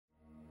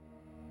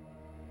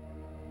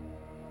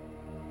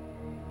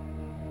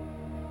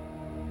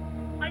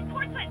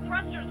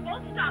thrusters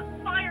won't stop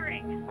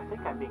firing. I think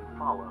I'm being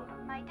followed.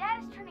 My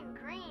dad is turning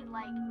green,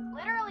 like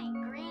literally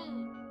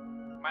green.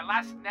 My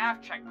last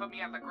nav check put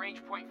me on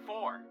Lagrange point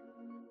 4.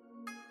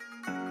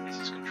 This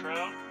is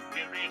Control.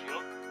 We read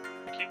you.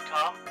 Keep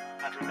calm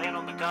and remain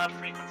on the guard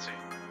frequency.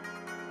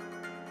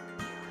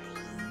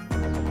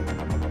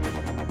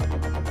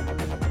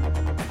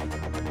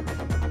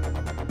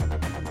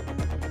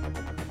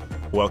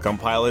 Welcome,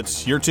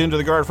 pilots. You're tuned to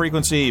the guard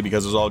frequency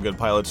because, as all good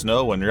pilots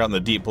know, when you're out in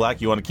the deep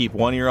black, you want to keep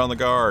one ear on the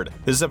guard.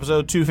 This is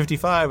episode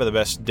 255 of the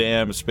best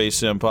damn space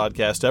sim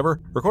podcast ever.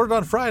 Recorded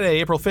on Friday,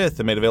 April 5th,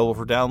 and made available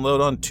for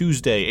download on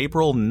Tuesday,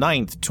 April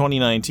 9th,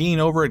 2019,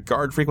 over at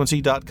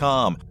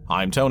guardfrequency.com.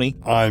 I'm Tony.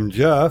 I'm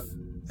Jeff.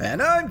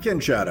 And I'm Ken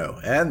Shadow.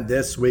 And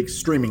this week's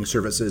streaming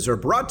services are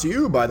brought to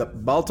you by the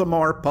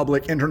Baltimore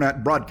Public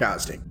Internet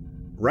Broadcasting.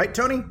 Right,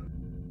 Tony?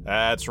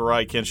 That's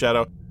right, Ken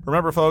Shadow.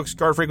 Remember, folks,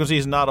 Guard Frequency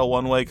is not a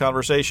one-way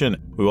conversation.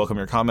 We welcome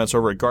your comments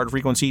over at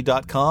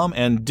guardfrequency.com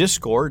and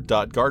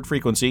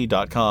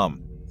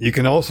discord.guardfrequency.com. You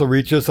can also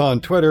reach us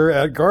on Twitter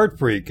at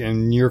GuardFreak,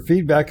 and your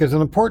feedback is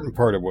an important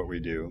part of what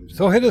we do.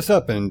 So hit us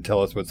up and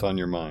tell us what's on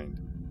your mind.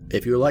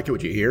 If you like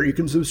what you hear, you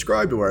can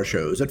subscribe to our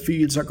shows at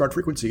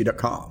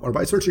feeds.guardfrequency.com or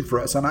by searching for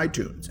us on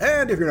iTunes.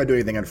 And if you're not doing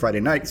anything on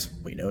Friday nights,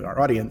 we know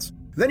our audience,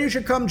 then you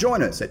should come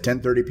join us at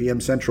 10:30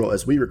 p.m. Central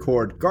as we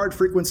record Guard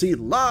Frequency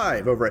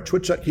live over at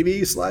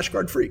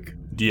twitch.tv/guardfreak.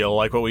 Do you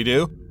like what we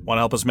do? Want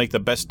to help us make the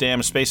best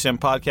damn space sim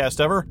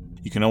podcast ever?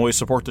 You can always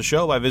support the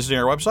show by visiting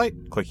our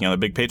website, clicking on the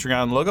big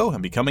Patreon logo,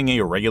 and becoming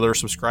a regular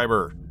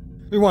subscriber.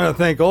 We want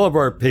to thank all of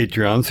our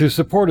Patreons who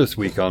support us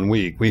week on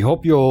week. We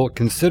hope you'll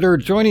consider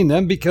joining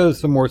them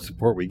because the more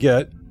support we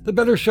get, the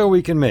better show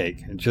we can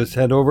make. And just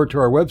head over to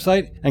our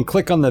website and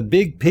click on the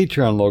big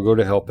Patreon logo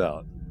to help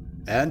out.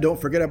 And don't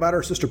forget about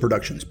our sister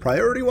productions,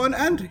 Priority One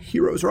and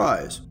Heroes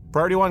Rise.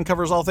 Priority One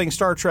covers all things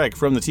Star Trek,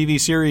 from the TV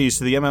series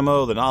to the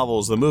MMO, the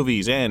novels, the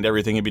movies, and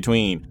everything in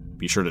between.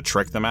 Be sure to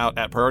check them out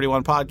at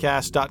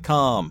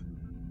PriorityOnePodcast.com.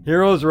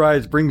 Heroes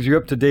Rise brings you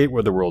up to date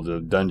with the world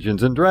of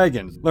Dungeons &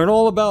 Dragons. Learn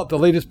all about the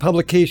latest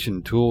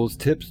publication, tools,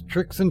 tips,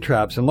 tricks, and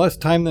traps in less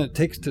time than it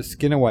takes to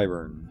skin a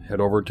wyvern.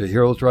 Head over to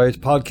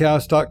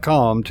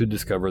HeroesRisePodcast.com to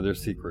discover their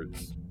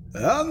secrets.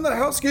 And the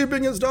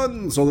housekeeping is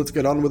done, so let's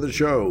get on with the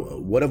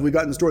show. What have we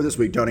got in store this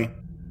week, Tony?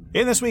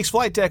 In this week's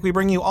Flight Deck, we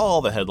bring you all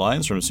the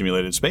headlines from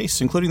simulated space,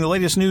 including the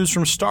latest news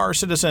from Star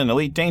Citizen,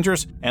 Elite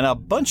Dangerous, and a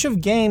bunch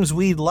of games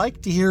we'd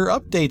like to hear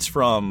updates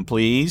from,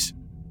 please.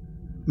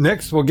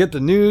 Next, we'll get the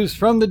news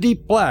from the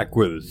Deep Black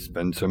with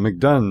Spencer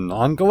McDunn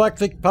on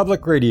Galactic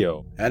Public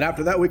Radio. And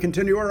after that, we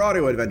continue our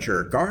audio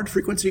adventure, Guard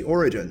Frequency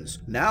Origins,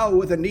 now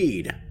with a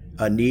need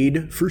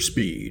for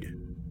speed.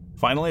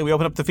 Finally, we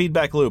open up the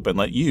feedback loop and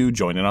let you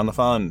join in on the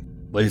fun.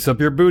 Lace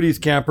up your booties,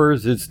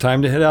 campers. It's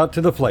time to head out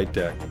to the flight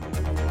deck.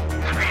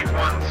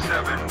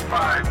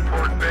 3175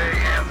 Port Bay,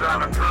 hands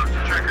on approach,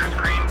 checker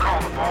screen,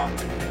 call the ball.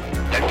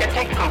 Don't get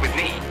technical with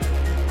me.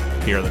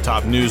 Here are the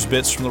top news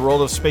bits from the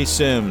world of space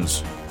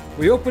sims.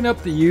 We open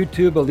up the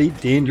YouTube Elite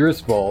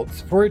Dangerous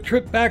vaults for a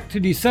trip back to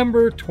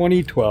December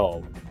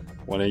 2012,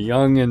 when a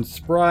young and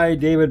spry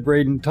David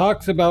Braden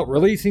talks about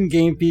releasing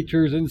game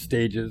features and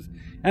stages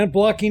and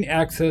blocking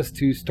access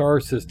to star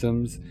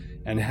systems,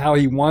 and how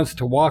he wants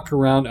to walk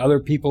around other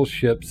people's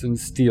ships and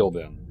steal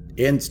them.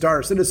 In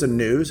Star Citizen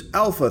news,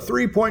 Alpha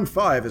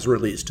 3.5 is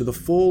released to the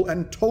full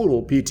and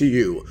total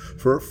PTU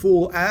for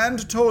full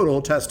and total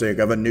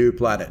testing of a new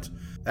planet.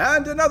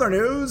 And in other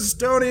news,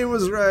 Tony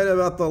was right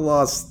about the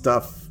lost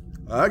stuff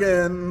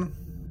again.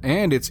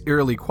 And it's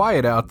eerily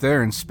quiet out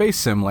there in Space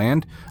Sim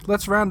land.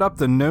 Let's round up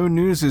the no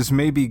news is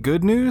maybe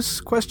good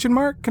news, ?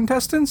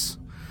 Contestants?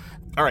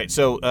 All right,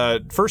 so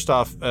first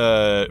off,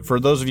 for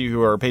those of you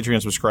who are Patreon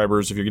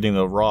subscribers, if you're getting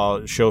the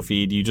raw show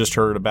feed, you just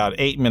heard about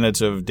 8 minutes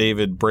of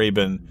David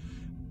Braben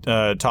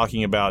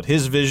talking about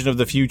his vision of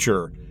the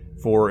future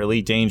for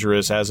Elite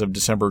Dangerous as of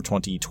December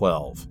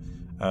 2012.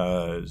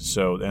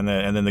 And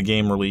then the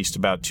game released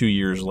about 2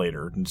 years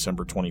later, in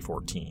December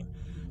 2014.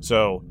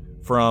 So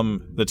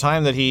from the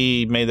time that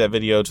he made that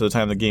video to the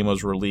time the game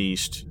was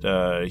released,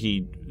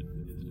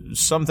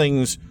 some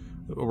things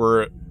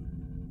were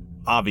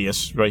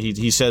obvious, right?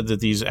 He said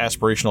that these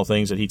aspirational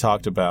things that he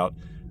talked about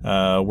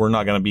were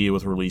not going to be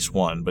with release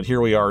 1. But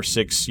here we are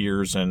 6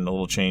 years and a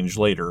little change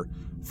later,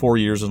 4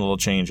 years and a little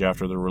change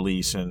after the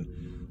release. And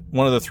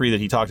one of the 3 that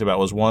he talked about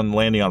was 1,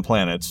 landing on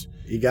planets.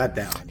 He got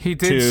down. He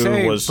did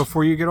say,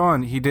 before you get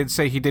on, he did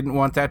say he didn't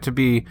want that to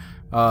be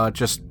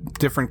just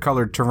different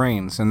colored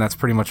terrains, and that's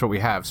pretty much what we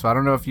have. So I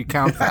don't know if you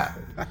count that.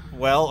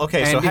 Well,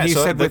 okay, and he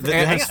said with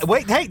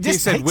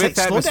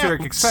atmospheric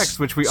down. effects,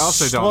 which we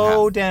also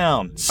don't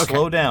have.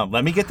 Slow down.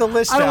 Let me get the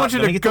list out. I don't want you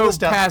to go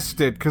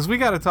past it, because we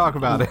got to talk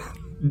about it.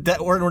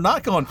 That we're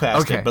not going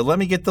past it, but let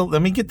me get the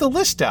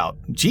list out.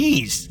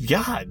 Jeez,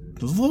 God,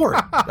 Lord.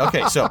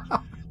 Okay, so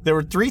there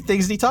were 3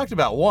 things that he talked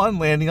about. 1,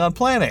 landing on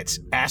planets.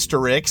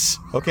 Asterix.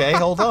 Okay,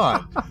 hold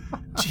on.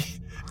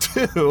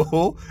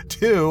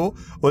 2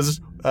 was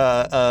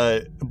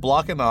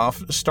blocking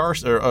off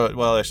stars.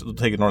 Well, I should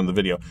take it on the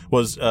video.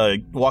 Was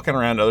walking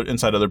around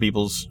inside other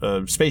people's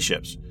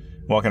spaceships.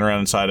 walking around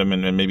inside them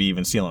and maybe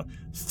even stealing them.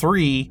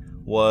 3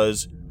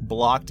 was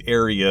blocked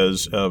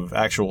areas of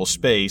actual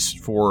space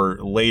for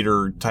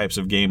later types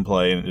of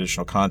gameplay and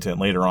additional content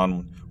later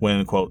on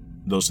when, quote,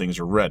 those things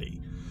are ready.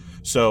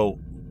 So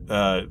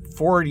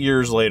 4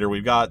 years later,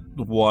 we've got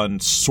one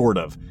sort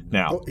of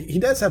now. Well, he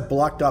does have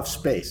blocked off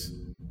space.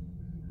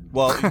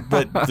 Well,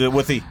 but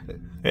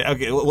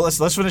okay. Well,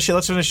 let's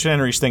finish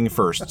Henry's thing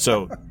first.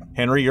 So,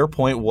 Henry, your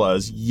point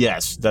was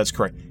yes, that's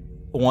correct.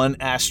 1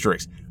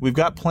 asterisk. We've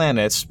got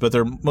planets, but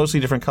they're mostly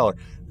different color.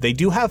 They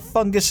do have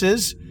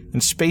funguses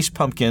and space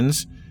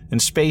pumpkins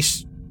and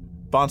space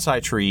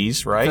bonsai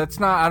trees, right? That's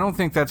not. I don't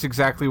think that's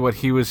exactly what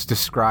he was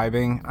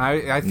describing.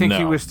 I think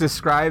he was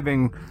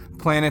describing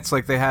planets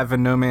like they have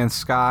in No Man's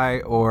Sky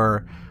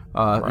or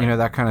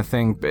that kind of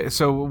thing.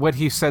 So what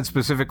he said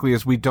specifically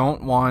is we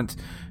don't want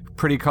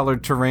pretty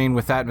colored terrain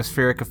with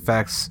atmospheric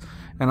effects.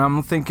 And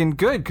I'm thinking,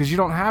 good, because you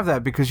don't have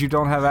that, because you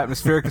don't have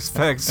atmospheric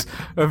effects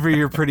over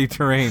your pretty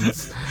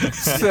terrains.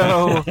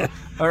 So,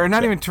 or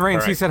not even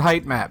terrains. Right. He said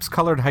height maps,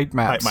 colored height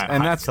maps,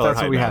 and that's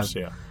what we have.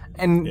 Yeah.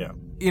 And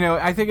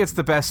I think it's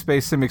the best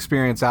space sim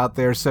experience out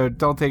there. So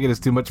don't take it as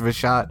too much of a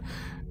shot.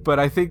 But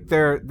I think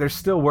they're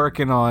still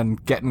working on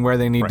getting where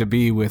they need to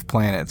be with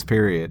planets.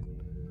 Period.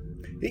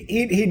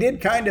 He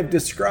did kind of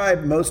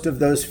describe most of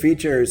those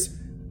features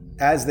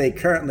as they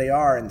currently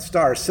are in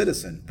Star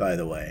Citizen, by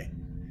the way.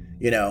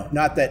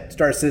 Not that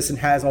Star Citizen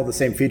has all the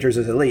same features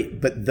as Elite,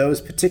 but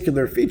those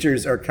particular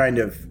features are kind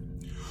of,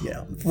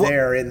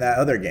 there in that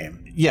other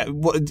game. Yeah,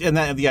 and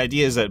the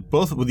idea is that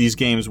both of these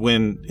games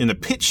win in the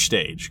pitch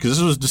stage, because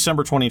this was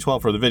December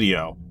 2012 for the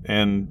video,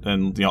 and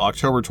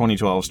October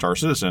 2012 Star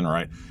Citizen,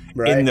 right?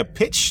 In the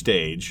pitch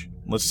stage,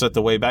 let's set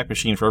the Wayback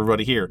Machine for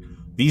everybody here.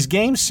 These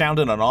games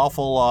sounded an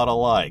awful lot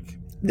alike.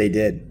 They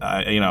did.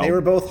 They were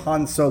both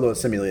Han Solo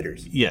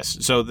simulators. Yes.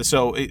 So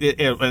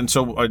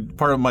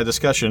part of my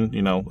discussion,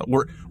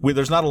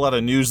 there's not a lot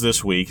of news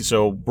this week,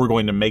 so we're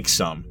going to make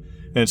some.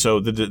 And so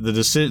the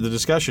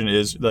discussion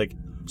is like,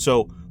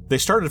 so they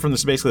started from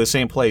basically the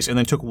same place and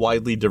then took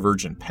widely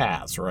divergent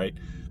paths, right?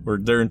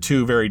 They're in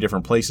 2 very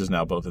different places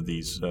now, both of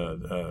these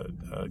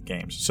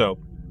games. So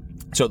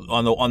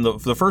on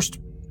the first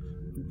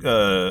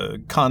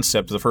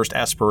concept, the first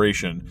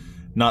aspiration,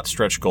 not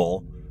stretch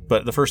goal.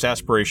 But the first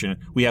aspiration,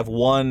 we have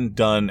 1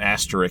 done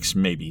asterisk,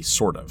 maybe,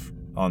 sort of,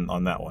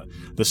 on that one.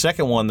 The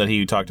second one that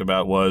he talked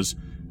about was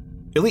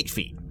Elite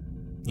Feat.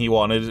 He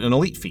wanted an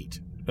Elite Feat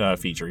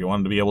feature. He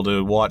wanted to be able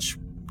to watch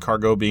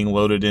cargo being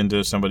loaded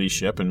into somebody's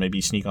ship and maybe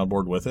sneak on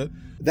board with it.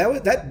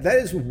 That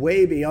is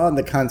way beyond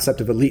the concept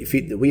of Elite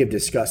Feat that we have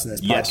discussed in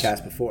this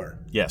podcast before.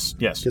 Yes.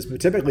 Because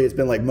typically it's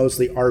been like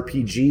mostly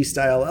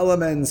RPG-style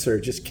elements or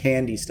just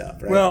candy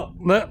stuff, right? Well,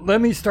 let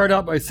me start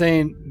out by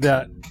saying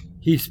that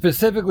he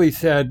specifically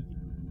said,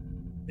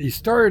 he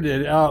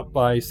started it out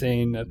by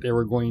saying that they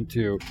were going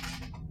to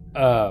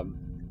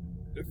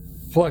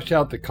flush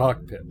out the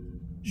cockpit.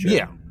 Sure.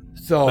 Yeah.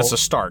 So that's a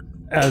start.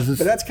 But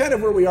that's kind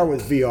of where we are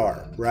with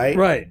VR, right?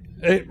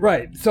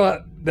 Right.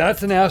 So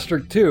that's an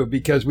asterisk too,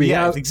 because we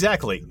have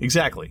exactly.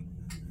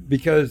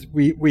 Because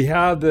we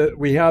have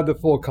the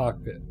full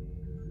cockpit.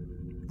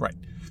 Right.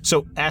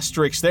 So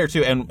asterisks there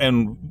too,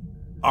 and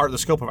the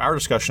scope of our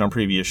discussion on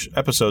previous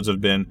episodes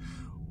have been,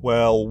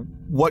 well,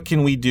 what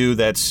can we do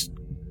that's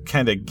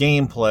kind of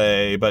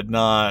gameplay, but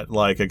not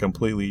like a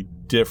completely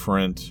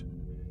different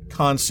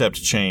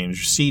concept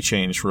change, sea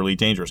change for Elite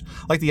Dangerous?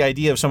 Like the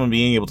idea of someone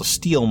being able to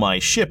steal my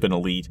ship in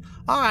Elite,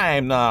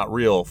 I'm not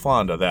real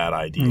fond of that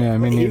idea. No, I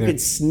mean, you could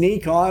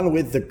sneak on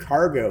with the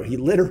cargo. He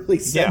literally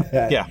said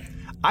that. Yeah.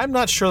 I'm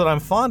not sure that I'm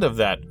fond of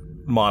that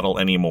model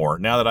anymore.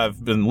 Now that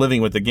I've been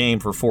living with the game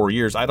for 4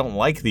 years, I don't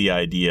like the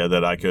idea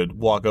that I could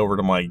walk over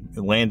to my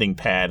landing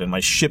pad and my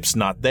ship's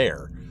not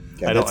there.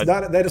 Yeah,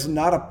 that is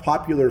not a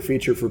popular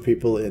feature for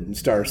people in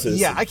Star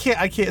Citizen. Yeah, I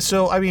can't.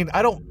 So I mean,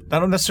 I don't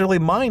necessarily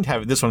mind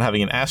having this one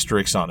having an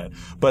asterisk on it.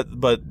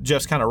 But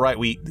Jeff's kind of right.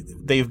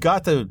 They've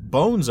got the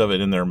bones of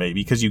it in there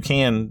maybe, because you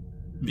can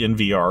in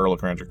VR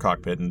look around your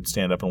cockpit and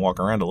stand up and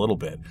walk around a little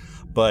bit,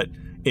 but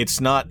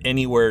it's not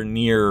anywhere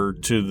near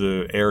to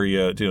the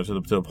area to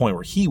the point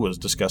where he was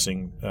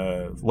discussing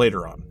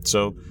later on.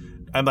 So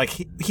I'm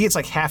like it's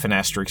like half an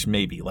asterisk,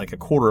 maybe like a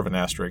quarter of an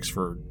asterisk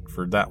for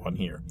that one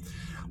here.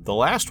 The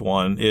last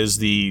one is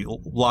the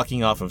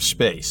locking off of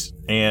space.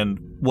 And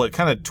what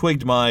kind of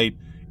twigged my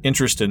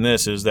interest in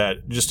this is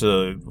that just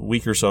a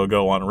week or so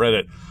ago on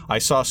Reddit, I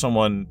saw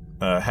someone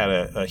had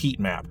a heat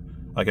map,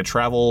 like a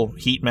travel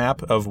heat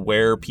map of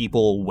where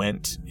people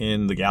went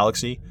in the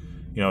galaxy.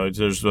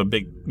 There's a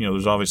big,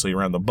 there's obviously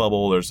around the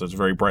bubble, there's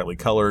very brightly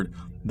colored.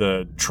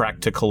 The track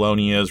to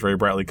Colonia is very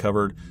brightly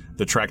covered.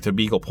 The track to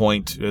Beagle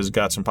Point has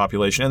got some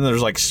population. And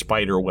there's like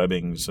spider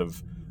webbings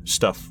of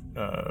stuff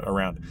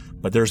around,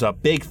 but there's a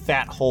big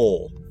fat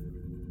hole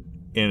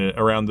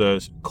around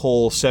the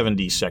Col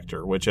 70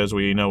 sector, which, as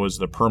we know, is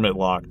the permit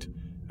locked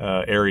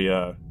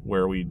area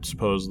where we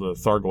suppose the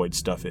Thargoid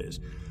stuff is.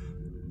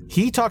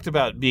 He talked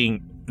about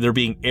there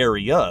being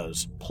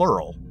areas,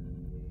 plural,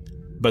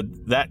 But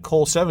that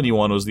Cole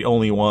 71 was the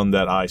only one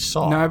that I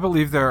saw. No, I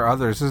believe there are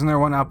others. Isn't there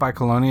one out by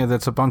Colonia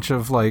that's a bunch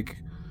of like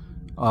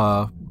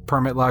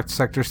permit locked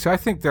sectors too? I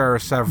think there are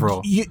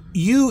several.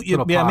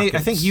 I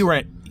think you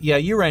ran. Yeah,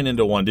 you ran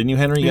into one, didn't you,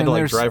 Henry? You had to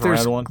like drive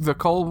around one. The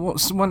Cole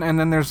one, and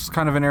then there's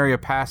kind of an area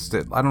past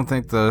it. I don't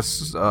think the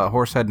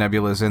Horsehead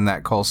Nebula is in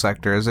that Cole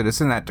sector, is it?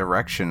 It's in that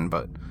direction,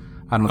 but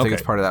I don't think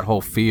it's part of that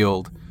whole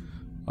field.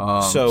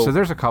 So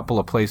there's a couple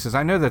of places.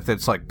 I know that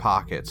it's like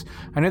pockets.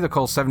 I know the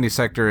Cole 70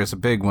 sector is a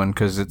big one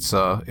because it's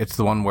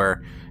the one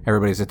where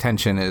everybody's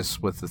attention is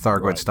with the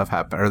Thargoid stuff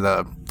happening, or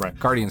the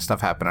Guardian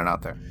stuff happening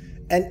out there.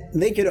 And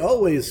they could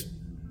always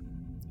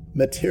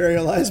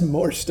materialize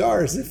more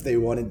stars if they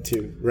wanted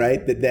to,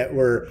 right? That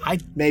were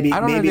maybe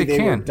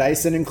they were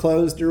Dyson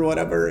enclosed or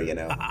whatever, you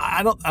know.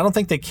 I don't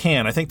think they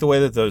can. I think the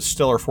way that the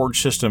Stellar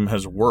Forge system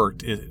has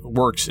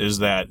works is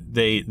that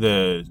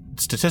the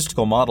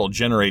statistical model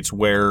generates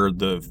where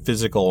the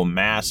physical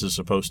mass is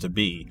supposed to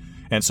be.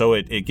 And so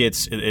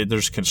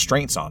there's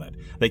constraints on it.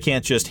 They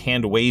can't just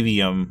hand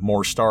wavium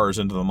more stars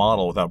into the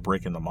model without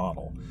breaking the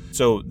model.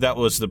 So that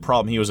was the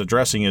problem he was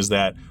addressing, is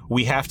that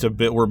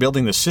we're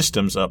building the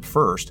systems up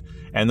first,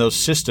 and those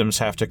systems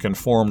have to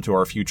conform to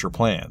our future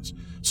plans.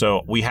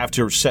 So we have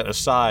to set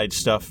aside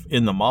stuff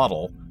in the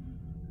model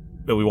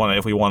that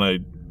if we want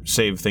to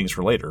save things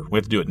for later. We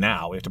have to do it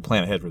now. We have to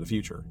plan ahead for the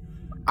future.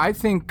 I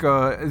think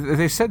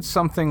they said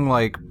something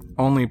like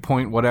only %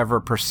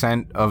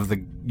 of the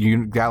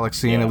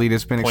galaxy in Elite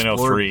has been explored.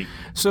 0.03.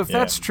 So if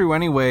that's true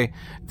anyway,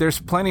 there's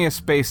plenty of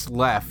space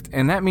left,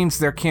 and that means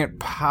there can't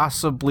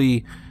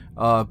possibly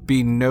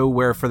be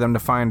nowhere for them to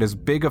find as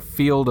big a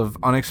field of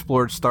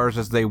unexplored stars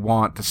as they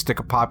want to stick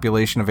a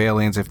population of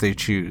aliens if they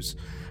choose,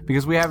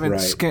 because we haven't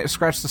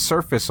scratched the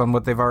surface on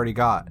what they've already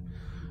got.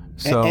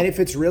 So, and if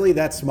it's really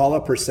that small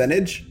a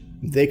percentage,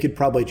 they could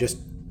probably just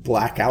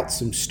black out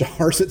some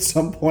stars at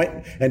some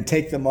point and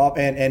take them off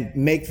and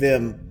make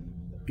them,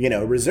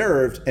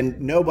 reserved, and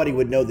nobody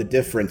would know the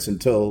difference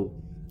until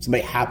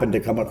somebody happened to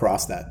come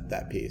across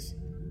that piece.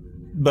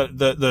 But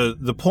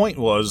the point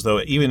was,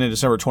 though, even in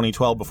December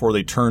 2012, before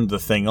they turned the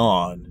thing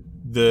on,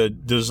 the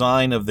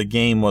design of the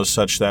game was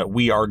such that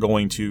we are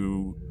going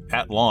to,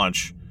 at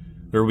launch,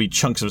 there will be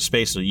chunks of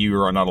space that you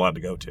are not allowed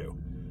to go to.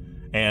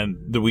 And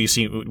there's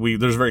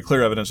very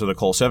clear evidence of the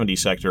Cole 70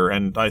 sector,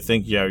 and I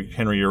think,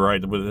 Henry, you're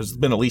right. There's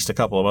been at least a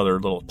couple of other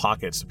little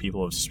pockets that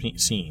people have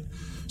seen.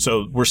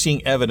 So we're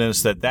seeing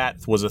evidence that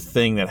was a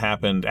thing that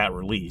happened at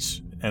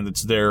release, and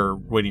it's there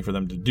waiting for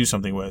them to do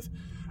something with.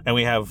 And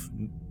we have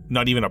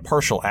not even a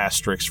partial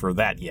asterisk for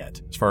that yet,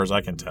 as far as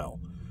I can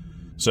tell.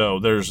 So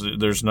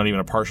there's not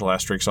even a partial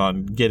asterisk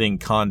on getting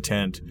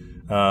content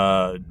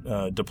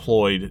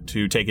deployed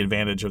to take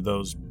advantage of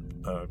those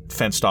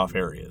fenced-off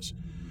areas.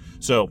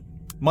 So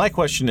my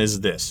question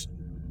is this.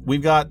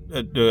 We've got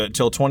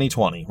till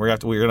 2020. We're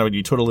going to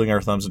be twiddling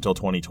our thumbs until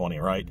 2020,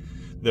 right?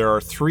 There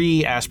are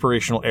 3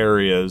 aspirational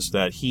areas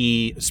that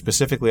he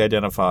specifically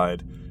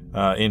identified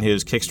in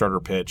his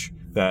Kickstarter pitch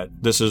that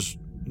this is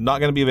not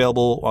going to be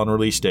available on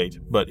release date,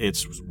 but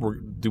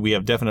we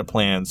have definite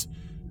plans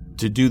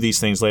to do these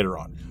things later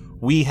on.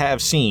 We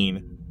have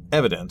seen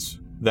evidence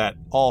that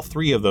all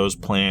 3 of those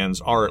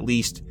plans are at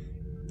least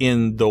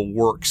in the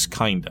works,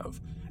 kind of.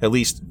 At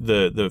least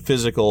the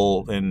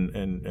physical and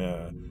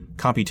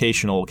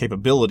computational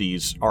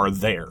capabilities are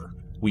there.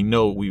 We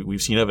know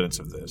we've seen evidence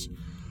of this.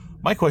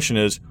 My question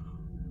is,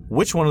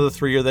 which one of the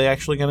 3 are they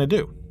actually going to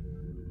do?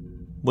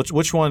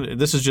 Which one?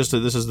 This is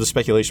the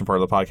speculation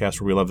part of the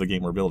podcast where we love the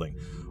game we're building.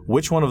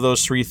 Which one of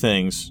those 3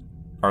 things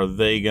are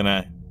they going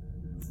to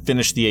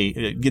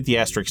get the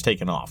asterisks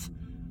taken off?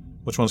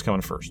 Which one's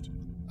coming first?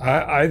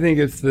 I think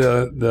it's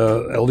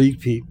the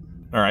elite feat.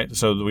 All right,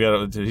 so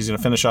he's going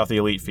to finish off the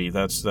elite feat.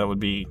 That would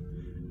be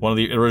one of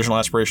the original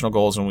aspirational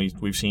goals, and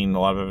we've seen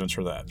a lot of evidence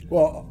for that.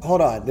 Well,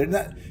 hold on. They're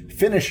not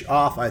finish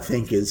off. I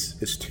think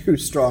is too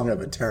strong of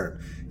a term.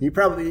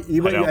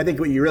 I think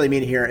what you really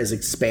mean here is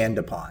expand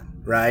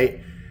upon, right?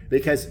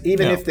 Because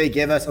even if they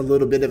give us a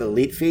little bit of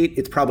elite feat,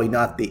 it's probably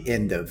not the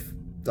end of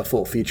the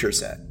full feature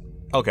set.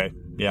 Okay.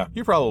 Yeah,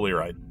 you're probably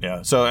right.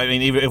 Yeah. So, I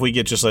mean, even if we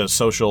get just a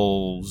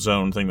social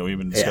zone thing that we've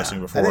been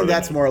discussing before. I think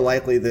that's more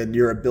likely than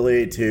your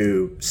ability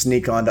to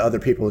sneak onto other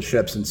people's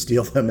ships and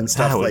steal them and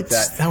stuff like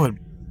that. That would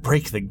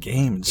break the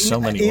game in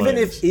so many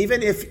ways.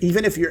 Even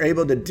if you're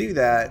able to do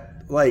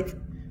that, like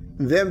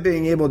them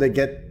being able to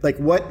get like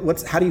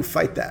how do you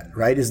fight that,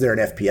 right? Is there an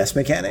FPS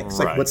mechanics?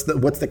 Like what's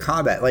the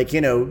combat? Like,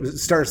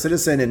 Star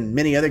Citizen and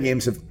many other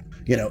games have,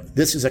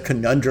 this is a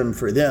conundrum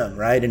for them,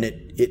 right? And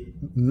it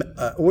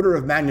order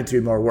of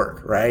magnitude more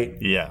work, right?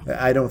 Yeah.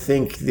 I don't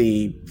think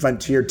the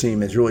Frontier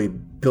team is really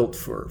built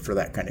for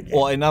that kind of game.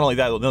 Well, and not only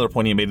that, another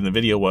point he made in the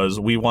video was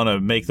we want to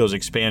make those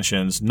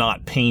expansions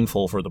not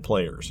painful for the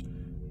players,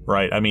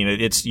 right? I mean,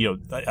 it's,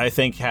 I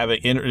think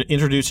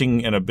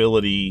introducing an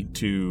ability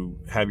to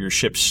have your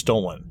ship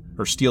stolen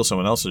or steal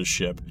someone else's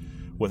ship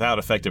without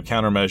effective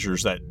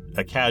countermeasures that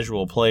a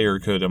casual player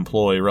could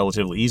employ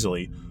relatively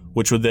easily,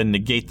 which would then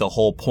negate the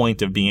whole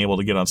point of being able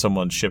to get on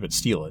someone's ship and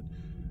steal it.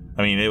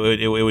 I mean,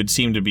 it would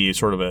seem to be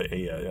sort of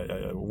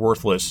a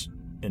worthless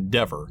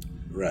endeavor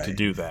to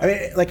do that. I mean,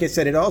 like I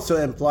said, it also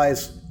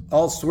implies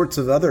all sorts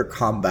of other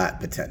combat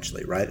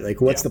potentially, right? Like,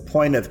 what's the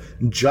point of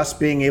just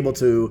being able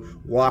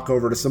to walk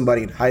over to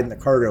somebody and hide in the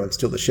cargo and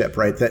steal the ship,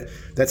 right?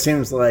 That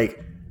seems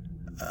like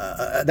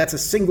that's a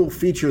single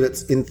feature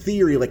that's in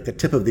theory like the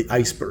tip of the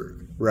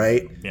iceberg,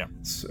 right? Yeah.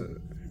 So,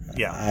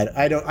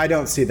 I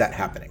don't see that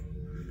happening.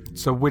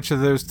 So, which of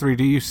those three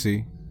do you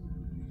see?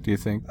 Do you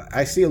think?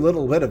 I see a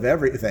little bit of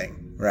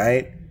everything,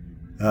 right?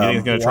 You think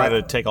he's going to try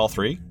to take all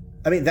three?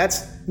 I mean,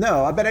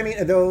 but I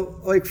mean, they'll,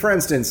 like, for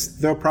instance,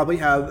 they'll probably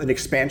have an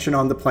expansion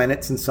on the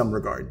planets in some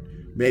regard.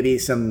 Maybe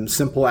some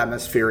simple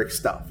atmospheric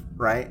stuff,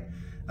 right?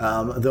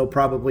 They'll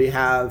probably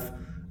have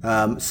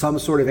some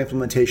sort of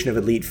implementation of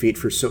Elite Feet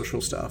for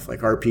social stuff, like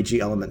RPG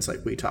elements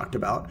like we talked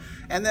about.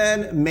 And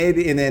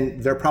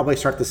then they'll probably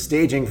start the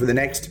staging for the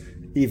next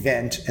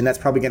event, and that's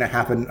probably going to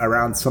happen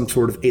around some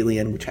sort of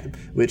alien,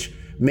 which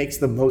makes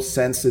the most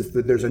sense is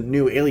that there's a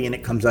new alien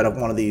that comes out of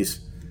one of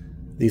these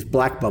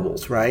black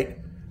bubbles, right?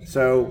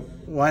 So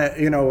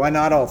why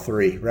not all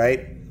three,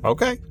 right?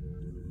 Okay.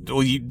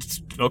 Well,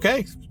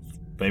 okay.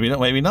 Maybe not.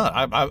 Maybe not.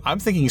 I'm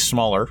thinking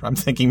smaller. I'm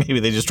thinking maybe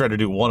they just try to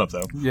do one of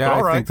them. Yeah, but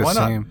all right, think the why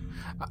same.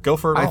 Not? Go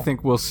for it. I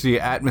think we'll see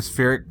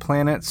atmospheric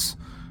planets.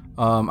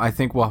 I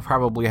think we'll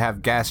probably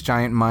have gas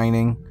giant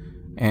mining,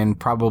 and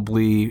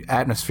probably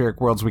atmospheric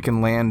worlds we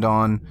can land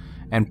on,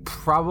 and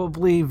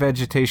probably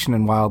vegetation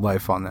and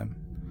wildlife on them.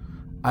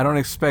 I don't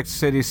expect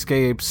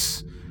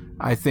cityscapes.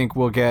 I think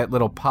we'll get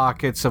little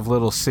pockets of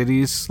little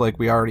cities like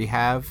we already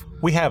have.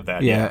 We have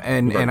that, yeah.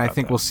 And I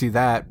think we'll see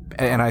that.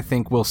 And I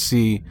think we'll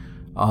see,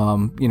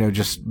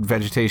 just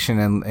vegetation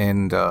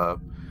and a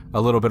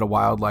little bit of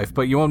wildlife.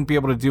 But you won't be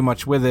able to do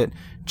much with it.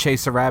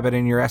 Chase a rabbit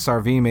in your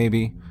SRV,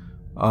 maybe.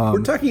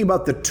 We're talking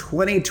about the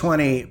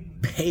 2020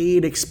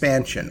 paid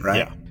expansion,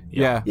 right?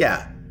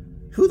 Yeah.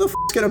 Who the f***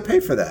 is going to pay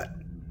for that?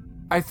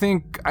 I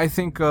think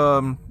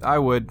I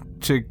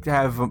would, to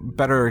have a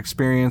better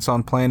experience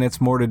on planets,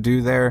 more to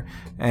do there,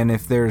 and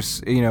if there's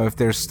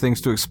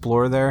things to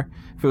explore there.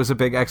 If it was a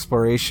big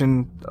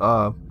exploration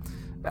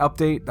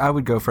update, I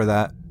would go for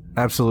that.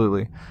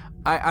 Absolutely.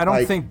 I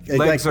don't think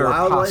legs are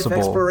possible.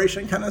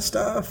 Exploration kind of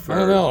stuff. I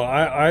don't know.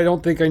 I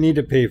don't think I need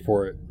to pay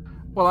for it.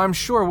 Well, I'm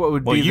sure what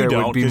would be there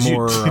would be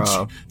more.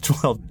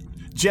 Well,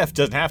 Jeff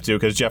doesn't have to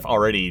because Jeff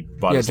already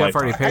bought his Jeff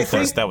lifetime. already paid for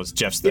it. That was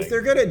Jeff's thing. If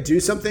they're going to do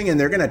something and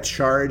they're going to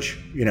charge,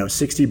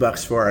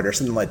 $60 for it or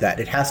something like that,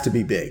 it has to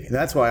be big. And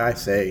that's why I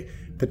say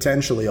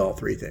potentially all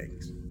three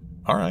things.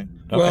 All right.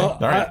 Okay. Well,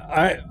 all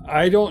right.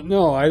 I don't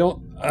know.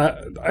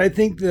 I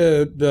think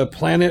the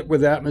planet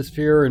with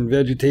atmosphere and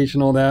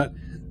vegetation, all that,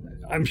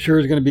 I'm sure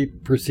is going to be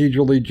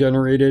procedurally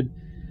generated.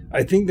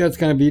 I think that's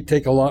going to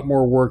take a lot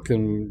more work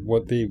than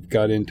what they've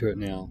got into it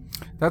now.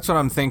 That's what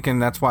I'm thinking.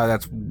 That's why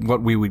that's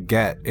what we would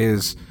get,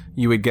 is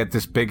you would get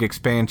this big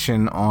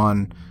expansion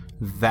on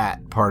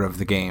that part of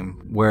the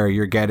game where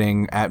you're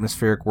getting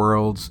atmospheric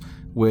worlds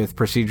with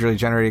procedurally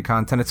generated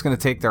content. It's going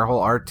to take their whole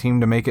art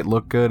team to make it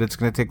look good. It's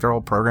going to take their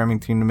whole programming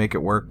team to make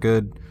it work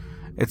good.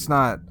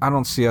 I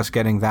don't see us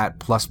getting that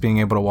plus being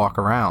able to walk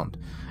around.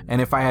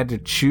 And if I had to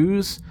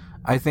choose,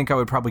 I think I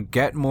would probably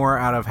get more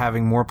out of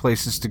having more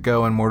places to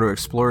go and more to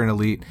explore in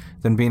Elite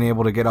than being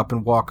able to get up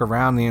and walk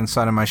around the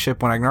inside of my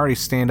ship when I can already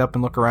stand up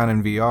and look around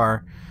in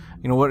VR.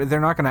 You know what? They're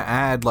not going to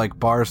add like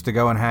bars to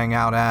go and hang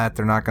out at.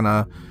 They're not going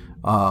to.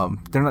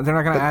 They're not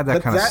going to add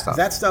that kind of stuff.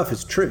 That stuff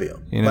is trivial.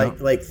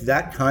 Like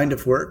that kind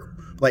of work.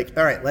 Like,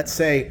 all right, let's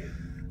say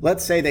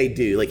they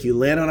do. Like, you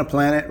land on a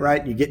planet,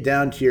 right? You get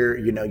down to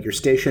your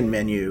station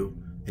menu,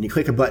 and you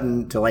click a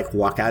button to like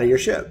walk out of your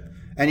ship,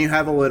 and you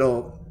have a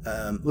little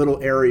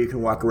area you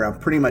can walk around,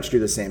 pretty much do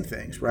the same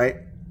things, right?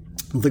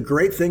 The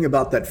great thing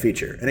about that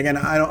feature, and again,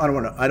 I don't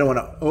want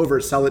to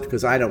oversell it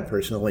because I don't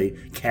personally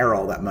care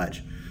all that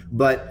much,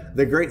 but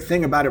the great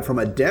thing about it from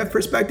a dev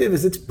perspective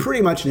is it's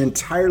pretty much an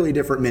entirely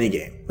different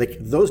minigame. Like,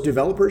 those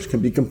developers can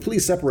be completely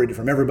separated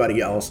from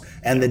everybody else,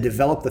 and they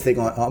develop the thing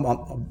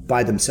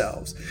by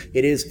themselves.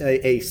 It is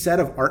a set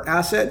of art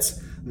assets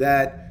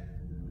that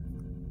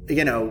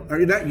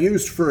are not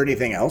used for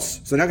anything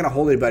else, so they're not going to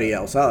hold anybody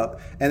else up,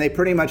 and they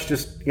pretty much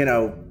just,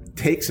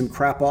 take some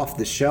crap off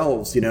the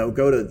shelves,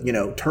 go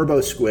to,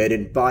 Turbo Squid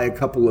and buy a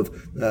couple of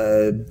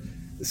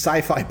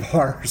sci-fi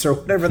bars or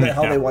whatever the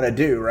hell they want to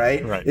do,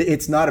 right?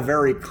 It's not a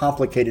very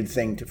complicated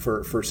thing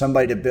for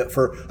somebody to build,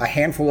 for a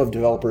handful of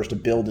developers to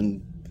build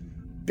in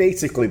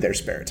basically their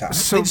spare time.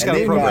 So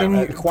they've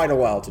got quite a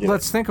while to do.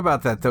 Let's think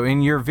about that, though.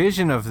 In your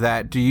vision of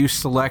that, do you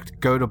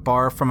select go to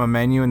bar from a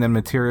menu and then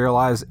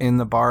materialize in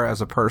the bar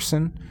as a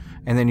person,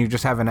 and then you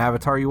just have an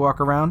avatar you walk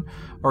around?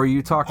 Or are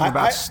you talking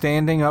about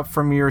standing up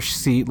from your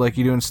seat like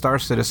you do in Star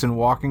Citizen,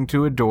 walking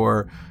to a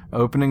door,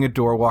 opening a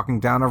door, walking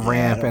down a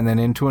ramp, and then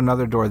into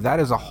another door? That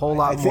is a whole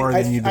lot more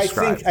than you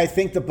described. I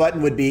think the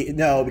button would be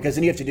no, because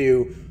then you have to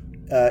do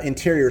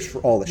interiors for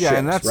all the ships,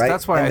 and that's, right?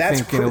 that's why I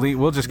think in Elite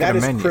we'll just get a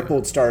menu. That is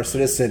crippled Star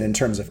Citizen in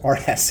terms of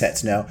art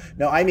assets. No,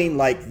 I mean,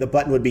 like, the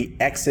button would be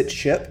exit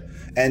ship,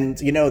 And,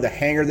 the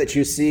hangar that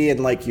you see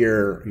in like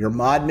your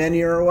mod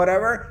menu or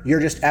whatever, you're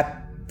just at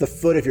the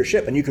foot of your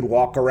ship, and you could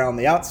walk around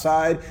the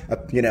outside,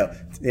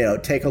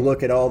 take a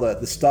look at all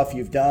the stuff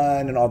you've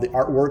done and all the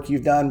artwork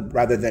you've done,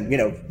 rather than,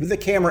 the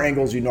camera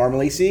angles you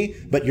normally see,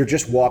 but you're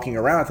just walking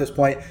around at this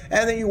point.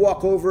 And then you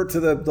walk over to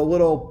the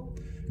little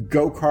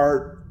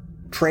go-kart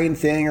train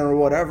thing or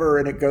whatever,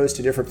 and it goes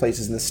to different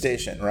places in the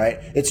station, right?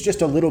 It's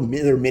just a little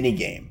mini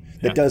game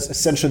that does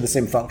essentially the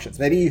same functions.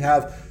 Maybe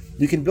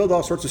you can build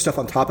all sorts of stuff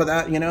on top of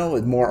that,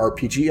 with more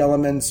RPG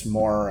elements,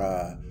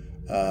 more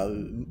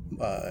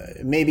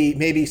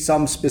maybe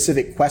some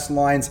specific quest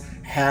lines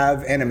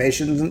have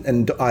animations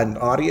and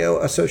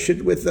audio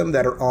associated with them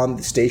that are on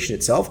the station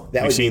itself.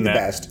 That would be the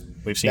best.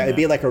 We've seen that. Would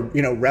be like a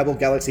Rebel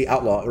Galaxy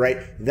Outlaw, right?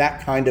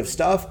 That kind of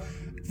stuff.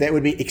 That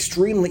would be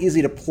extremely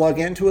easy to plug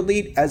into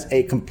Elite as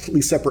a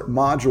completely separate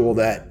module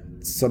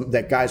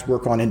that guys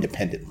work on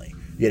independently.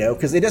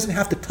 Because it doesn't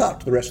have to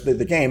touch the rest of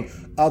the game,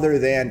 other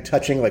than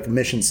touching like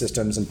mission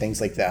systems and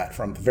things like that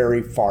from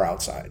very far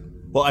outside.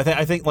 Well,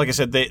 I think, like I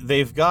said,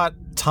 they've got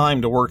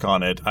time to work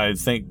on it. I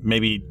think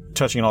maybe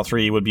touching all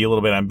three would be a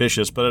little bit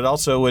ambitious, but it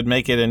also would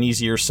make it an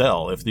easier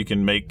sell if you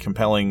can make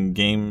compelling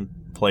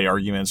gameplay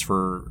arguments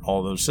for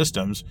all those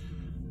systems,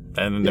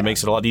 and it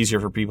makes it a lot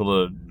easier for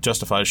people to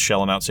justify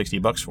shelling out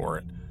 $60 for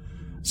it.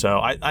 So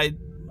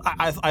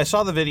I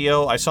saw the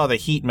video, I saw the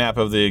heat map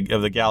of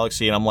the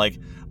galaxy, and I'm like,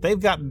 they've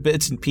got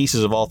bits and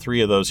pieces of all three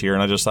of those here,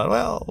 and I just thought,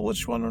 well,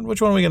 which one are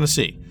we going to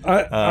see?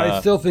 I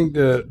still think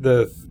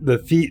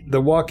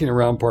the walking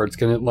around part's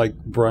going to, like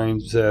Brian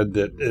said,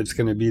 that it's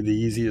going to be the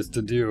easiest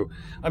to do.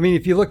 I mean,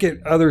 if you look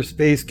at other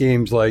space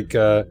games like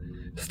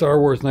Star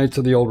Wars Knights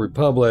of the Old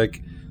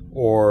Republic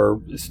or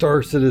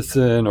Star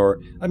Citizen, we're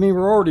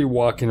already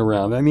walking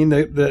around. I mean,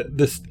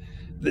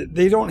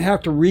 they don't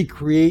have to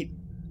recreate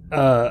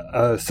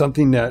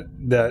something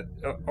that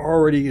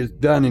already is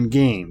done in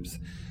games.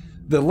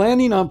 The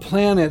landing on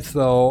planets,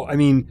 though,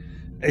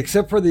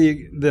 except for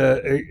the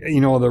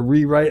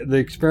rewrite, the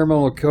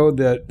experimental code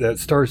that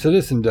Star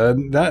Citizen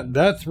did,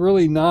 that's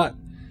really not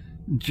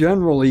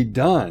generally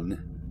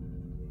done.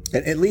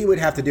 And Elite would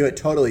have to do it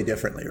totally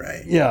differently,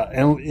 right?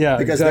 Yeah,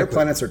 because their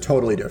planets are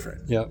totally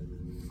different. Yeah.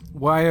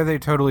 Why are they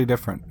totally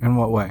different? In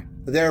what way?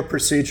 Their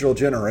procedural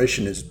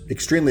generation is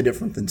extremely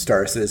different than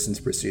Star Citizen's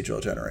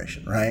procedural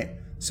generation, right?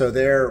 So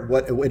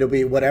it'll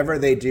be whatever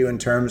they do in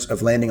terms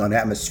of landing on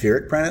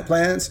atmospheric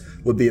planets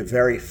would be a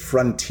very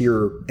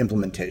frontier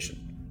implementation.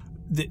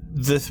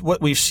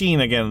 What we've seen,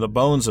 again, the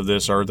bones of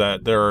this are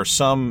that there are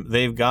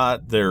they've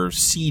got their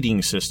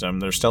seeding system,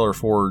 their Stellar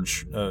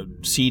Forge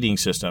seeding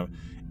system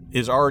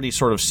is already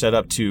sort of set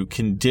up to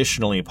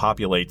conditionally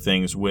populate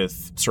things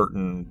with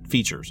certain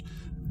features.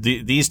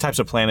 These types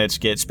of planets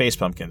get space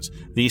pumpkins.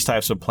 These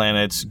types of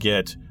planets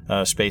get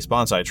space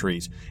bonsai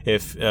trees.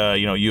 If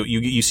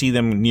you see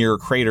them near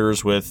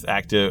craters with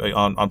active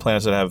on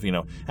planets that have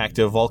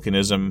active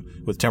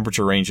volcanism with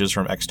temperature ranges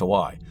from X to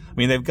Y. I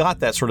mean, they've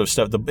got that sort of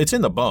stuff. It's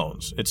in the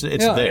bones. It's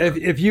there.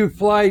 If you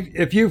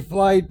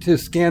fly to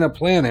scan a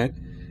planet,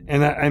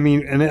 and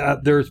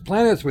there's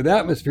planets with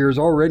atmospheres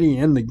already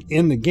in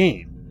the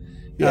game.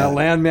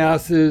 Land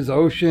masses,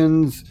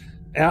 oceans,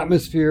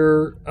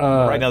 atmosphere.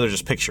 Right now, they're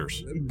just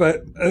pictures.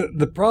 But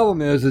the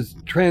problem is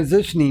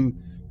transitioning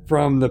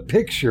from the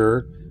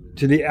picture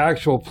to the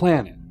actual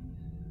planet.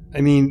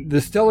 I mean,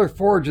 the Stellar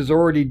Forge is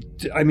already.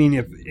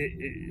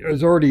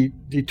 It's already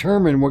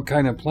determined what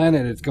kind of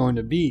planet it's going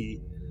to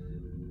be.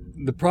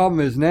 The problem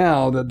is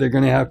now that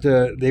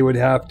they would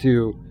have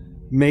to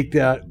make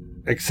that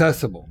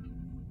accessible.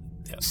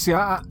 Yes. See, they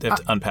have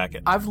to unpack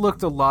it. I've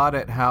looked a lot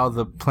at how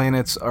the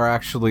planets are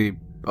actually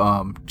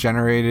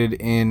generated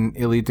in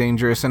Elite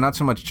Dangerous, and not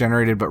so much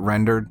generated but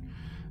rendered,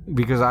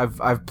 because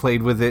I've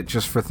played with it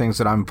just for things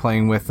that I'm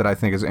playing with that I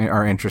think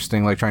are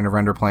interesting, like trying to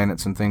render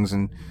planets and things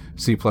in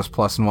C++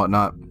 and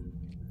whatnot.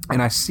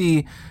 And I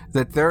see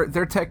that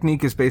their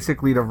technique is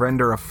basically to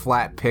render a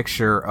flat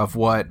picture of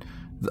what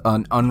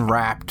an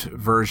unwrapped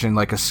version,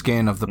 like a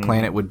skin of the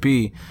planet, would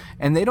be,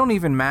 and they don't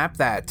even map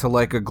that to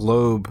like a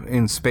globe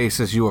in space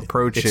as you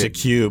approach it. It's a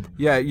cube.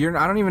 Yeah,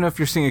 I don't even know if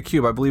you're seeing a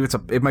cube. I believe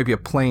it might be a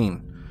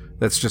plane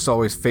that's just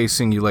always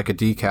facing you like a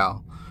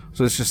decal.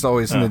 So it's just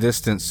always in the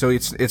distance. So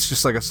it's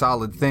just like a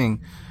solid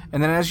thing.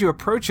 And then as you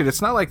approach it,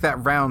 it's not like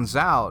that rounds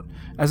out.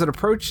 As you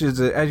approach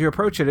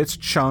it, it's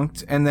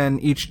chunked, and then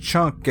each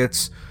chunk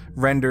gets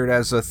rendered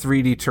as a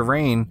 3D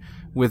terrain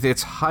with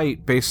its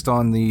height based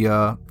on the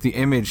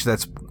image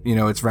that's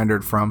it's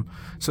rendered from.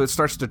 So it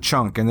starts to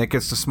chunk, and it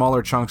gets to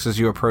smaller chunks as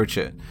you approach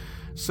it.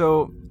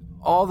 So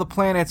all the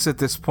planets at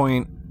this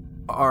point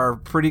are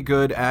pretty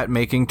good at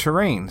making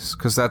terrains,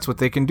 because that's what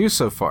they can do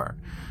so far.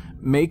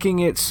 Making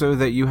it so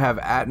that you have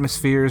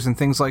atmospheres and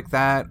things like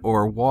that,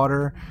 or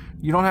water,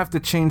 you don't have to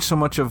change so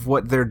much of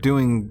what they're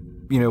doing,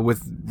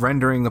 with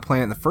rendering the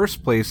planet in the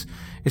first place.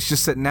 It's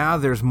just that now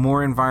there's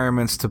more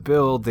environments to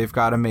build. They've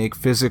got to make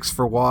physics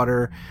for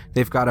water.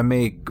 They've got to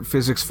make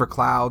physics for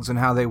clouds and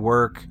how they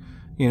work,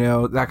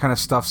 that kind of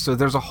stuff. So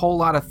there's a whole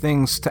lot of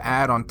things to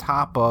add on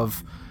top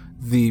of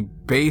the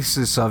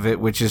basis of it,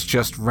 which is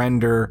just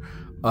render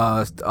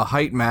a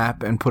height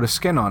map and put a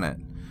skin on it.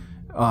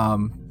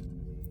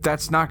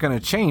 That's not going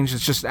to change.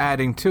 It's just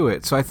adding to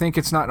it. So I think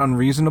it's not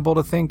unreasonable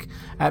to think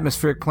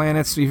atmospheric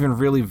planets, even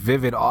really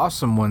vivid,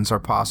 awesome ones, are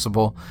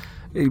possible.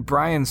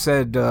 Brian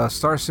said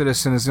Star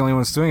Citizen is the only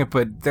one's doing it,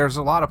 but there's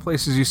a lot of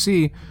places you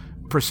see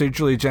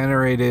procedurally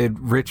generated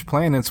rich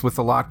planets with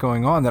a lot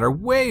going on that are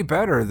way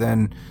better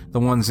than the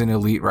ones in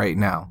Elite right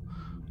now.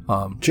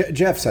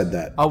 Jeff said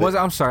that. Oh, was it?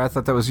 I'm sorry. I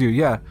thought that was you.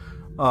 Yeah.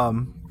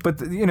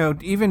 But,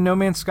 even No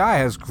Man's Sky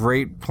has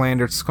great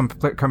planets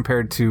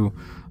compared to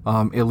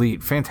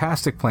Elite.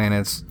 Fantastic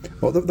planets.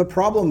 Well, the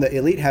problem that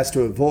Elite has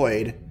to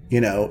avoid,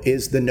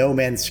 is the No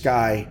Man's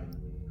Sky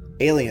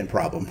alien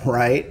problem,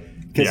 right?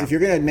 Because if you're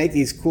going to make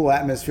these cool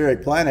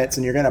atmospheric planets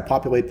and you're going to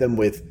populate them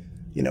with,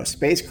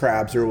 space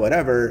crabs or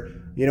whatever,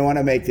 you don't want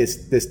to make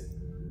this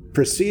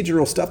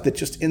procedural stuff that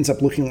just ends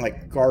up looking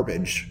like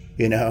garbage,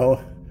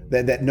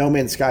 that No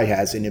Man's Sky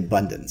has in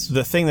abundance.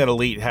 The thing that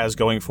Elite has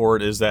going for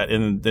it is that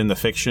in the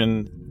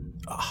fiction,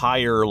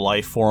 higher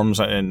life forms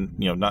and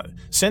not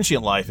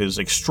sentient life is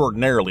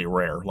extraordinarily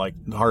rare, like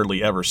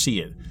hardly ever see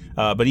it.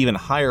 But even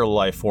higher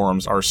life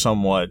forms are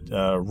somewhat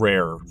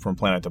rare from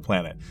planet to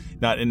planet.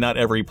 Not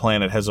every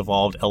planet has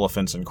evolved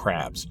elephants and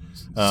crabs.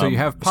 So you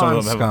have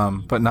pond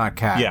scum, but not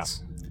cats. Yeah,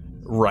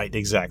 right,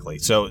 exactly.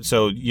 So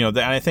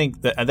I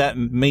think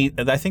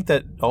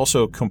that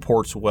also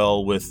comports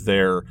well with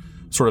their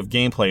sort of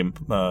gameplay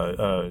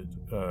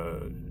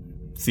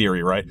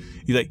theory, right?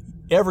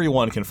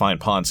 Everyone can find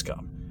pond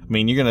scum. I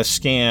mean, you're going to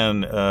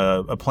scan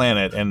a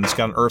planet and it's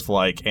got an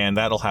Earth-like, and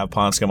that'll have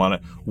pond scum on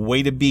it.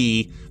 Way to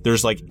be,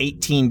 there's like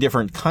 18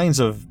 different kinds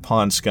of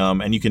pond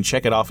scum, and you can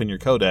check it off in your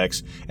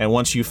codex. And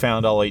once you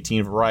found all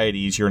 18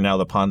 varieties, you're now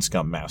the pond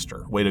scum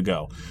master. Way to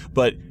go.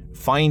 But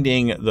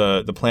finding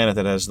the planet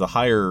that has the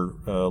higher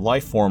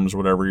life forms,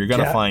 whatever, you're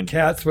going to find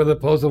cats with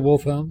opposable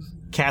thumbs.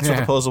 Cats with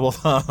opposable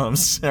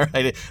thumbs,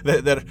 right?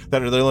 That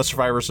are the only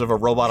survivors of a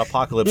robot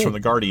apocalypse from the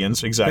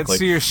Guardians, exactly. That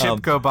see your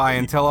ship go by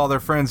and tell all their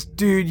friends,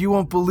 dude, you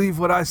won't believe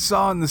what I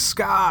saw in the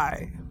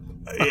sky.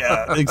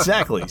 Yeah,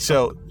 exactly.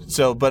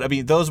 But I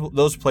mean,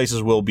 those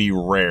places will be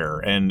rare,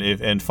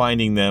 and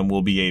finding them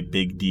will be a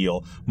big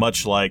deal,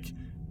 much like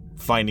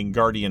finding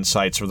Guardian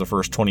sites for the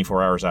first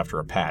 24 hours after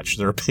a patch.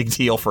 They're a big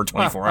deal for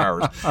 24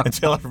 hours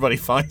until everybody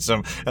finds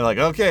them. And like,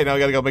 okay, now we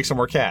got to go make some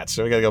more cats.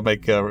 So we got to go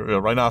make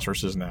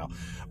rhinoceroses now.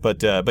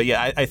 But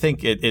yeah, I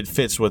think it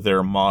fits with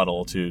their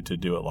model to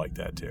do it like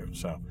that too.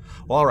 So,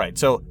 well, all right.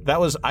 So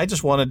I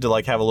just wanted to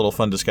have a little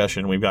fun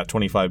discussion. We've got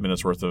 25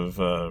 minutes worth of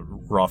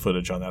raw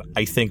footage on that.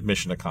 I think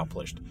mission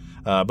accomplished.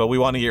 But we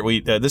want to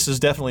hear. This is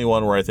definitely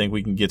one where I think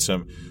we can get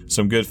some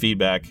good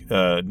feedback.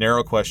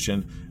 Narrow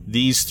question.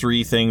 These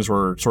three things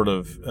were sort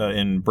of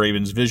in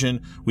Braben's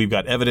vision. We've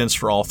got evidence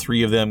for all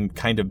three of them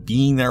kind of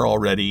being there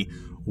already.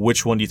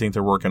 Which one do you think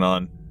they're working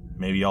on?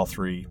 Maybe all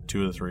three,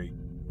 two of the three,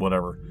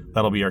 whatever.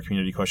 That'll be our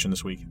community question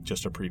this week,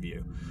 just a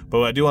preview.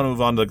 But I do want to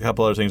move on to a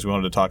couple other things we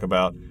wanted to talk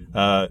about.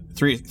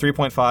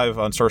 3.5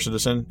 on Star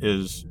Citizen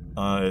is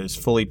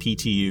fully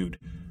PTU'd.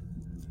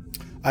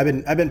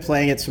 I've been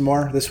playing it some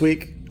more this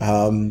week,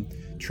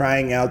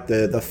 trying out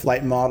the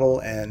flight model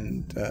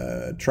and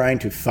trying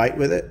to fight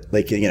with it,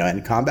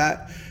 in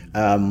combat.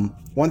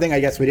 One thing I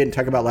guess we didn't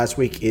talk about last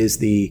week is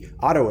the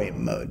auto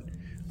aim mode.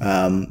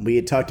 We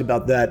had talked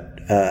about that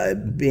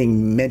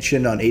being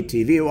mentioned on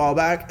ATV a while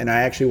back, and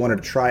I actually wanted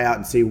to try out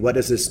and see what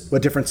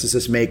difference does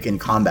this make in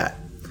combat.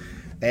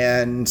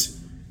 And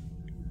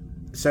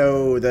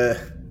so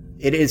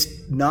it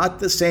is not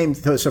the same.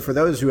 So for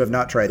those who have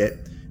not tried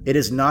it, it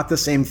is not the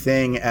same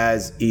thing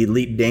as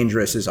Elite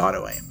Dangerous's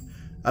auto aim.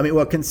 I mean,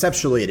 well,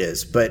 conceptually it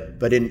is,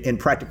 but in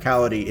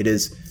practicality it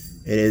is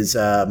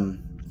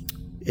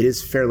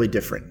fairly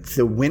different.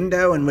 The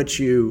window in which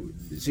you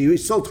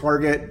still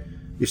target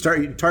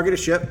a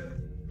ship.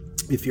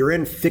 If you're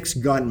in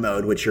fixed gun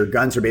mode, which your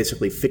guns are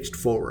basically fixed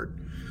forward,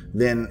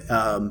 then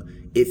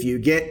if you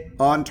get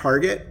on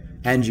target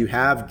and you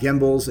have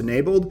gimbals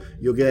enabled,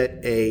 you'll get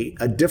a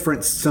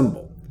different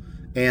symbol.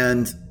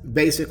 And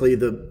basically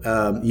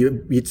so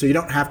you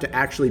don't have to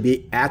actually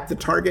be at the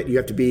target. You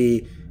have to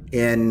be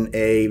in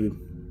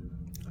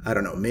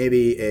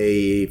maybe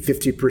a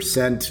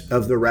 50%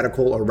 of the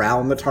reticle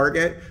around the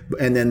target,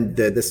 and then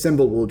the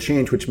symbol will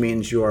change, which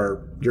means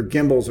your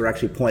gimbals are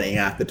actually pointing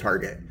at the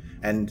target.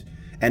 And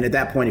at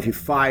that point, if you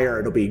fire,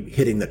 it'll be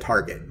hitting the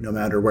target, no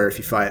matter where. If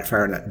you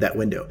fire in that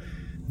window,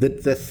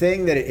 the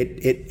thing that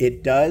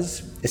it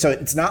does, so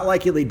it's not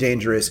like Elite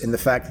Dangerous in the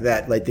fact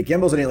that the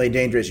gimbals in Elite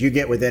Dangerous, you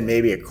get within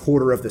maybe a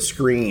quarter of the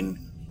screen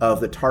of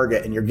the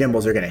target, and your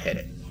gimbals are going to hit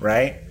it,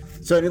 right?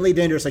 So in Elite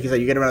Dangerous, like you said,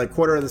 you get around a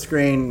quarter of the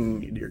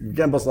screen, your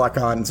gimbals lock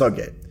on, it's all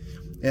good.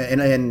 And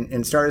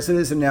in Star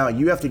Citizen now,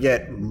 you have to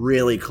get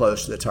really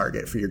close to the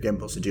target for your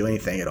gimbals to do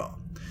anything at all.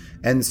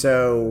 And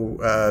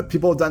so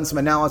people have done some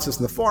analysis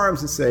in the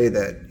forums and say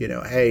that,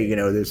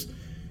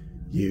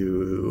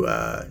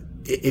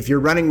 if you're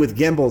running with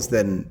gimbals,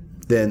 and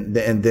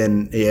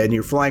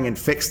you're flying in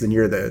fixed, then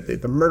you're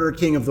the murder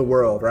king of the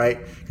world,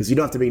 right? Because you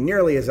don't have to be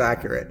nearly as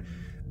accurate.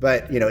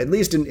 But at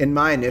least in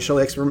my initial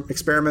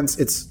experiments,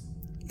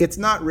 it's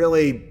not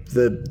really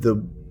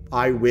the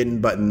I win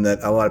button that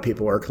a lot of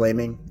people are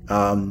claiming.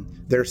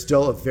 There's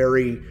still a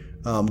very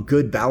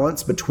good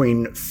balance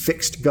between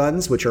fixed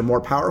guns, which are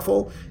more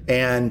powerful,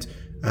 and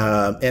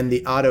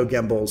the auto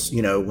gimbals.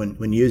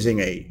 When using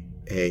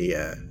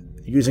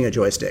a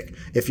joystick.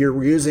 If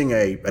you're using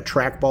a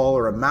trackball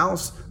or a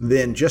mouse,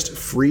 then just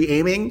free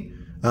aiming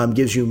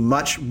gives you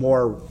much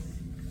more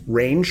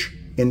range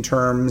in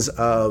terms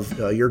of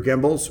your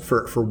gimbals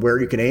for where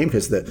you can aim,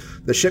 because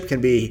the ship can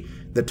be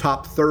the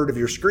top third of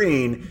your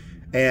screen,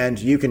 and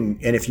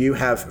if you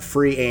have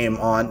free aim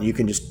on, you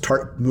can just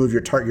move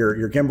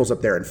your gimbals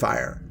up there and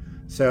fire.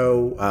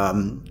 So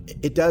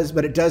it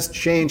does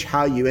change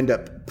how you end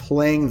up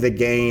playing the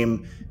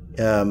game,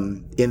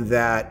 in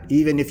that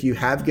even if you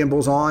have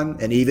gimbals on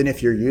and even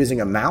if you're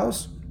using a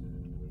mouse,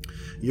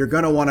 you're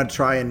going to want to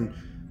try and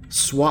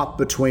swap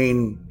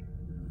between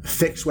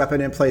fixed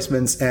weapon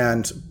emplacements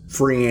and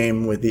free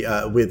aim with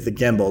the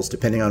gimbals,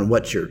 depending on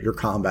what your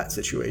combat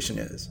situation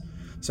is.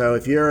 So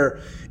if you're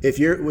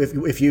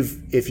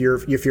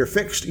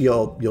fixed,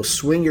 you'll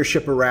swing your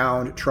ship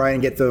around, try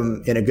and get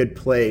them in a good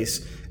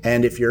place.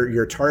 And if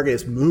your target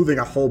is moving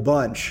a whole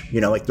bunch,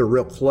 like they're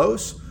real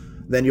close,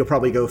 then you'll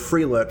probably go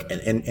free look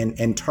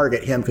and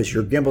target him, because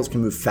your gimbals can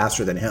move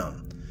faster than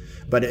him.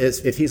 But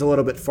if he's a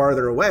little bit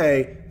farther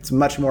away, it's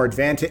much more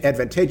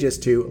advantageous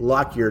to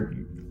lock your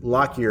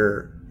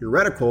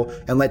reticle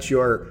and let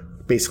your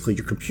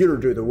computer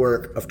do the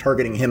work of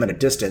targeting him at a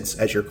distance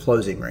as your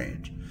closing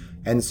range.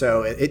 And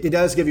so it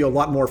does give you a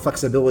lot more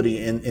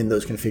flexibility in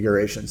those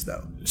configurations,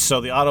 though. So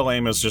the auto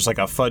aim is just like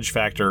a fudge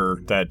factor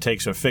that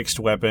takes a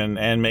fixed weapon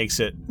and makes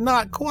it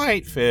not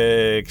quite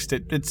fixed.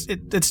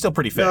 It's still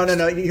pretty fixed.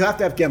 No. You have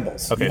to have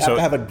gimbals. Okay, you have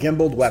to have a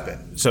gimbaled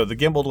weapon. So the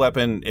gimbaled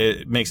weapon,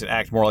 it makes it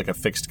act more like a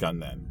fixed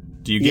gun. Then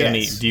do you get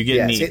any? Do you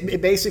get any?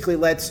 It basically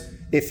lets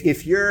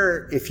if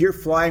you're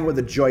flying with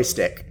a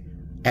joystick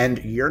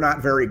and you're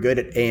not very good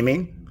at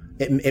aiming,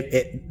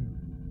 it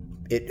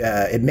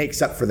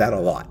makes up for that a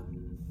lot.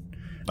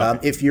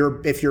 Okay. If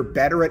you're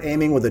better at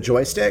aiming with a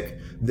joystick,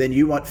 then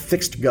you want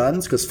fixed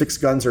guns, because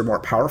fixed guns are more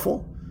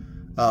powerful.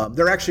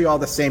 They're actually all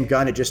the same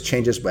gun. It just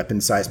changes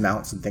weapon size,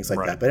 mounts, and things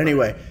like that. But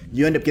anyway,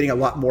 you end up getting a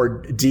lot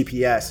more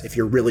DPS if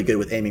you're really good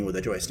with aiming with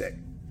a joystick.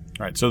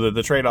 All right. So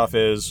the trade-off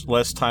is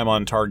less time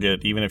on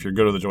target, even if you're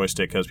good with a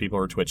joystick, because people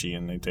are twitchy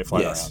and they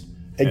fly around.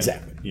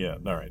 Exactly. Yeah.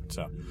 All right.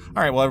 So, all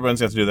right. Well,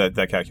 everyone's going to have to do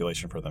that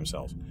calculation for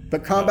themselves.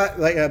 But combat,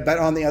 but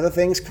on the other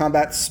things,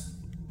 combat's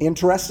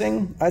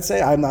interesting, I'd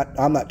say. I'm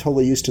not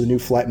totally used to the new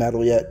flight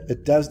model yet.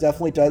 It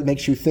definitely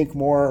makes you think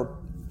more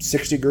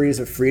 6 degrees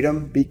of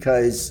freedom,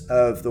 because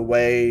of the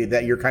way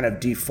that you're kind of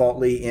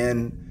defaultly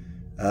in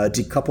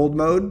decoupled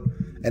mode,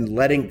 and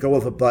letting go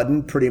of a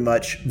button pretty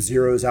much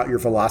zeroes out your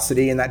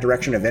velocity in that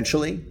direction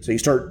eventually. So you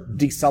start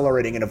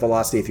decelerating in a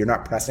velocity if you're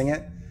not pressing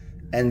it.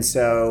 And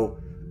so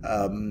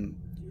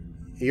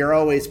you're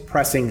always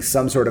pressing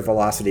some sort of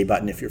velocity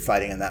button if you're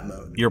fighting in that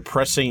mode.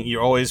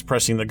 You're always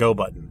pressing the go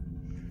button.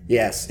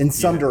 Yes, in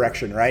some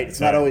direction, right? It's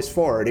not always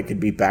forward. It could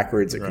be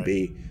backwards. It could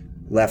be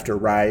left or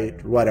right,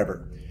 or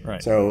whatever.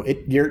 Right. So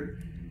you're,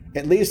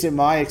 at least in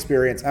my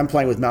experience, I'm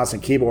playing with mouse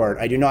and keyboard.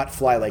 I do not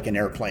fly like an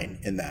airplane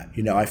in that.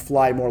 I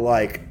fly more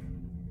like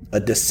a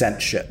descent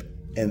ship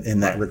in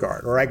that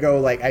regard. Or I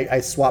go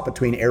I swap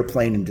between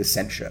airplane and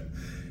descent ship.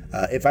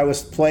 If I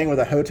was playing with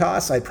a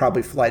HOTAS, I'd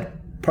probably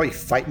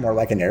fight more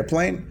like an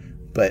airplane,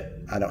 but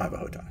I don't have a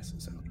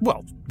HOTAS. So.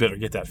 Well, better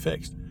get that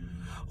fixed.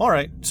 All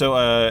right. So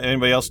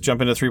anybody else jump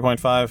into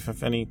 3.5?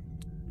 If any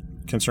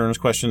concerns,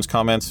 questions,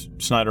 comments,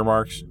 snide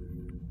remarks,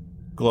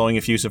 glowing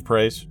effusive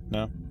praise?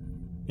 No?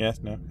 Yes?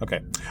 No? Okay.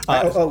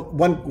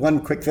 One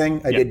quick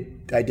thing.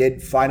 I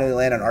did finally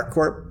land on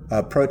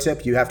ArcCorp. Pro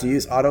tip, you have to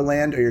use auto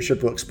land or your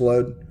ship will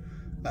explode.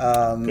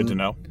 Good to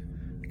know.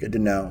 Good to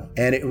know.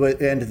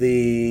 And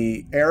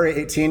the Area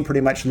 18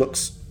 pretty much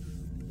looks,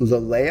 the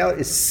layout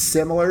is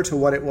similar to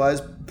what it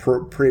was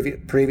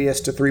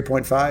previous to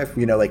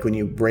 3.5. Like when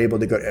you were able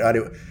to go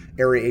to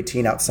Area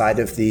 18 outside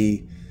of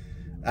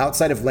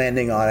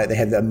landing on it, they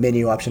had the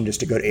menu option just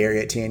to go to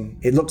Area 18.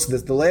 It looks,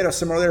 the layout is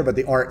similar there, but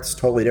the art's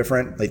totally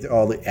different, like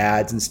all the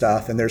ads and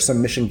stuff. And there's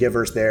some mission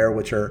givers there,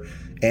 which are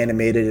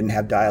animated and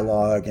have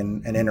dialogue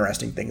and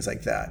interesting things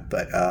like that.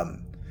 But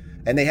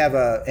and they have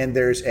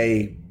there's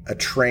a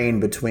train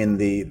between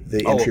the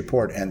entry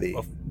port and the.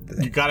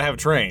 You got to have a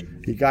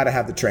train. You got to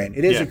have the train.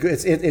 It is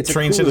it's a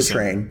cool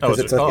train, because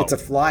it's a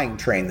flying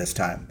train this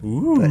time.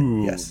 Ooh. But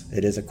yes,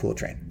 it is a cool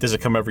train. Does it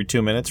come every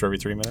 2 minutes or every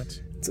 3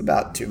 minutes? It's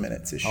about 2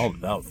 minutes-ish.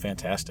 Oh,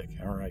 fantastic!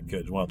 All right,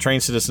 good. Well,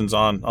 Train Citizens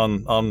on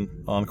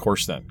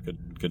course then.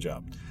 Good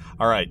job.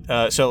 All right.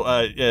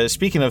 So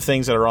speaking of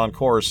things that are on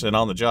course and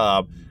on the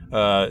job,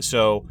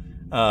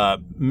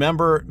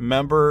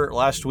 remember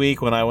last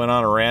week when I went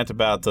on a rant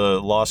about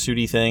the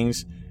lawsuity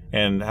things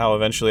and how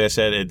eventually I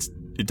said it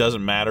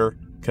doesn't matter,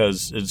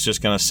 because it's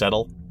just going to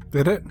settle.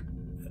 Did it?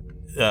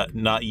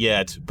 Not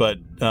yet, but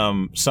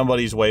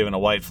somebody's waving a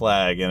white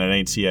flag, and it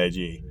ain't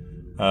CIG.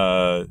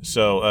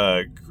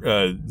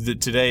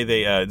 Today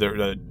they I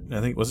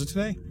think, was it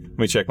today? Let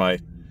me check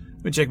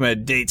my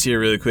dates here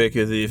really quick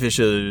of the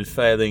official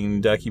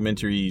filing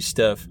documentary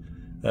stuff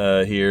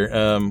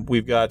here.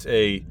 We've got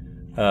a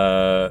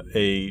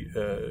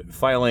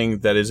filing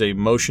that is a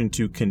motion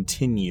to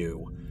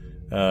continue.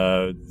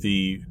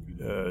 The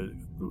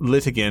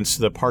litigants,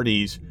 the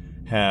parties,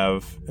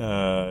 have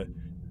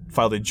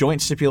filed a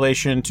joint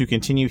stipulation to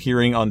continue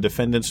hearing on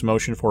defendant's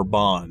motion for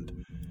bond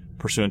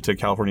pursuant to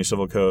California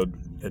Civil Code,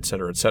 et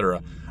cetera, et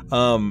cetera.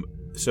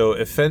 So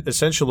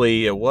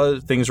essentially,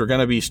 things were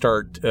going to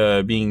start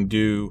being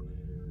due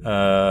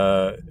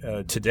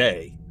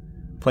today.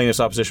 Plaintiff's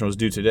opposition was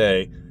due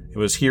today. It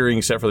was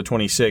hearing set for the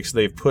 26th.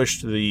 They've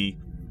pushed the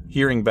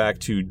hearing back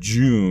to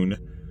June,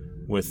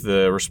 with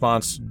the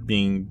response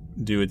being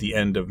due at the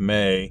end of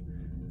May.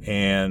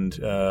 And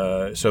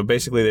so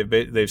basically,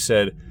 they've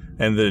said,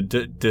 and the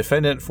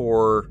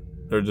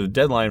the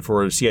deadline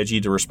for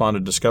CIG to respond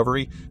to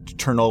discovery, to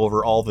turn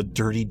over all the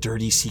dirty,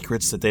 dirty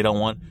secrets that they don't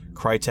want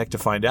Crytek to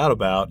find out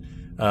about,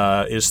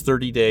 is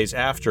 30 days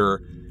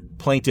after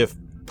plaintiff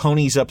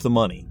ponies up the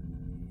money.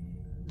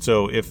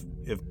 So if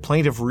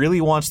plaintiff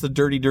really wants the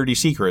dirty, dirty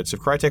secrets,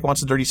 if Crytek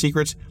wants the dirty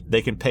secrets,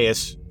 they can pay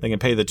us. They can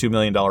pay the $2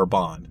 million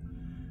bond,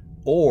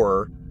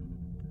 or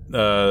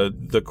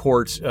the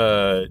court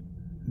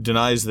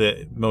denies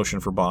the motion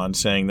for bond,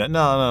 saying that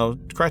no,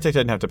 Crytek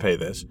doesn't have to pay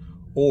this,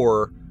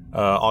 or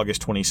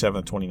August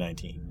 27th,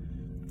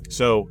 2019.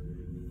 So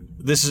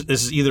this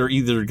is either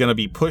going to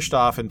be pushed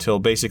off until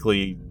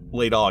basically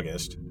late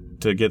August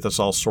to get this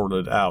all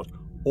sorted out,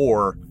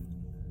 or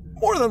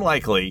more than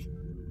likely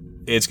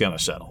it's going to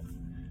settle,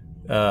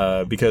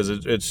 because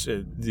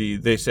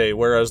they say,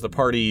 whereas the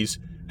parties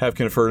have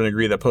conferred and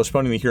agreed that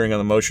postponing the hearing on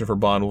the motion for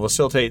bond will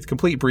facilitate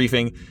complete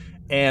briefing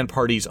and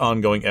parties'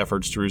 ongoing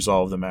efforts to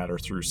resolve the matter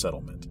through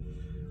settlement.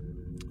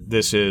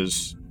 This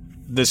is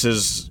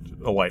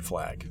a white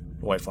flag.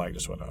 The white flag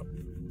just went up.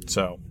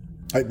 So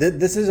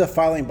this is a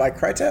filing by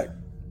Crytek?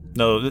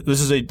 No, this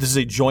is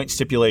a joint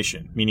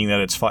stipulation, meaning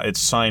that it's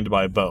signed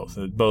by both.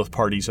 Both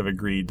parties have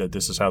agreed that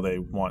this is how they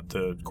want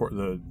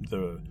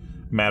the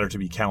matter to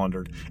be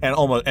calendared,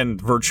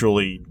 and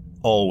virtually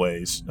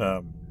always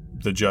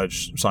the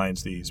judge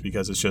signs these,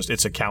 because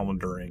it's a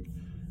calendaring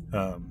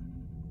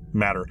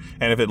matter.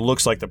 And if it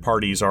looks like the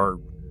parties are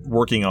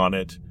working on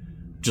it,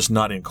 just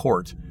not in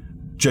court,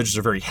 judges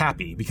are very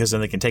happy, because then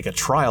they can take a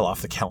trial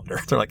off the calendar.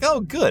 They're like,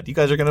 oh, good, you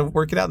guys are going to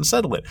work it out and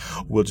settle it.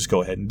 We'll just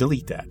go ahead and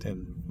delete that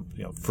and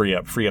free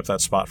up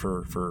that spot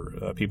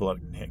for people that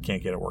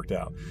can't get it worked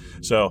out.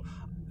 So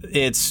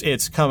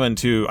it's coming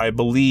to, I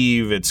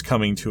believe it's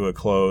coming to a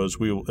close.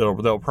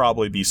 There'll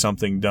probably be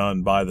something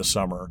done by the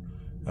summer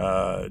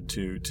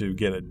to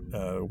get it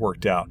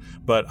worked out.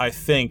 But I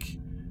think,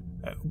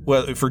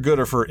 well, for good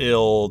or for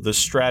ill, the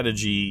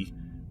strategy,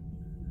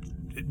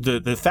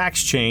 the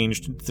facts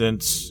changed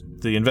since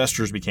the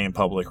investors became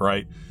public,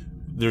 right?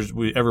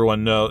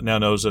 Everyone now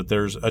knows that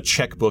there's a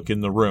checkbook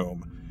in the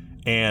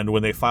room, and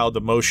when they filed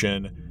the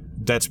motion,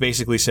 that's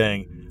basically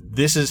saying,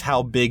 this is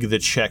how big the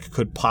check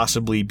could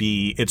possibly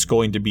be. It's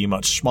going to be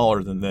much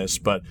smaller than this,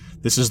 but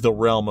this is the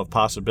realm of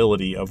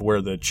possibility of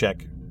where the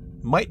check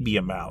might be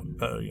amount.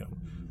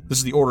 This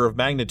is the order of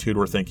magnitude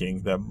we're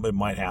thinking that it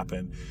might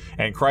happen.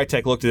 And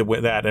Crytek looked at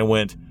that and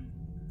went,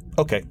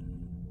 okay.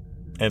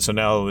 And so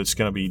now it's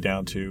going to be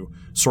down to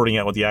sorting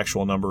out what the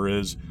actual number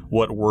is,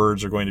 what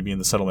words are going to be in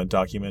the settlement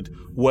document,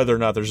 whether or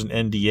not there's an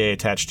NDA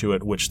attached to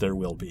it, which there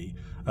will be.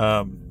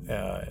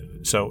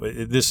 This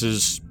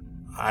is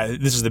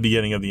the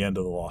beginning of the end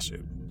of the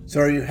lawsuit.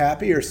 So are you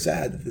happy or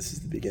sad that this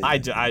is the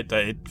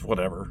beginning?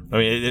 Whatever. I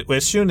mean,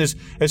 as soon as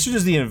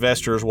the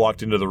investors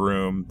walked into the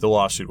room, the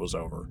lawsuit was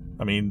over.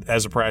 I mean,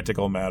 as a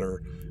practical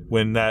matter,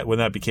 when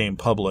that became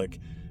public,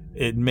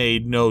 it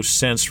made no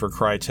sense for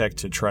Crytek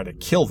to try to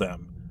kill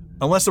them,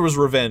 unless there was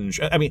revenge.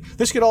 I mean,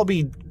 this could all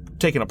be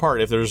taken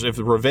apart if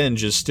the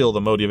revenge is still the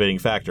motivating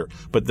factor.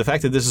 But the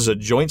fact that this is a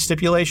joint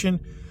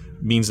stipulation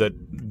means that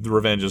the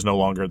revenge is no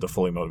longer the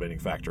fully motivating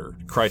factor.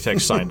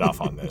 Crytek signed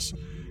off on this.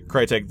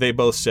 Crytek, they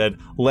both said,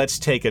 let's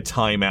take a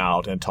time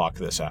out and talk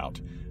this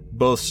out.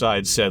 Both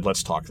sides said,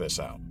 let's talk this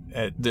out.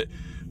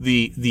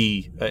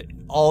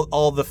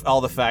 All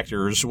the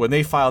factors, when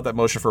they filed that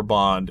motion for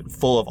bond,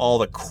 full of all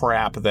the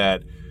crap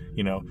that,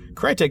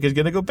 Crytek is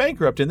going to go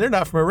bankrupt and they're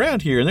not from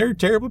around here and they're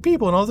terrible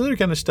people and all this other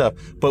kind of stuff.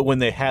 But when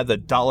they had the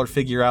dollar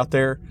figure out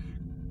there,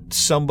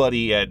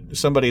 somebody at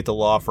the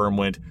law firm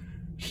went,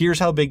 here's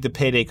how big the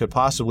payday could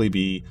possibly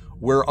be.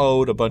 We're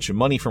owed a bunch of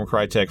money from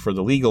Crytek for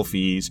the legal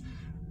fees.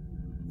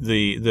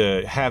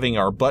 The having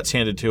our butts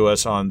handed to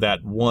us on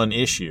that one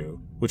issue,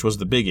 which was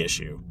the big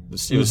issue,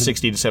 it was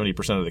 60 to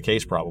 70% of the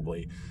case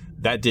probably,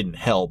 that didn't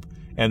help.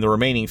 And the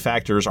remaining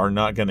factors are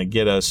not going to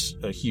get us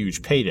a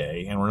huge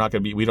payday, and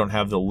we don't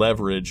have the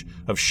leverage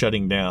of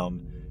shutting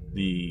down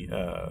the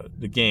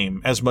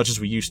game as much as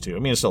we used to. I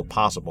mean, it's still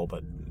possible,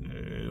 but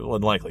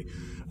unlikely.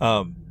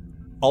 All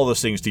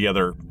those things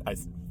together,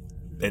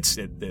 it's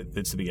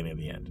the beginning of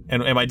the end.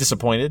 And am I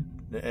disappointed?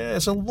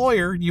 as a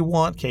lawyer, you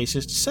want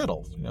cases to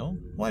settle.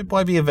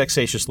 Why be a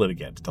vexatious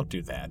litigant? Don't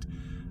do that.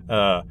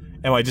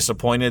 Am I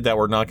disappointed that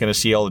we're not going to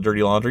see all the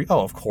dirty laundry?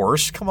 Oh, of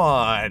course. Come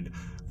on.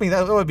 I mean,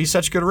 that would be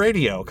such good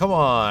radio. Come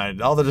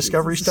on, all the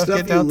Discovery stuff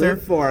getting out there.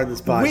 For on this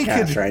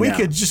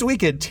podcast we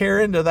could tear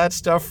into that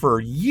stuff for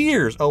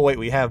years. Oh wait,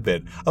 we have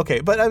been okay,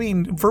 but I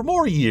mean for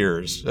more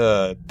years.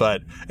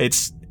 But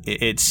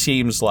it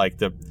seems like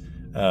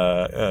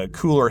the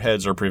cooler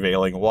heads are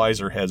prevailing,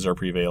 wiser heads are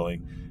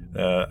prevailing.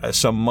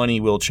 Some money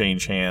will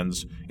change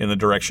hands in the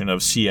direction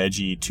of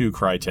CIG to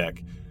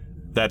Crytek.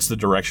 That's the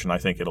direction I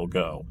think it'll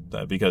go.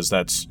 Because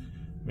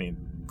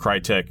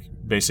Crytek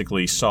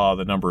basically saw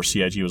the number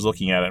CIG was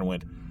looking at it and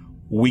went,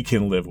 we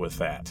can live with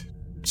that.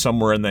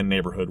 Somewhere in that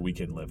neighborhood we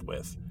can live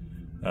with.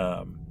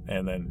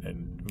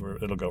 And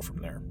it'll go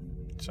from there.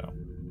 So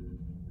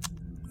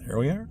there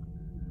we are.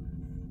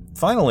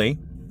 Finally,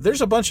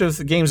 there's a bunch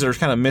of games that are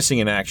kind of missing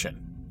in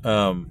action.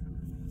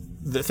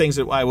 The things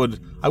that I would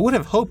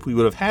have hoped we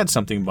would have had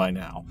something by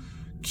now.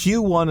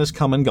 Q1 has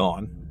come and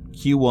gone.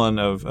 Q1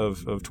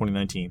 of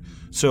 2019.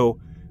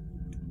 So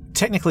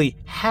technically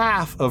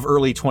half of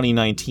early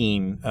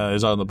 2019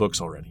 is on the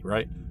books already,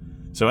 right?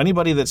 So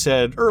anybody that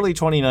said early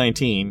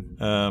 2019,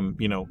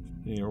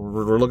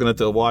 we're looking at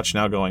the watch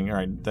now going, all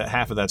right, that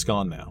half of that's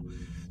gone now.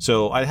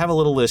 So I have a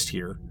little list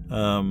here.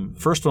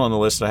 First one on the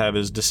list I have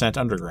is Descent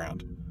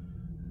Underground.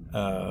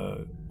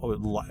 Early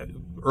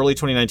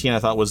 2019 I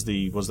thought was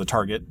the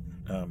target.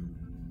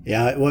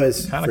 Yeah, it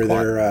was for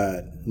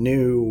their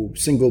new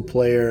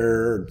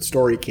single-player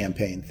story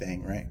campaign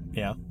thing, right?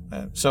 Yeah.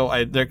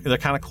 So they're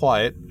kind of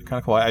quiet.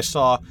 I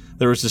saw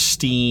there was a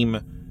Steam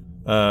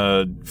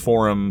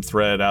forum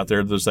thread out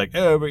there that was like,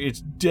 oh, but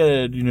it's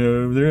dead.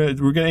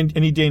 We're gonna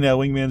any day now.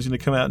 Wingman's gonna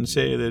come out and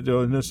say that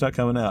it's not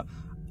coming out.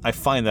 I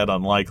find that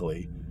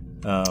unlikely.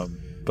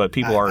 But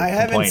people are. I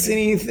haven't seen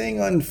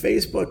anything on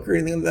Facebook or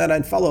anything like that.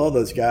 I'd follow all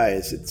those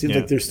guys. It seems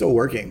like they're still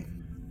working.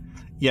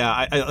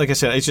 Yeah, like I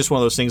said, it's just one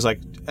of those things. Like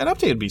an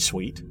update would be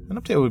sweet. An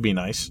update would be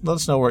nice. Let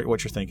us know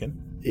what you're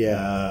thinking.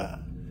 Yeah.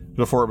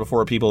 Before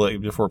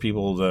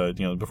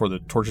the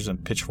torches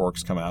and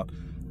pitchforks come out,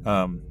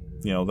 that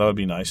would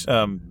be nice.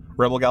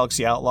 Rebel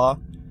Galaxy Outlaw,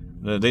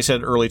 they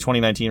said early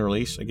 2019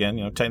 release.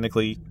 Again,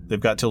 technically they've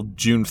got till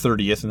June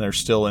 30th, and they're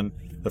still in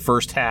the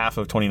first half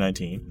of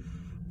 2019.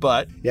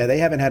 But yeah, they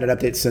haven't had an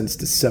update since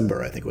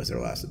December. I think was their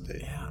last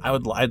update. Yeah,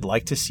 I'd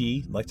like to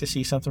see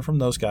something from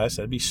those guys.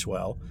 That'd be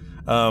swell.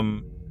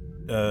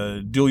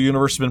 Dual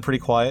Universe has been pretty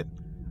quiet.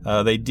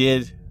 They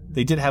did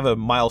have a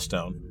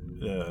milestone.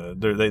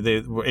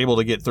 They were able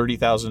to get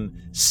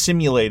 30,000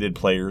 simulated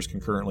players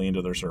concurrently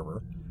into their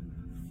server.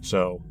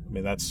 So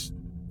that's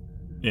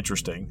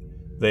interesting.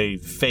 They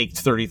faked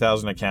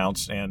 30,000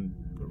 accounts and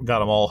got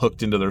them all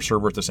hooked into their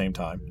server at the same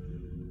time.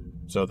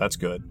 So that's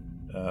good.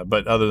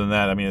 But other than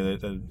that,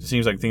 it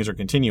seems like things are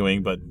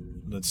continuing, but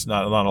it's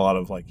not a lot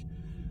of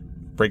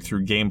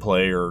breakthrough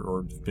gameplay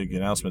or big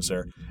announcements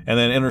there. And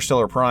then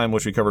Interstellar Prime,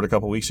 which we covered a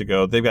couple weeks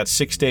ago, they've got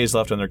 6 days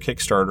left on their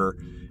Kickstarter,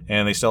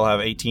 and they still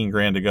have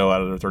 $18,000 to go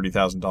out of their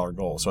 $30,000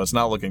 goal. So it's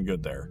not looking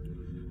good there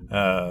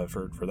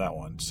for that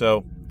one.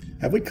 So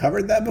have we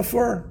covered that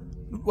before?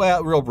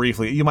 Well, real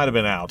briefly, you might have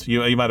been out.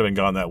 You might have been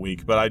gone that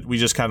week, but we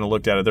just kind of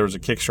looked at it. There was a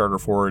Kickstarter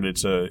for it.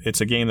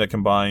 It's a game that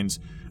combines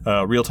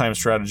real-time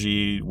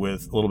strategy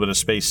with a little bit of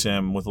space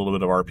sim with a little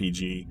bit of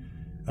RPG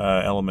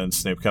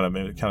elements. They've kind of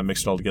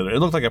mixed it all together. It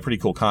looked like a pretty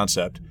cool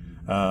concept,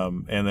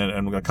 and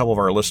a couple of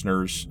our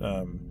listeners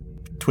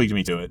tweaked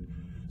me to it,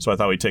 so I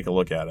thought we'd take a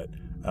look at it.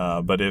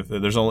 But if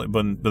there's by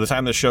the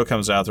time the show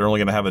comes out, they're only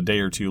going to have a day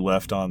or two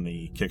left on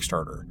the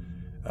Kickstarter.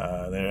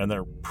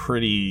 They're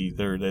pretty.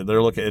 They're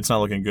looking. It's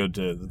not looking good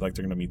to like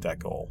they're going to meet that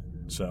goal.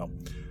 So,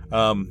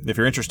 if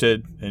you're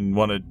interested and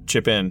want to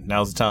chip in,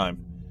 now's the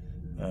time.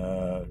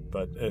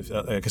 But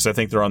because I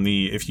think they're on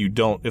the if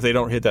they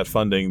don't hit that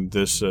funding,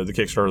 the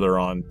Kickstarter they're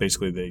on,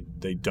 basically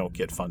they don't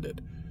get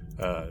funded.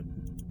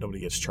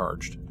 Nobody gets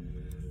charged.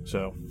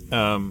 So,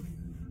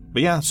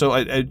 but yeah. So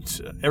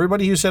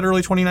everybody who said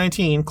early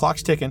 2019,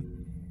 clock's ticking.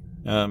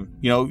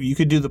 You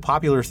could do the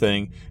popular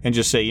thing and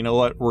just say, you know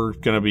what, we're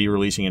going to be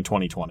releasing in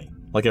 2020,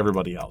 like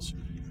everybody else.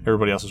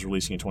 Everybody else is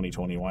releasing in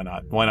 2020. Why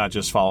not? Why not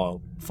just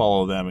follow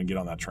them and get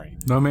on that train?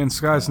 No Man's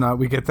Sky's not.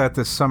 We get that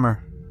this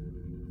summer.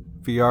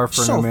 VR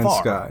for So No Man's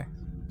far. Sky.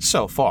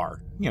 So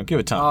far, give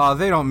it time. Oh,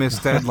 they don't miss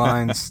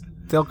deadlines.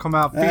 They'll come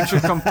out feature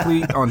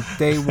complete on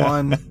day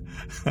one.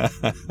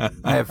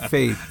 I have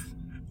faith.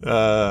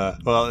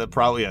 Well,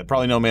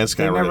 probably No Man's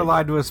Sky. They never related.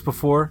 lied to us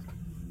before.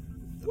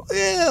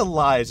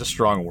 Lie is a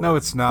strong word. No,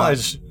 it's not.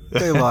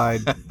 They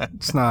lied.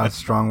 It's not a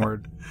strong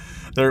word.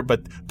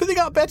 But they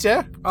got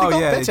better.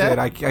 They did.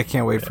 I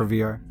can't wait for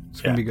VR.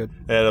 It's going to be good.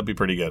 Yeah, it'll be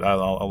pretty good.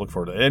 I'll look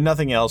forward to it. And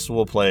nothing else,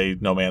 we'll play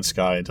No Man's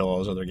Sky until all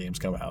those other games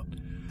come out.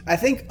 I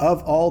think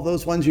of all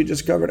those ones you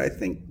just covered, I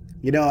think,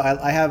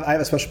 I have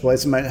a special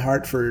place in my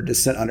heart for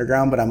Descent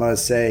Underground, but I'm going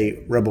to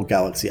say Rebel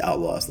Galaxy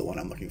Outlaw is the one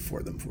I'm looking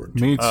for them for.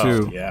 Me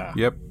too. Yeah.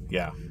 Yep.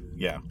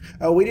 Yeah.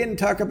 Oh, we didn't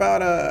talk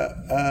about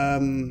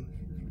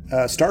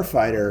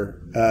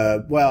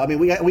Starfighter, well, I mean,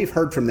 we've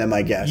heard from them,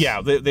 I guess.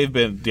 Yeah, they've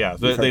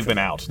been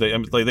out.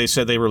 They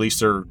said they released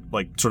their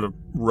like sort of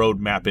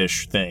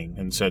roadmap-ish thing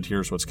and said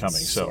here's what's coming.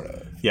 Sort so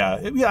of.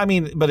 yeah, I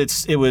mean, but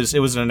it was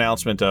an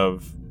announcement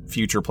of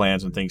future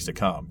plans and things to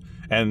come,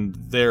 and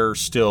they're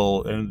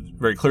still, and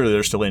very clearly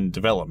they're still in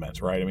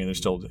development, right? I mean, they're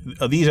still,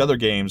 these other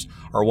games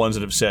are ones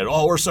that have said,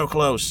 oh, we're so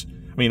close.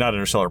 I mean, not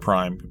Interstellar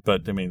Prime,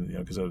 but I mean,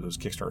 because of this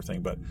Kickstarter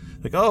thing, but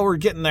like, oh, we're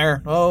getting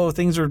there. Oh,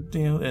 things are,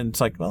 and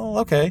it's like, well,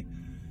 okay,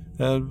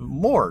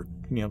 more.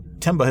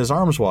 Temba his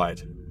arms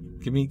wide.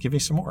 Give me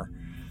some more.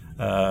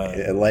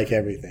 I like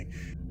everything.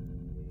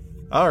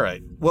 All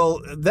right. Well,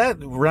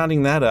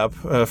 rounding that up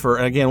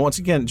once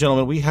again,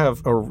 gentlemen, we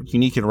have a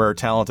unique and rare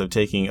talent of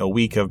taking a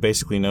week of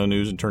basically no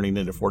news and turning it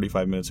into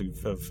 45 minutes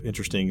of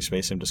interesting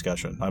space sim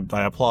discussion.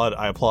 I applaud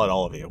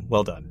all of you.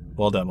 Well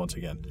done once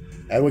again.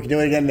 And we can do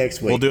it again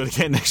next week. We'll do it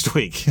again next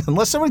week.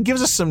 Unless someone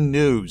gives us some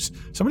news.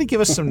 Somebody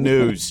give us some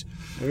news.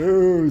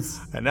 News.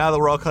 And now that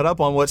we're all caught up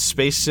on what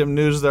space sim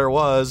news there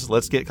was,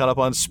 let's get caught up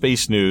on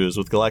space news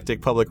with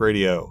Galactic Public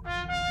Radio.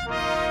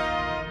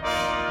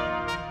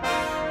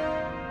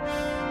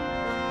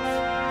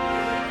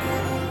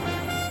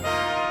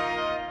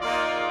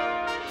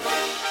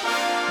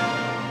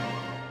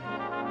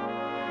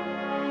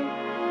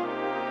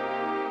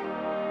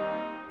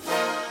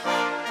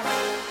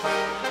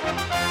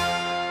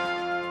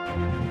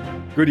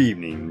 Good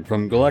evening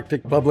from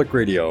Galactic Public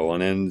Radio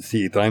on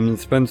NC. I'm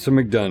Spencer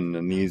McDunn,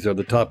 and these are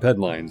the top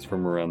headlines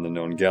from around the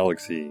known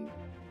galaxy.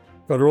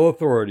 Federal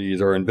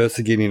authorities are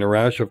investigating a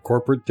rash of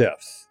corporate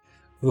deaths.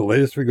 For the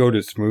latest, we go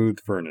to Smooth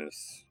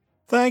Furnace.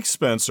 Thanks,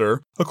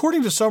 Spencer.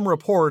 According to some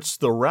reports,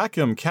 the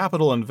Rackham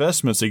Capital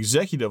Investments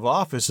Executive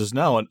Office is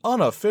now an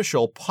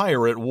unofficial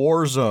pirate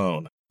war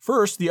zone.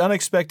 First, the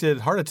unexpected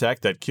heart attack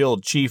that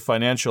killed Chief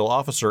Financial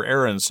Officer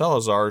Aaron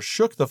Salazar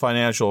shook the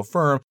financial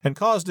firm and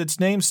caused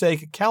its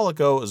namesake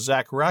Calico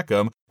Zach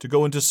Rackham to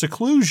go into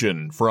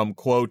seclusion from,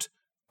 quote,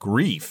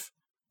 grief,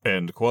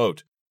 end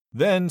quote.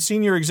 Then,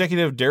 senior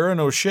executive Darren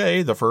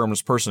O'Shea, the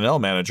firm's personnel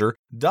manager,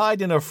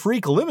 died in a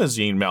freak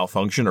limousine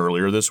malfunction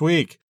earlier this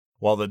week.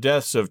 While the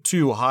deaths of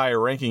two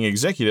high-ranking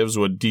executives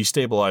would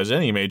destabilize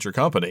any major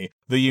company,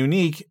 the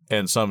unique,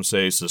 and some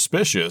say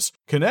suspicious,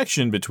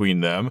 connection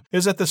between them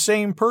is that the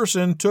same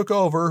person took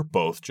over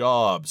both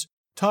jobs.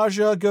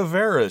 Taja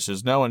Gavaris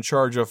is now in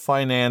charge of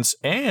finance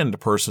and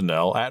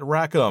personnel at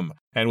Rackham,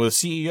 and with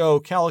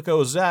CEO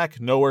Calico Zach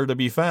nowhere to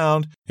be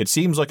found, it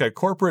seems like a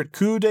corporate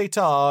coup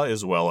d'etat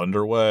is well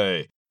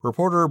underway.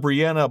 Reporter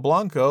Brianna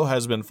Blanco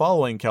has been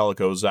following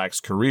Calico Zach's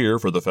career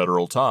for the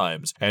Federal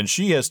Times, and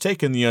she has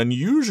taken the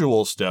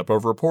unusual step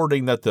of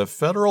reporting that the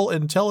Federal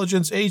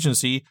Intelligence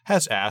Agency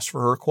has asked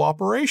for her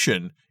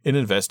cooperation in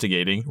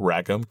investigating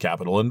Rackham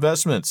Capital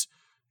Investments.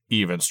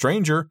 Even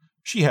stranger,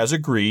 she has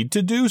agreed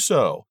to do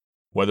so.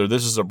 Whether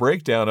this is a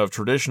breakdown of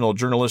traditional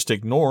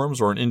journalistic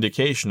norms or an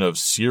indication of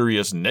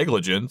serious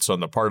negligence on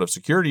the part of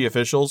security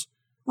officials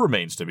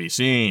remains to be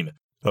seen.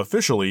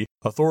 Officially,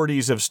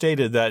 authorities have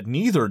stated that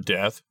neither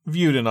death,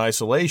 viewed in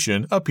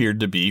isolation, appeared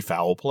to be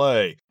foul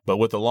play. But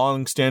with the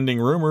long-standing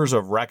rumors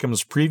of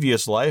Rackham's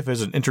previous life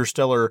as an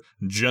interstellar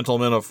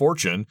gentleman of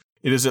fortune,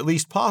 it is at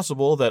least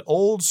possible that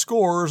old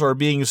scores are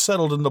being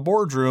settled in the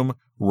boardroom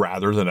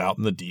rather than out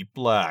in the deep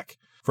black.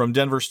 From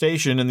Denver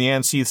Station in the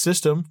ANSYS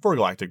system for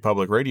Galactic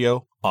Public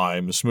Radio,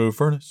 I'm Smooth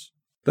Furnace.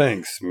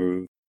 Thanks,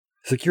 Smooth.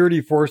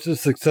 Security forces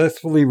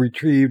successfully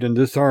retrieved and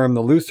disarmed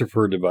the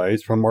Lucifer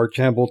device from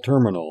Archambault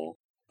Terminal.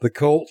 The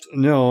cult,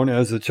 known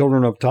as the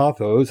Children of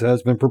Tathos,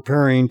 has been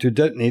preparing to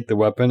detonate the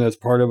weapon as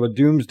part of a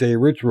doomsday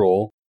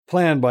ritual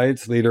planned by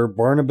its leader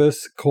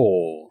Barnabas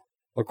Cole.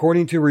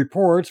 According to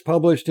reports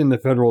published in the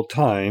Federal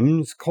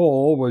Times,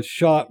 Cole was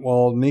shot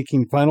while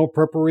making final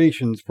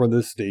preparations for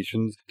the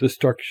station's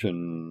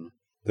destruction.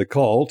 The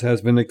cult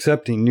has been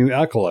accepting new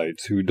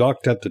acolytes who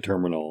docked at the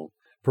terminal,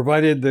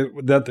 provided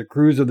that the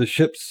crews of the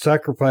ships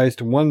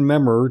sacrificed one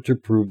member to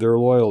prove their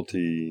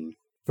loyalty.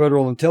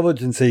 Federal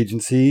Intelligence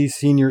Agency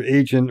Senior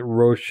Agent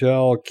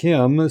Rochelle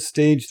Kim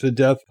staged the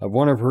death of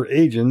one of her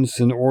agents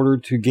in order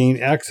to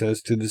gain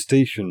access to the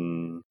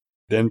station,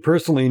 then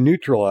personally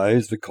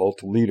neutralized the cult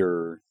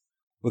leader.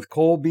 With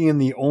Cole being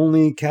the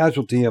only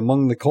casualty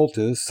among the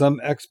cultists, some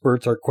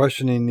experts are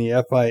questioning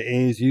the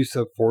FIA's use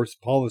of force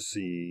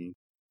policy.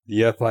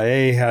 The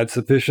FIA had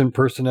sufficient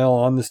personnel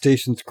on the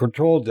station's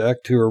control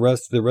deck to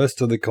arrest the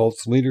rest of the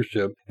cult's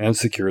leadership and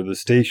secure the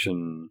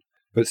station.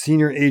 But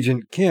Senior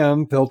Agent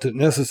Kim felt it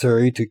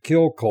necessary to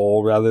kill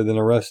Cole rather than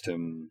arrest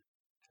him.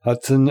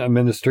 Hudson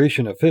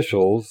administration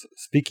officials,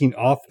 speaking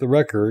off the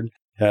record,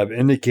 have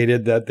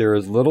indicated that there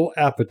is little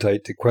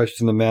appetite to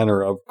question the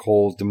manner of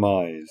Cole's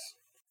demise.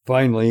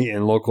 Finally,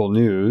 in local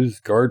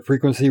news, Guard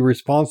Frequency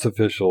Response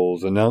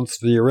officials announced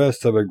the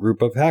arrest of a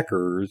group of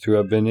hackers who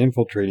have been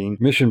infiltrating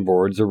mission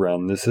boards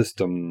around the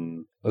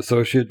system.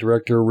 Associate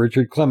Director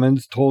Richard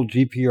Clemens told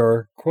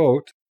GPR,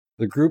 quote,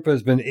 "The group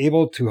has been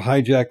able to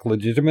hijack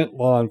legitimate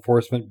law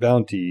enforcement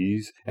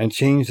bounties and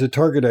change the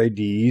target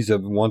IDs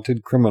of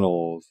wanted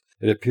criminals.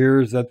 It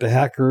appears that the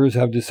hackers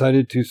have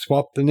decided to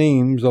swap the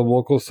names of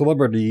local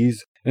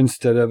celebrities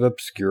instead of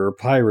obscure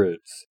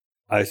pirates.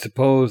 I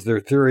suppose their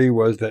theory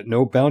was that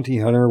no bounty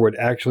hunter would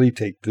actually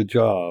take the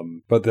job,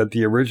 but that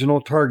the original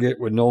target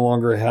would no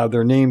longer have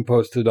their name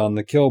posted on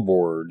the kill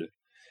board.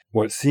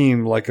 What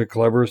seemed like a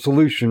clever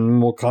solution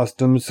will cost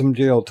them some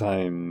jail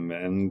time,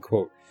 end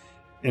quote.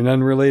 In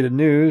unrelated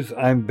news,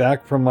 I'm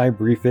back from my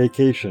brief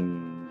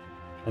vacation.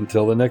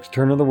 Until the next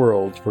turn of the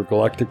world for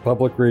Galactic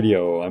Public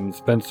Radio, I'm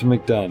Spencer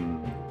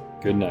McDunn.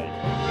 Good night.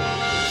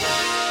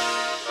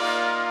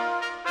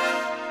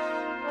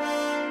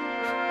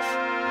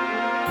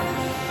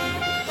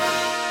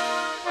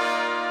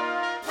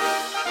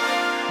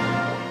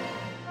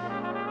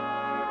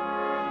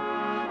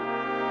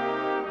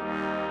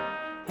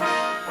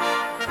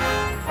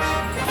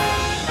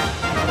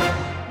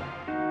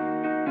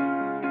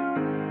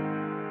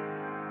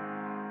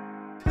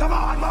 Come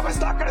on,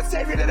 Mama's not gonna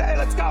save you today.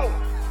 Let's go.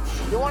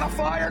 You wanna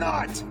fly or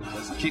not?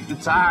 Let's kick the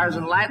tires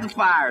and light the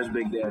fires,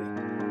 Big Daddy.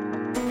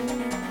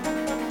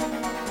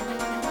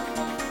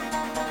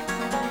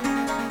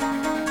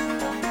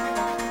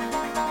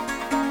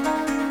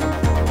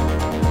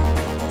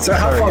 So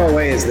how far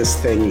away is this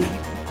thingy?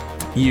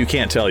 You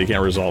can't tell. You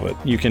can't resolve it.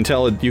 You can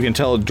tell it. You can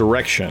tell a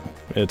direction.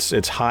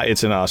 It's high.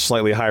 It's in a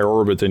slightly higher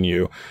orbit than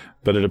you,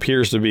 but it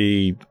appears to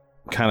be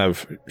kind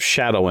of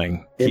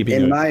shadowing.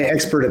 In my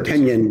expert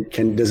opinion,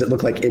 does it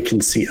look like it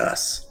can see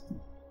us?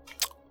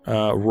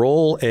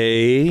 Roll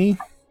a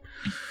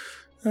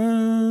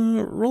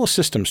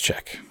systems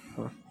check.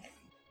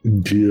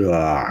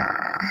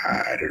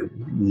 I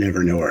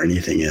never know where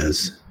anything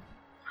is.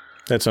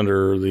 That's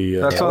under the.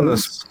 That's on the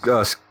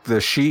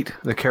sheet,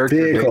 the character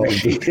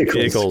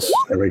vehicles.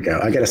 There we go.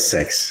 I got a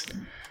 6.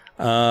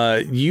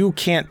 You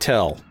can't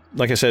tell.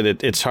 Like I said,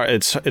 it's hard.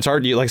 It's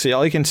hard. Like I say,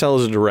 all you can tell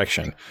is a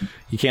direction.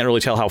 You can't really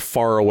tell how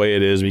far away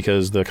it is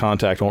because the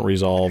contact won't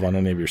resolve on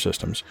any of your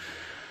systems.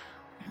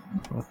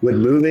 Would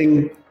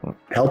moving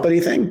help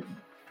anything?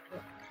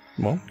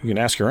 Well, you can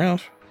ask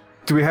around.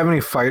 Do we have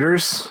any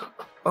fighters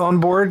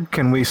on board?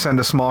 Can we send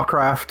a small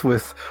craft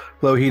with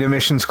low heat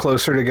emissions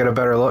closer to get a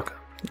better look?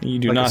 You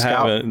do not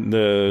have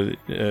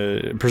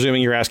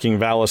presuming you're asking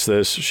Valis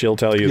this, she'll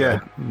tell you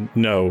that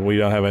no, we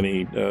don't have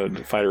any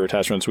fighter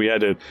attachments. We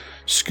had to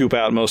scoop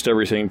out most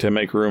everything to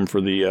make room for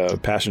the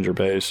passenger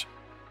bays.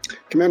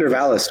 Commander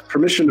Valis,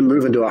 permission to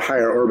move into a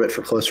higher orbit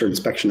for closer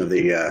inspection of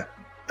the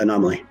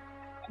anomaly.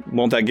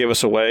 Won't that give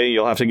us away?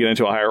 You'll have to get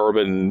into a higher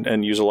orbit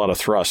and use a lot of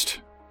thrust.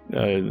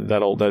 Won't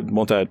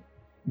that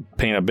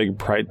paint a big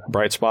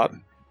bright spot?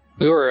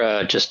 We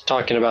were just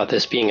talking about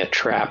this being a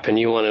trap, and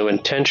you want to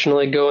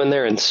intentionally go in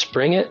there and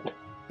spring it? I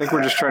think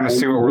we're just trying to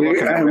see what we're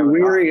looking at. I'm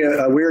weary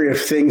of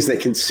things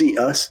that can see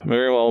us.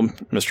 Very well,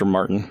 Mr.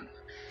 Martin.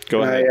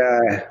 Go ahead.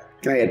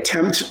 Can I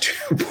attempt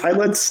to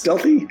pilot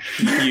stealthy?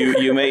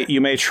 You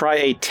may try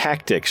a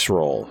tactics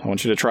roll. I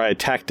want you to try a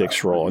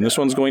tactics roll, and this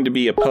one's going to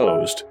be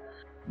opposed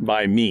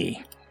by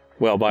me.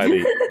 Well, by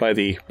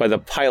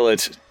the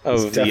pilot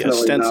of the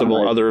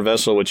ostensible other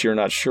vessel, which you're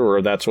not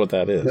sure. That's what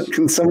that is.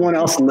 Can someone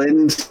else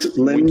lend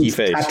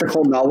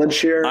tactical knowledge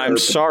here? I'm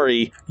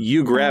sorry,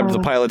 you grabbed the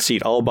pilot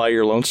seat all by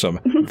your lonesome.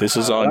 This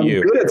is on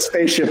you. I'm good at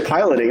spaceship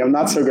piloting. I'm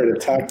not so good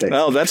at tactics.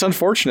 Well, that's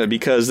unfortunate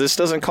because this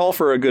doesn't call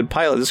for a good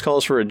pilot. This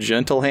calls for a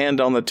gentle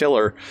hand on the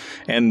tiller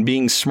and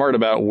being smart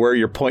about where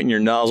you're pointing your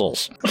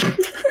nozzles.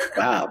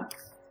 Wow.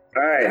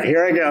 All right,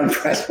 here I go. I'm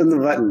pressing the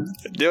button.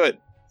 Do it.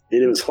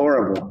 It was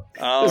horrible.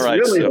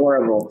 Really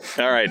horrible.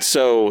 All right,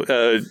 so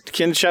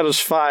Kin Shadows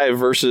 5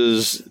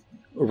 versus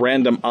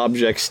Random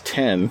Objects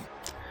 10.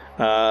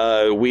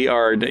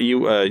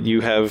 You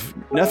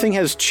have nothing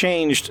has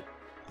changed,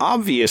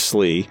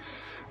 obviously,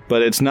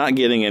 but it's not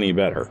getting any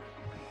better.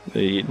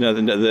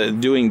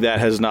 Doing that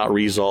has not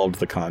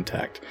resolved the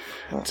contact.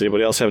 Does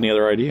anybody else have any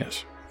other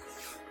ideas?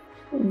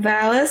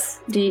 Valis,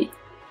 do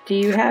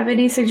you have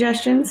any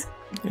suggestions?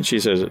 And she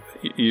says,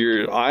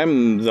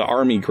 I'm the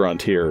army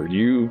grunt here.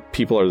 You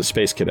people are the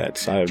space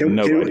cadets. I have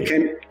no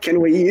idea.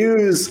 Can we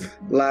use,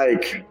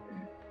 like,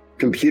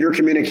 computer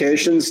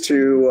communications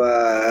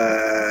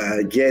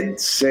to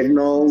get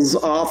signals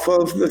off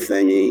of the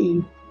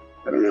thingy?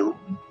 I don't know.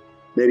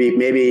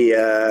 Maybe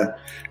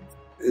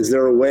is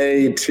there a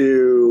way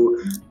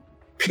to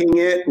ping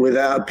it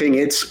without ping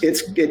its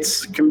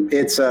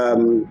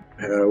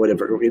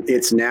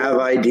nav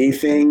ID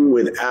thing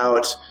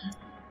without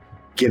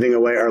giving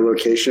away our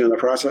location in the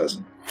process?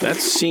 That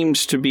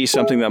seems to be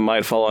something that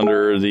might fall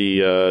under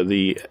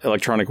the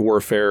electronic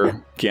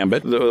warfare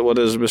gambit. What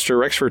does Mr.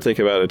 Rexford think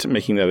about it,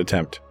 making that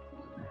attempt?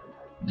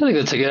 I think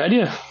that's a good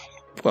idea.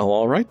 Well,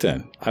 all right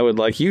then. I would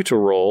like you to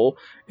roll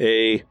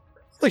a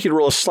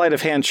sleight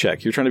of hand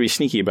check. You're trying to be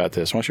sneaky about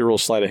this. Why don't you roll a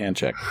sleight of hand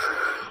check?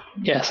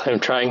 Yes, I'm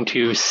trying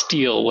to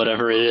steal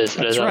whatever it is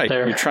that is out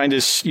there. You're trying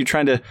to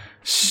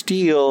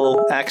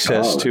steal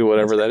access to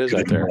whatever that is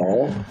out there.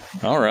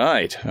 All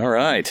right.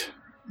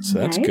 So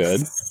that's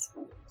good.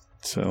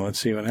 So let's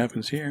see what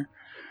happens here.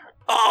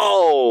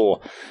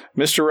 Oh!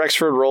 Mr.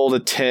 Rexford rolled a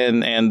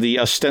 10, and the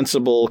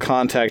ostensible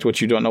contact,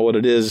 which you don't know what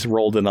it is,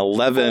 rolled an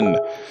 11.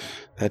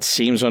 That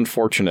seems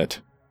unfortunate.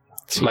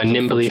 My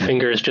nimbly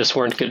fingers just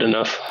weren't good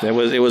enough. It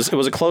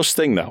was a close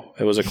thing, though.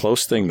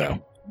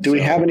 Do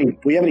we have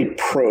any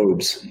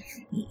probes?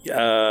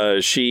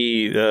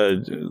 She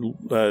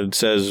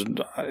says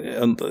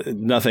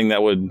nothing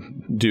that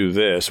would do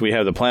this. We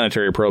have the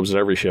planetary probes that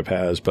every ship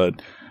has,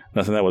 but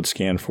nothing that would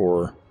scan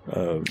for.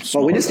 Well,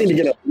 we just need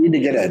to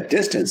get a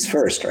distance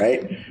first,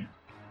 right?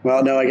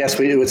 Well, no, I guess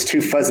it's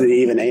too fuzzy to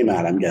even aim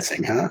at. I'm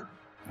guessing, huh?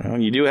 Well,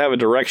 you do have a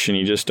direction.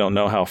 You just don't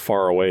know how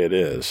far away it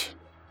is.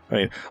 I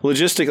mean,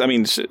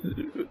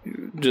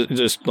 logistically,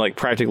 just like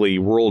practically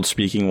world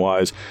speaking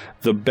wise,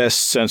 the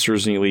best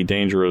sensors in the Elite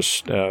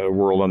Dangerous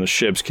world on the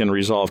ships can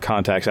resolve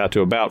contacts out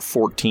to about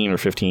 14 or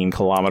 15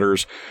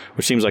 kilometers,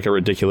 which seems like a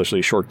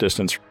ridiculously short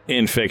distance.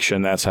 In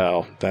fiction, that's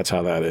how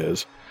that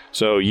is.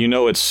 So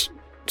it's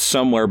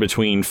somewhere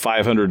between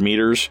 500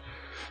 meters,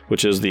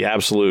 which is the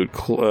absolute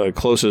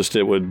closest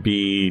it would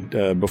be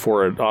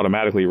before it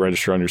automatically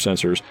register on your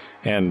sensors,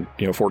 and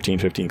 14,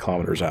 15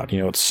 kilometers out.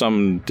 It's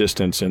some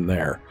distance in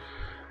there.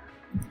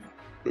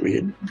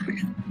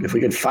 If we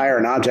could fire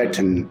an object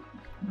and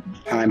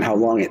time how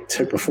long it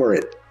took before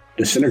it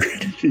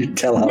disintegrated, you'd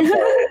tell how far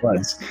it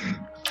was.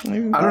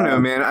 I don't know,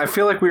 man. I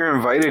feel like we were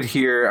invited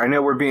here. I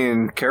know we're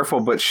being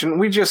careful, but shouldn't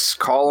we just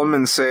call them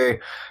and say,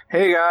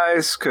 "Hey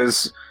guys,"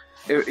 because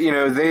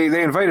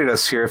they invited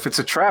us here. If it's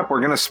a trap,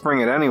 we're gonna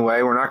spring it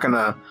anyway. We're not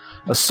gonna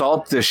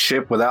assault this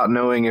ship without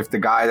knowing if the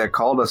guy that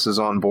called us is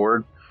on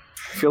board.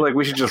 I feel like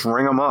we should just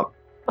ring them up.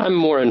 I'm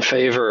more in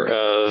favor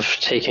of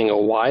taking a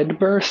wide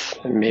berth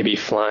and maybe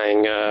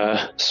flying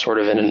sort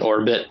of in an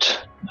orbit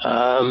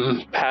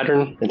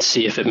pattern and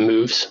see if it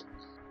moves.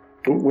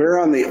 We're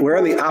on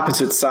the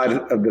opposite side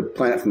of the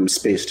planet from the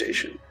space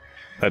station.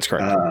 That's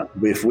correct.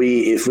 If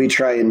we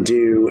try and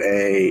do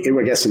I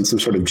guess in some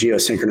sort of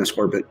geosynchronous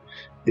orbit,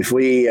 if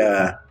we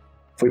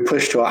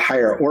push to a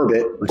higher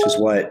orbit, which is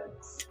what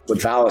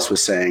Valis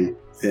was saying,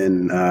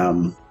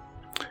 then.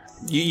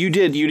 You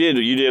did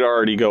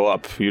already go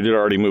up. You did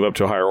already move up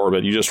to a higher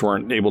orbit. You just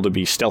weren't able to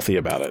be stealthy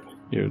about it.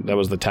 That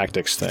was the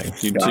tactics thing.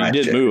 So you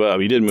did move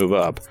up. You did move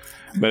up,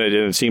 but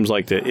it seems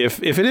like that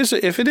if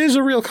it is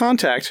a real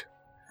contact,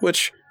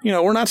 which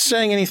we're not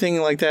saying anything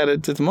like that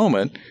at the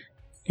moment.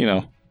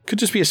 Could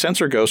just be a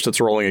sensor ghost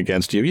that's rolling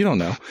against you. You don't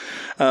know.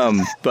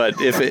 But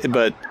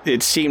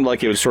it seemed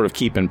like it was sort of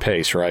keeping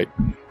pace, right?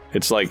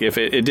 It's like if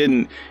it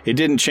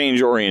didn't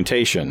change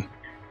orientation.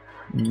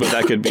 But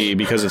that could be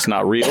because it's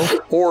not real,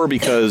 or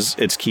because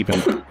it's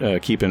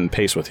keeping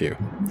pace with you.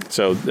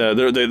 So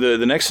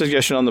the next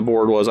suggestion on the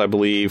board was, I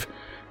believe,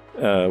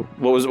 what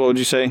would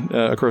you say,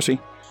 Akrosi?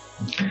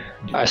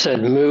 I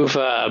said move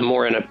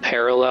more in a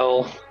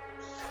parallel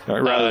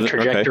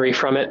trajectory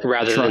from it,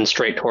 rather than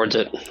straight towards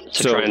it,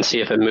 to try and see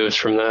if it moves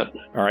from that.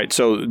 All right.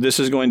 So this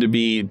is going to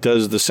be: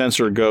 does the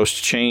sensor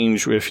ghost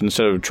change if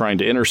instead of trying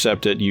to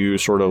intercept it, you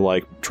sort of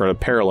like try to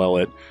parallel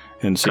it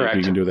and see if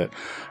you can do that?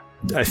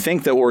 I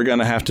think that we're going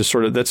to have to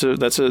sort of that's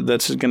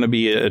going to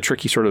be a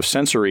tricky sort of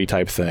sensory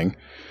type thing.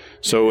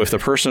 So if the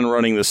person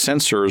running the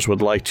sensors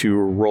would like to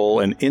roll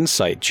an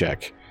insight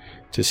check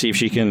to see if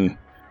she can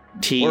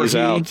tease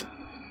out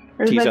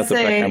the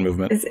background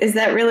movement. Is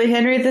that really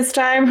Henry this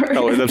time?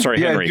 Oh, I'm sorry,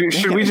 Henry.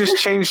 Should we just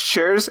change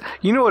chairs?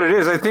 You know what it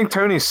is? I think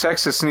Tony's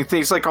sexist, and he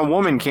thinks like a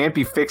woman can't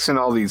be fixing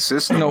all these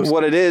systems. No,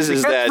 what it is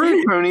that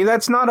rude, Tony.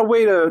 That's not a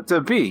way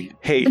to be.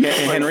 Hey,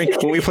 Henry,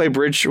 when we play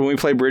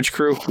bridge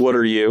crew, what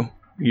are you?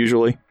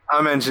 Usually,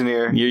 I'm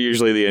engineer. You're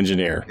usually the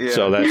engineer,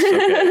 so that's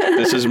okay.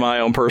 This is my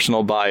own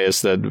personal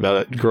bias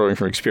that growing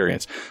from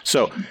experience.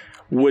 So,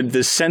 would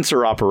the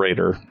sensor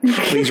operator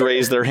please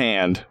raise their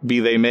hand, be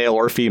they male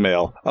or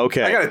female?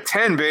 Okay, I got a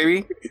 10,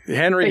 baby.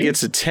 Henry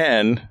gets a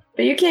 10.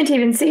 But you can't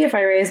even see if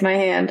I raise my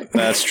hand.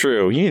 That's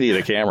true. You need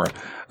a camera.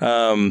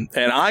 And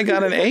I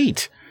got an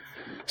 8.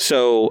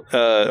 So,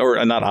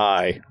 or not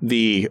I,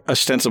 the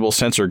ostensible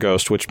sensor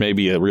ghost, which may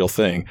be a real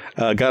thing,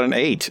 got an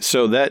 8.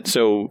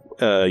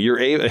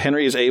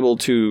 Henry is able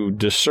to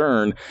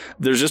discern.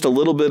 There's just a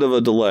little bit of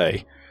a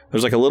delay.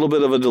 There's like a little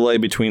bit of a delay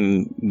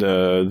between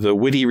the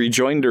witty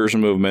rejoinders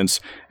movements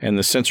and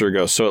the sensor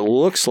ghost. So it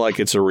looks like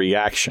it's a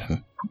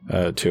reaction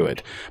to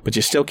it, but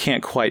you still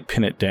can't quite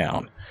pin it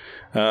down.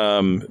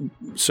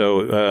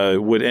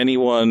 Would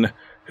anyone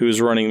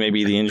who's running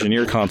maybe the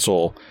engineer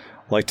console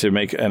like to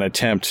make an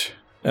attempt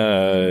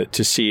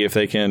to see if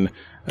they can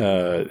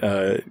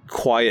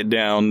quiet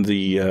down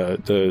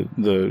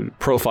the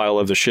profile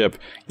of the ship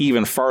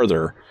even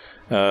farther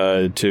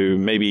to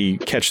maybe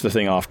catch the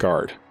thing off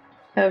guard?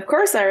 Of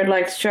course I would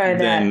like to try that.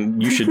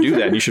 Then you should do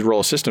that. You should roll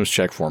a systems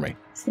check for me.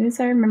 As soon as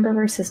I remember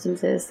where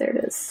systems is, there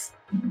it is.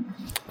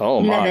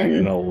 Oh my,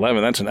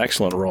 11. That's an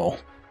excellent roll,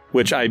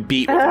 which I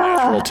beat with a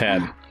natural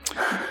 10.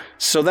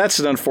 So that's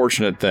an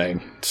unfortunate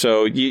thing.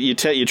 So you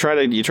try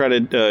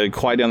to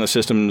quiet down the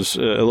systems a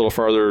little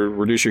farther,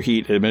 reduce your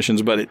heat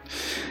emissions, but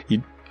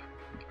you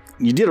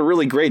did a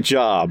really great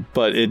job.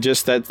 But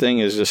that thing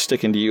is just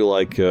sticking to you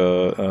like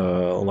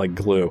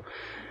glue.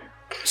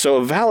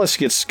 So Valis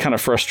gets kind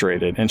of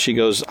frustrated, and she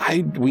goes,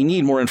 "We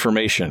need more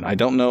information. I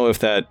don't know if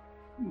that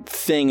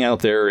thing out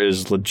there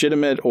is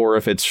legitimate or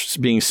if it's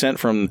being sent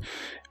from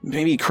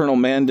maybe Colonel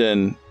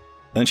Mandan.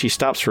 Then she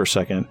stops for a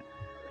second,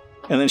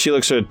 and then she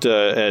looks at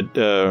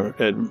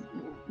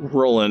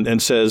Roland and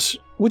says,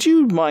 "Would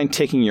you mind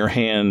taking your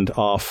hand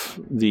off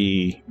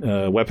the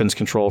weapons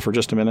control for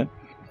just a minute?"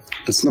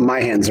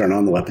 My hands aren't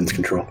on the weapons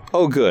control.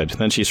 Oh, good.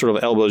 Then she sort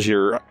of elbows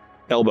your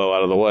elbow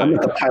out of the way. I'm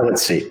at the pilot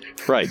seat.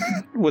 Right.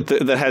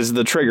 That has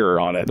the trigger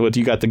on it.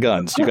 You got the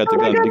guns. You got the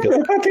gun. I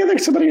got the other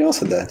somebody else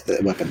had the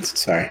weapons.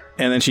 Sorry.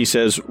 And then she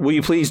says, "Will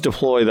you please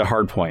deploy the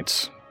hard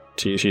points?"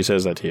 She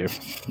says that to you,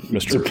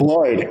 Mr.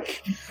 Deployed.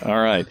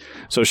 All right.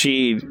 So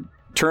she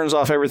turns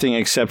off everything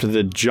except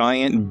the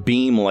giant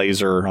beam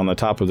laser on the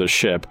top of the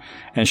ship,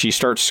 and she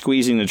starts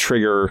squeezing the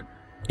trigger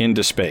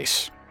into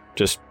space.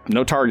 Just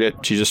no target.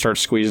 She just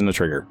starts squeezing the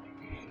trigger.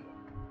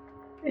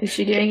 Is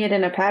she doing it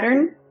in a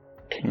pattern?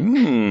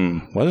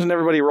 Why doesn't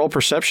everybody roll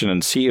perception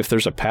and see if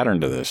there's a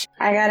pattern to this?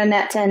 I got a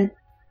nat 10.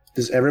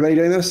 Is everybody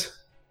doing this?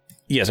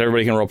 Yes,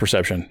 everybody can roll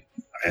perception.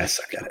 Yes,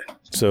 I got it.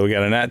 So we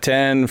got a nat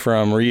 10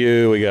 from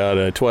Ryu, we got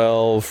a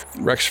 12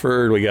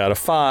 Rexford, we got a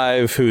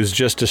 5 who's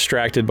just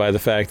distracted by the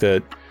fact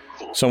that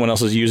someone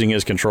else is using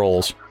his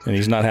controls, and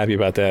he's not happy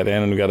about that,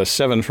 and we got a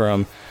 7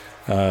 from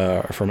Ale.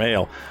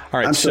 All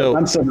right, I'm still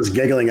just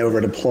giggling over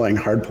deploying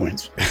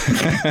hardpoints.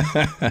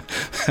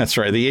 That's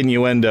right. The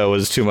innuendo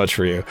was too much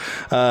for you.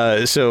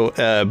 But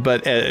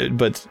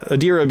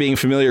Adira, being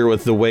familiar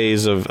with the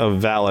ways of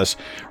Valis,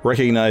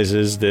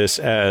 recognizes this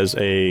as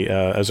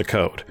a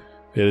code.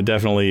 It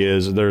definitely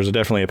is. There's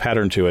definitely a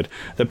pattern to it.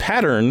 The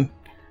pattern,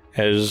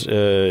 as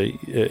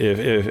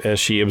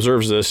she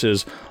observes this,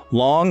 is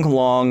long,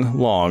 long,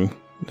 long.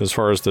 As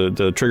far as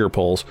the trigger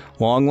pulls,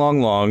 long,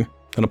 long, long,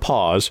 then a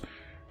pause.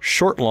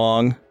 Short,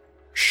 long,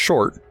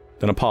 short,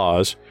 then a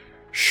pause.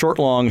 Short,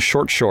 long,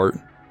 short, short,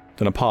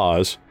 then a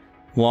pause.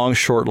 Long,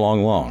 short,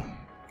 long, long,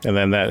 and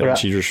then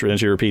she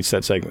repeats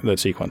that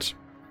sequence.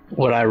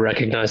 Would I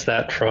recognize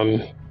that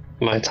from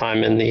my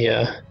time in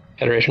the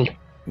Federation?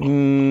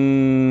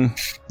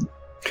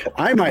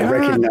 I might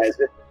recognize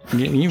it.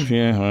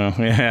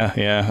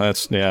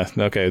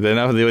 Okay.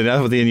 Enough of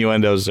the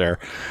innuendos there.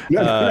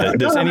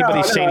 Does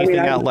anybody say anything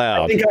out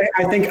loud?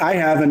 I think I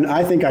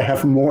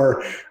have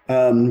more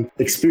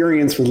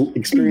experience with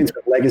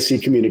legacy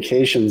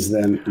communications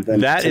than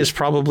that is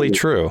probably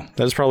true.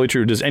 That is probably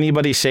true. Does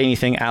anybody say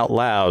anything out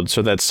loud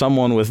so that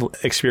someone with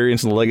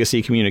experience in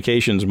legacy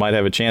communications might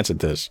have a chance at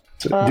this?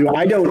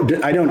 I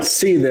don't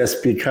see this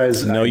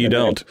because no, you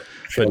don't.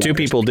 But two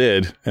people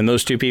did, and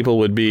those two people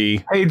would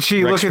be. Hey,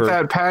 G, look at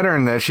that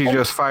pattern that she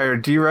just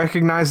fired. Do you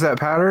recognize that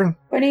pattern?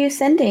 What are you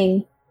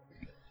sending?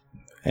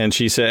 And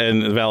she said,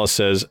 and Valis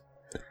says,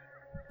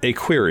 a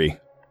query.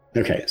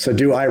 Okay, so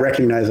do I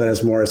recognize that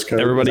as Morse code?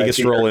 Everybody gets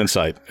to roll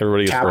insight.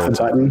 Everybody gets to roll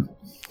insight. Button.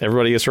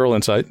 Everybody gets to roll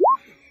insight.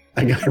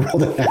 I got to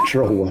roll a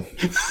natural one.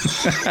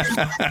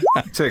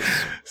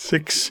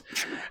 6.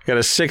 Got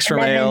a 6 from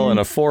Ale and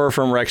a 4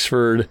 from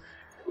Rexford.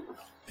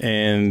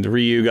 And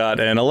Ryu got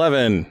an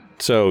 11.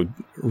 So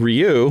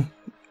Ryu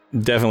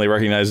definitely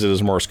recognizes it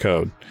as Morse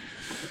code.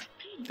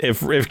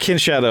 If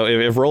Kinshadow,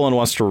 if Roland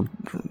wants to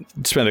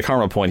spend a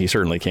karma point, he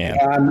certainly can.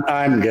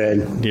 I'm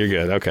good. You're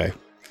good. Okay.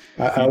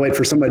 I'll wait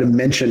for somebody to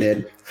mention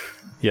it.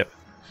 Yep.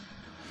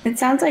 It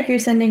sounds like you're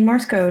sending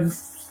Morse code.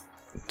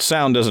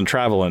 Sound doesn't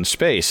travel in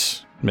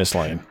space, Miss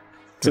Lane.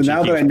 So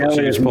now that I know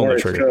there's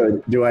Morse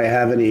code, do I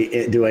have any?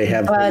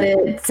 But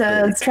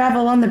it's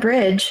travel on the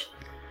bridge.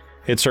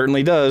 It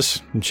certainly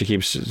does. And she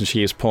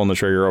keeps pulling the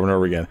trigger over and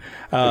over again.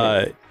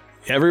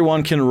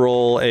 Everyone can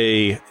roll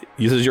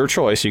this is your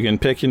choice. You can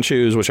pick and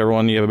choose whichever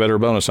one you have a better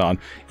bonus on.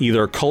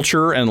 Either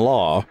culture and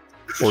law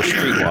or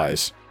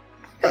streetwise.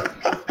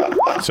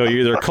 So you're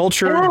either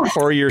culture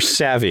or you're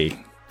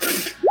savvy.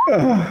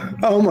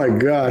 Oh my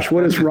gosh,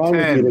 what is wrong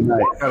with me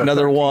tonight?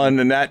 Another 1,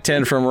 and that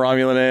 10 from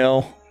Romulan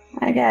Ale.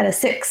 I got a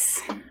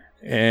 6.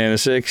 And a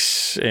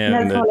 6,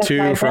 and a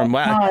 2 from...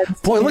 Wow.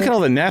 Boy, look at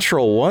all the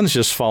natural ones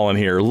just falling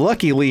here.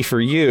 Luckily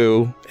for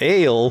you,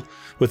 Ale,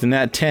 with the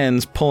nat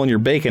 10s, pulling your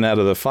bacon out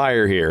of the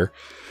fire here.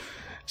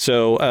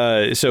 So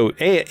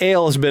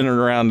Ale has been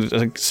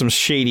around some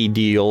shady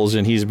deals,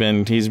 and he's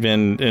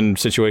been in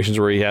situations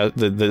where he has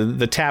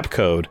the tap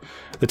code.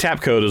 The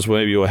tap code is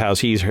maybe how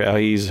he's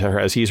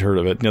heard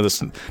of it. You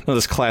know,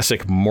 this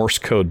classic Morse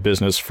code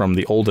business from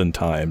the olden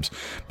times.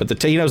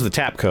 But he knows the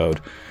tap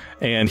code,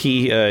 and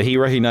he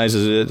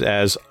recognizes it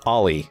as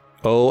Ollie,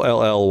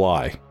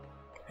 Olly,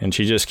 and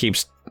she just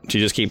keeps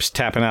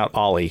tapping out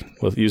Ollie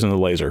with using the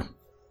laser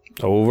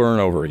over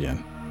and over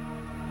again.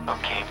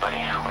 Okay, buddy,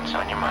 what's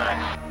on your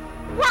mind?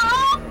 We're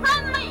all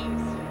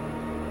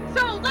friendlies!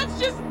 So let's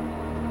just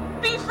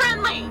be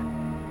friendly!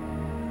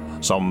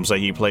 Some say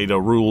he played a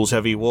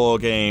rules-heavy war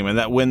game, and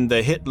that when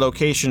the hit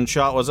location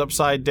chart was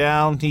upside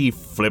down, he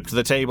flipped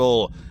the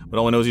table. But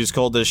no one knows he's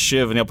called this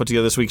Shiv, and he'll put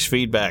together this week's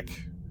feedback.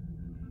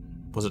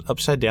 Was it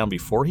upside down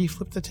before he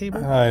flipped the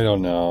table? I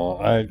don't know.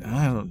 I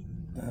don't...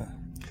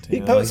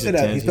 He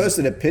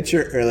posted a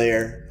picture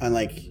earlier on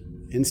like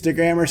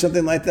Instagram or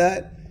something like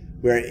that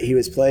where he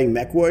was playing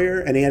Mech Warrior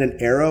and he had an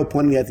arrow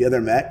pointing at the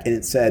other mech and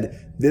it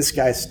said, "This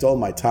guy stole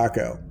my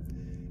taco."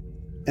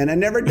 And I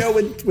never know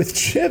with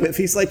Chip if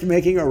he's like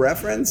making a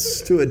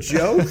reference to a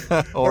joke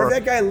or if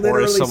that guy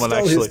literally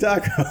stole his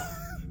taco.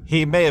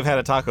 He may have had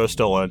a taco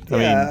stolen. I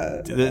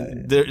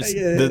mean,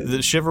 the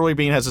Chivalry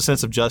Bean has a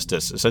sense of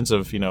justice, a sense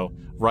of,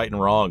 right and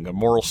wrong, a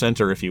moral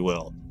center, if you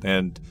will.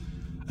 And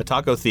a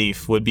taco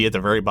thief would be at the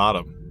very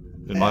bottom,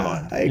 in my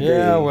mind. I agree.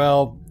 Yeah,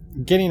 well,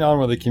 getting on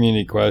with the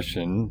community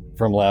question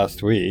from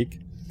last week,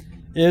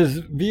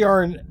 is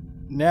VR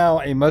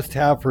now a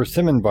must-have for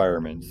sim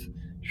environments?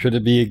 Should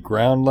it be a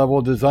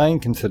ground-level design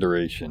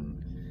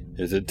consideration?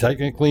 Is it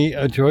technically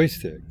a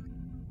joystick?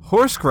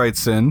 Horsk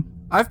writes in,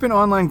 I've been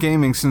online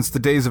gaming since the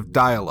days of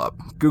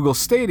dial-up. Google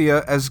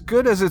Stadia, as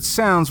good as it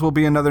sounds, will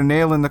be another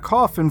nail in the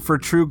coffin for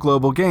true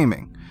global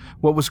gaming.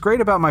 What was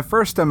great about my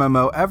first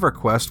MMO,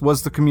 EverQuest,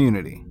 was the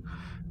community.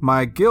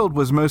 My guild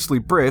was mostly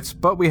Brits,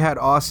 but we had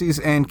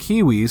Aussies and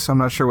Kiwis. I'm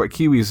not sure what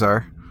Kiwis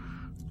are.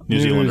 New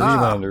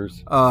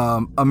Zealanders.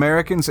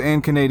 Americans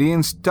and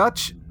Canadians,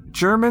 Dutch,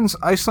 Germans,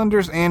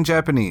 Icelanders, and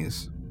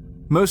Japanese.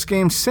 Most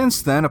games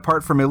since then,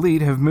 apart from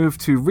Elite, have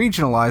moved to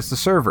regionalize the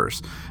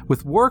servers.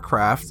 With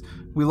Warcraft,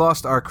 we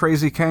lost our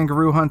crazy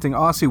kangaroo hunting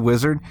Aussie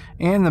wizard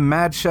and the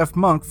mad chef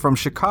monk from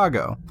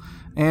Chicago,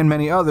 and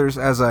many others,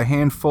 as a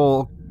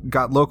handful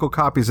got local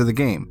copies of the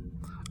game.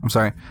 I'm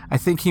sorry, I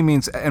think he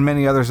means and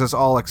many others as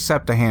all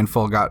except a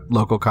handful got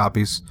local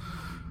copies.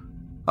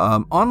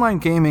 Online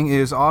gaming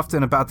is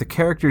often about the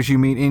characters you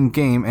meet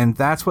in-game, and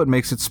that's what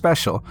makes it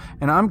special.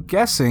 And I'm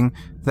guessing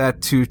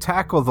that to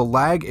tackle the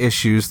lag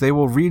issues, they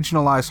will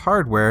regionalize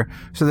hardware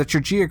so that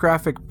your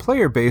geographic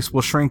player base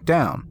will shrink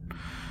down.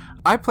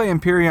 I play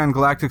Empyrean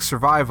Galactic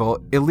Survival,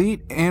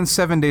 Elite, and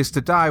 7 Days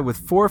to Die with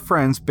 4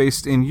 friends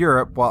based in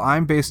Europe while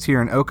I'm based here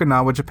in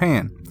Okinawa,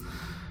 Japan.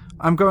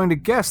 I'm going to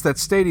guess that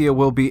Stadia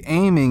will be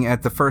aiming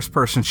at the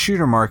first-person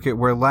shooter market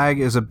where lag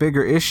is a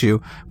bigger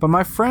issue, but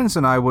my friends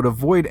and I would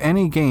avoid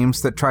any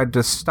games that tried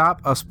to stop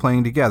us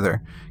playing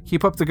together.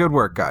 Keep up the good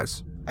work,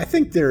 guys. I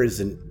think there is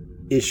an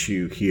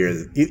issue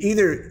here.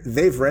 Either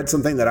they've read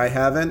something that I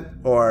haven't,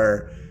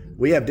 or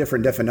we have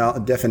different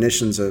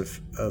definitions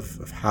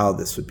of how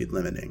this would be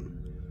limiting.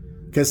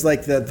 Because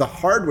like the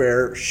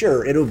hardware,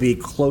 sure, it'll be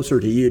closer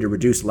to you to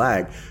reduce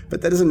lag,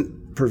 but that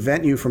doesn't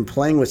prevent you from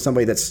playing with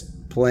somebody that's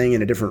playing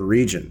in a different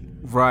region.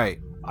 Right.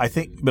 I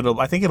think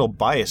it'll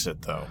bias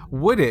it though.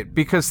 Would it?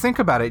 Because think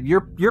about it,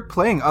 you're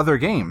playing other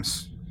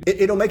games.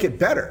 It'll make it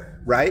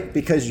better, right?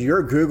 Because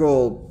your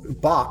Google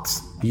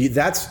box,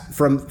 that's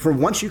from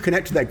once you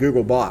connect to that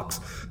Google box,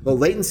 the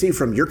latency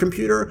from your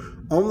computer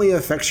only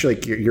affects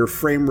like your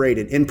frame rate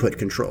and input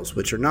controls,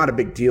 which are not a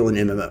big deal in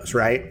MMOs,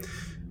 right?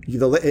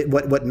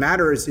 What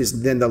matters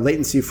is then the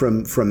latency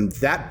from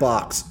that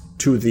box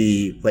to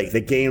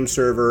the game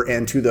server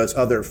and to those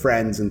other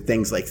friends and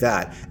things like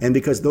that. And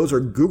because those are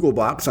Google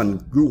Box on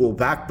Google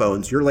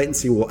backbones, your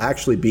latency will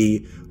actually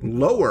be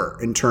lower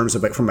in terms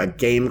of from a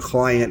game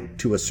client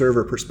to a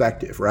server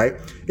perspective, right?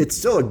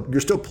 You're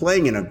still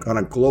playing on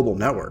a global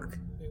network.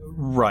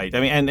 Right. I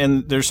mean,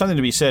 and there's something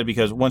to be said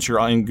because once you're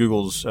in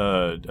Google's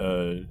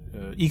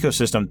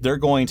ecosystem, they're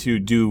going to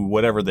do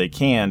whatever they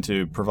can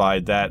to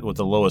provide that with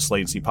the lowest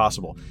latency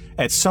possible.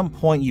 At some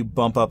point, you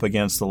bump up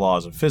against the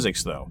laws of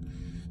physics, though.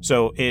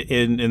 So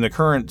in the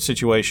current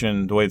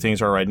situation, the way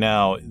things are right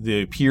now,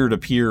 the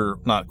peer-to-peer,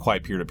 not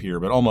quite peer-to-peer,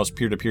 but almost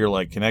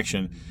peer-to-peer-like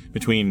connection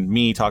between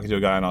me talking to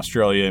a guy in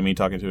Australia and me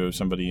talking to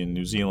somebody in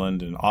New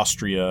Zealand and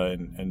Austria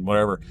and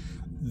whatever,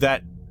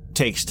 that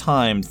takes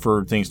time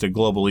for things to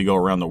globally go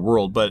around the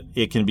world, but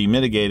it can be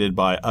mitigated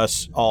by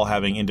us all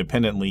having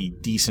independently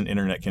decent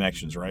internet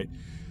connections, right?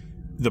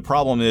 The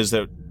problem is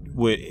that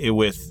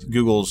with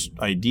Google's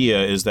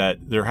idea is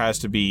that there has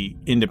to be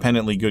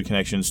independently good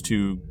connections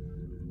to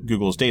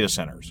Google's data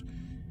centers.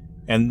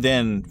 And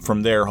then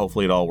from there,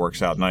 hopefully it all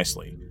works out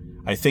nicely.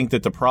 I think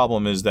that the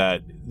problem is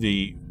that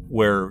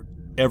where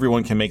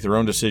everyone can make their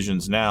own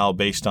decisions now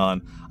based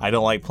on, I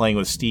don't like playing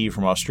with Steve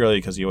from Australia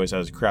because he always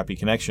has a crappy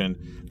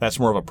connection. That's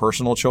more of a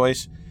personal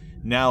choice.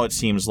 Now it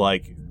seems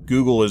like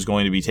Google is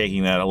going to be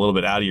taking that a little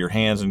bit out of your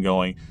hands and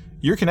going,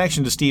 your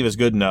connection to Steve is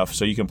good enough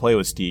so you can play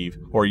with Steve,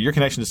 or your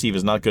connection to Steve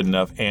is not good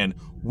enough, and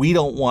we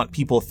don't want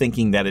people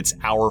thinking that it's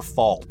our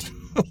fault.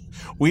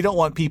 We don't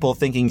want people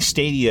thinking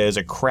Stadia is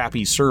a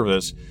crappy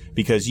service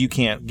because you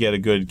can't get a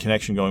good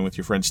connection going with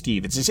your friend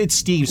Steve. It's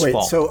Steve's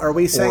fault. So are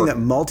we saying that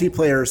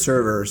multiplayer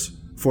servers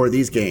for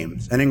these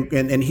games,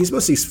 and he's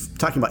mostly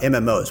talking about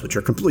MMOs, which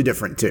are completely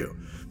different too.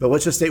 But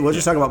let's just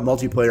talk about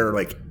multiplayer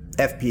like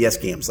FPS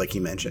games, like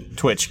you mentioned,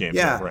 Twitch games.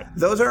 Yeah, right.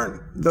 Those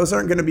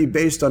aren't going to be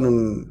based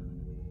on.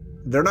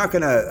 They're not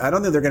going to. I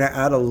don't think they're going to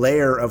add a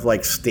layer of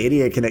like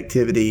Stadia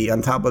connectivity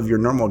on top of your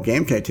normal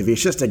game connectivity.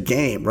 It's just a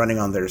game running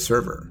on their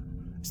server.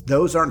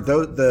 Those aren't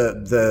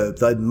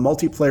the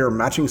multiplayer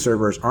matching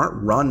servers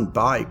aren't run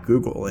by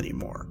Google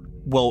anymore.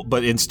 Well,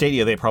 but in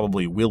Stadia they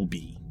probably will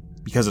be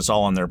because it's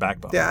all on their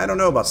backbone. Yeah, I don't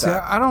know about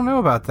that. I don't know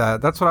about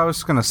that. That's what I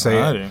was going to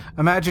say.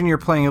 Imagine you're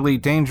playing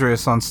Elite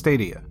Dangerous on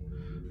Stadia.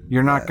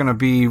 You're not going to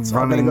be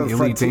running Elite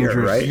Frontier,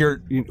 Dangerous.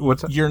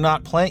 right? You're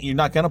not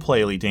going to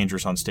play Elite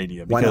Dangerous on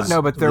Stadia because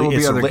no, but there will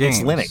be other games.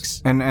 It's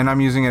Linux, and I'm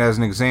using it as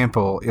an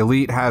example.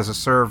 Elite has a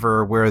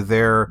server where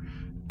their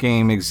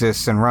game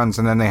exists and runs,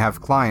 and then they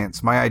have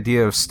clients. My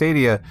idea of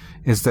Stadia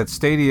is that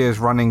Stadia is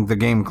running the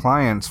game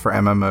clients for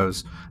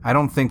MMOs. I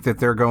don't think that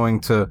they're going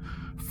to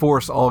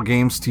force all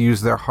games to use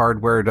their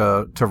hardware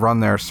to run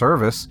their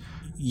service.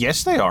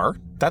 Yes, they are.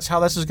 That's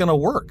how this is going to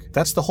work.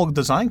 That's the whole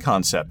design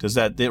concept, is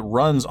that it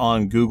runs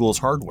on Google's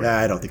hardware.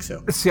 I don't think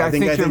so. See, I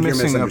think you're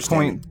missing a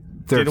point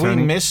there,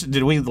 Tony.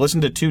 Did we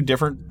listen to two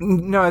different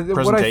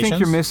presentations? What I think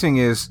you're missing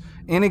is,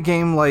 in a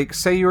game like,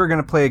 say you were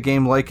going to play a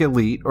game like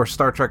Elite or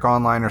Star Trek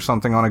Online or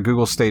something on a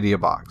Google Stadia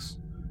box,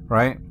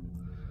 right?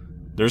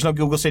 There's no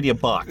Google Stadia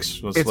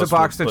box. It's a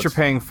box that you're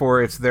paying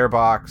for. It's their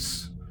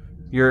box.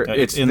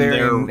 It's in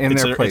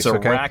their place. It's a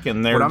okay? rack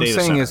in their data center.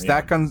 What I'm saying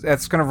is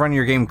that's going to run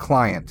your game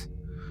client.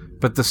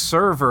 But the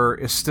server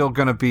is still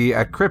going to be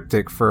at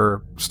Cryptic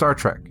for Star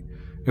Trek.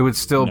 It would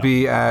still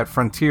be at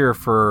Frontier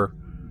for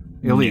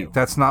Elite. No.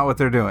 That's not what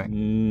they're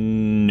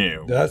doing.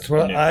 No. That's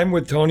what I'm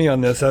with Tony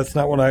on this. That's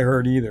not what I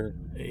heard either.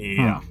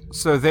 Yeah.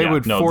 So they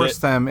would force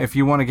them, if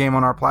you want a game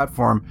on our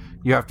platform,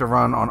 you have to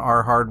run on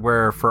our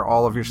hardware for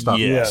all of your stuff.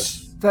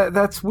 Yes.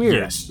 That's weird.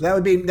 Yes. That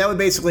would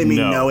basically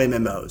mean no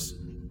MMOs.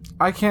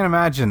 I can't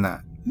imagine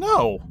that.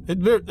 No,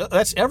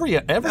 that's every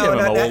MMO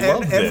will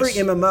love every this.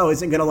 MMO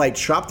isn't going to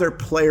chop their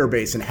player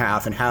base in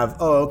half and have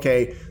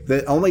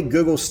the only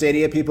Google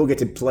Stadia people get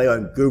to play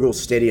on Google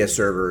Stadia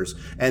servers,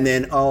 and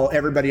then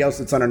everybody else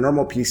that's on a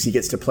normal PC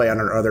gets to play on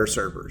our other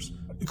servers.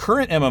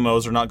 Current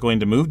MMOs are not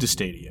going to move to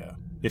Stadia.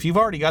 If you've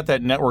already got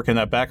that network and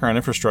that background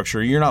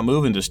infrastructure, you're not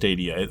moving to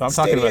Stadia. I'm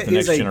talking about the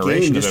next generation of MMOs.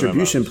 Stadia is a game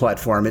distribution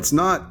platform. It's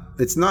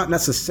not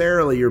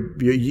necessarily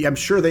I'm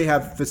sure they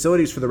have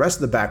facilities for the rest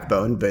of the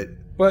backbone, but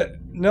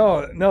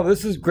no,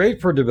 this is great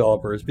for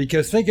developers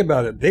because think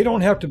about it. They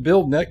don't have to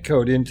build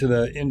netcode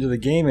into the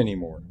game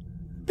anymore.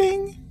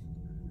 Bing.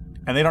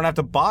 And they don't have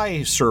to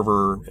buy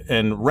server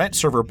and rent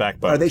server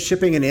backbone. Are they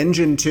shipping an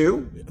engine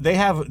too?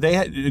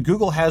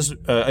 Google has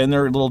in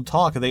their little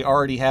talk, they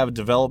already have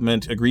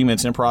development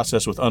agreements in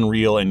process with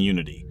Unreal and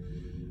Unity.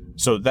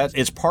 So that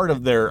it's part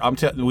of their.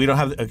 We don't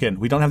have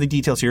the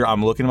details here.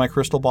 I'm looking at my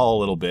crystal ball a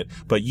little bit,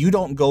 but you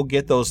don't go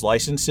get those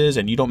licenses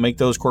and you don't make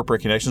those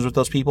corporate connections with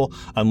those people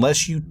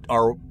unless you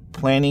are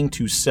planning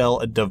to sell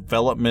a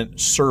development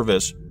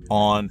service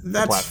on the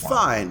platform. That's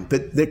fine,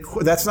 but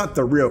that's not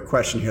the real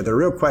question here. The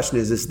real question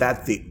is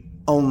that the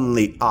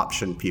only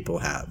option people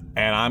have?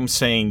 And I'm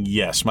saying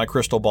yes. My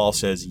crystal ball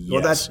says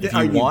yes. Well,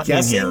 are you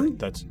guessing?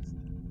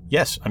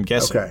 Yes, I'm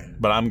guessing. Okay.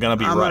 But I'm going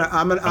to be right.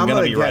 I'm going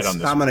to be right on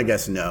this. I'm going to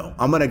guess no.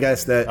 I'm going to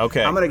guess that.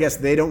 Okay. I'm going to guess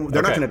they're not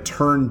going to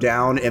turn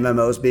down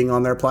MMOs being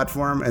on their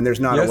platform, and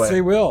there's not a way. Yes,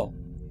 they will.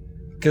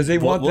 Because they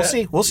want we'll that.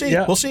 See. We'll see.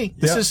 Yeah. We'll see.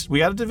 We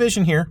got a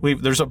division here.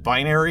 There's a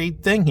binary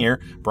thing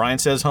here. Brian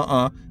says,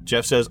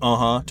 Jeff says,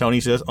 Tony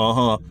says,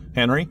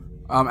 Henry?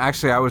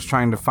 Actually, I was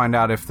trying to find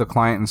out if the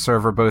client and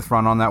server both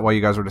run on that while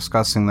you guys were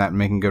discussing that and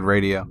making good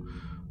radio.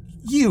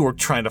 You were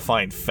trying to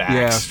find facts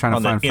I was trying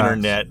to find the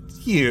internet.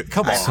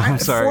 Come on. I'm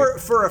sorry.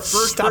 For a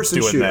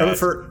first-person shooter,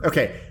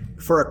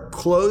 for a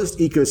closed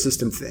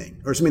ecosystem thing,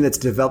 or something that's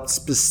developed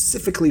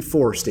specifically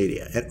for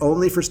Stadia and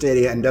only for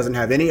Stadia and doesn't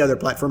have any other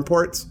platform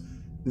ports,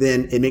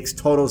 then it makes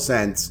total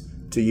sense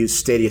to use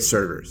Stadia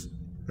servers,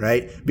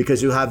 right?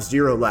 Because you have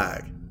zero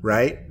lag,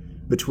 right,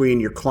 between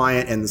your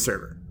client and the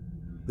server.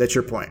 That's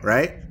your point,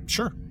 right?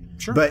 Sure.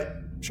 But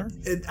sure.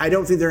 I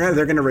don't think they're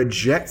going to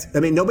reject. I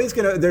mean, nobody's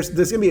going to. There's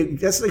going to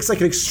be. It's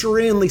like an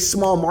extremely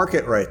small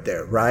market right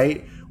there,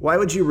 right? Why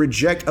would you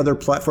reject other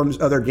platforms,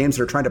 other games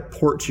that are trying to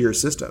port to your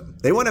system?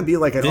 They want to be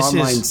like an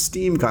online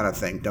Steam kind of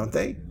thing, don't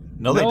they?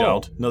 No, they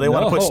don't. No, they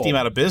want to put Steam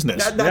out of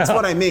business. That's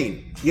what I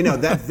mean.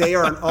 That they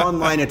are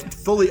an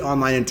fully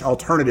online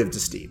alternative to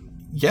Steam.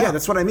 Yeah,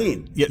 that's what I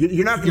mean. Yeah.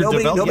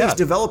 Nobody's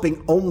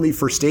developing only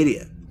for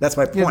Stadia. That's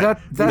my point. Yeah,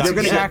 that's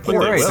exactly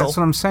right. That's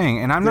what I'm saying.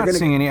 And I'm not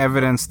seeing any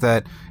evidence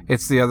that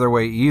it's the other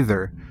way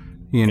either.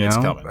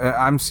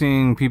 I'm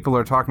seeing people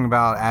are talking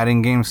about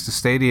adding games to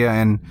Stadia,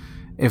 and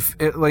if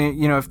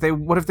they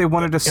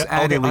wanted to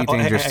add Elite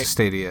Dangerous to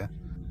Stadia?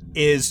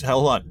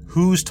 Hold on.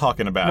 Who's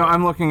talking about it? No,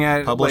 I'm looking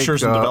at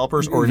publishers and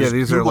developers, or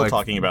is Google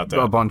talking about that?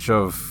 A bunch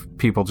of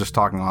people just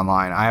talking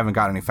online. I haven't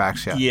got any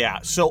facts yet. Yeah.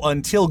 So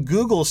until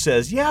Google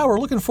says, we're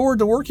looking forward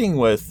to working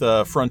with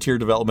Frontier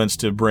Developments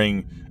to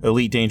bring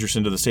Elite Dangerous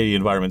into the Stadia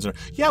environments.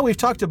 We've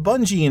talked to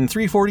Bungie and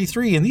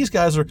 343, and these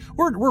guys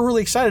we're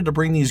really excited to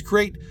bring these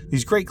great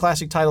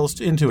classic titles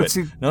into it.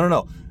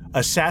 No.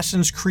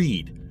 Assassin's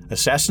Creed.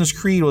 Assassin's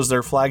Creed was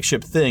their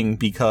flagship thing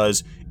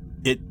because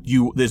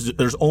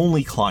there's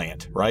only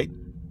client, right?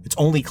 It's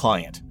only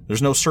client.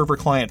 There's no server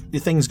client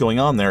things going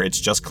on there. It's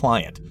just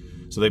client.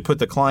 So they put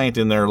the client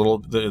in their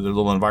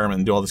little environment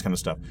and do all this kind of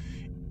stuff.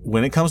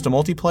 When it comes to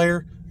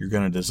multiplayer, you're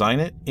going to design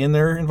it in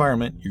their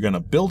environment, you're going to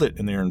build it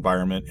in their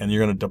environment, and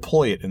you're going to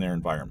deploy it in their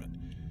environment.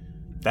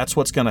 That's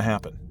what's going to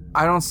happen.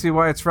 I don't see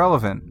why it's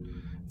relevant.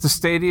 The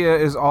Stadia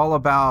is all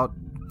about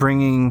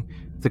bringing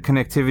the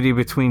connectivity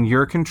between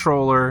your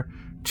controller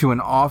to an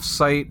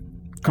off-site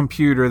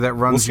computer that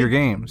runs your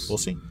games. We'll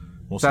see.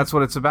 That's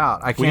what it's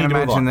about. I can't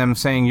imagine them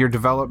saying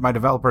my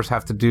developers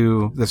have to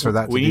do this or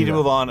that. We need to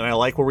move on, and I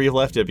like where we've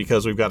left it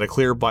because we've got a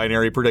clear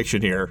binary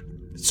prediction here.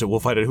 So we'll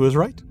find out who is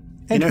right.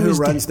 You know who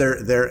runs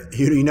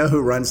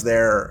who runs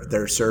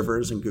their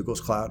servers in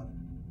Google's cloud?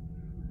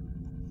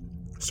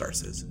 Star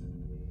Citizen.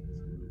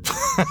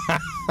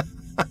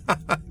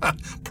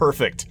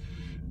 Perfect.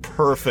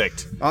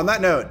 On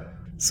that note,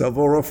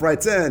 Silver Wolf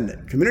writes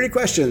in community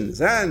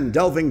questions and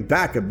delving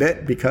back a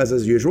bit because,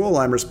 as usual,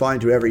 I'm responding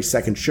to every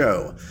second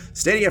show.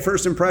 Stadia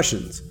first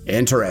impressions.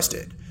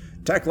 Interested.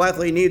 Tech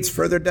likely needs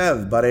further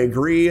dev, but I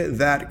agree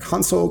that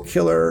console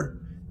killer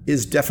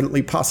is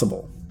definitely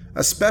possible,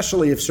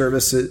 especially if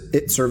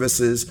it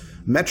services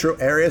metro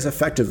areas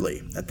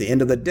effectively. At the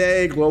end of the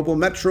day, global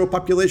metro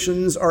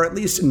populations are at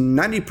least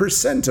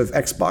 90% of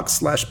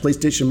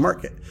Xbox/PlayStation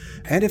market.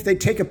 And if they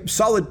take a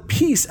solid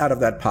piece out of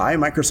that pie,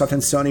 Microsoft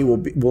and Sony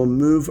will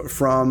move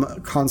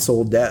from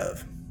console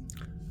dev.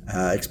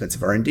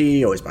 Expensive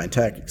R&D, always buying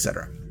tech,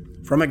 etc.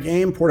 From a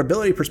game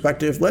portability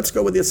perspective, let's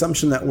go with the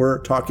assumption that we're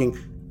talking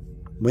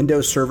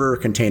Windows Server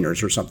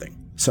containers or something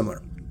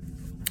similar.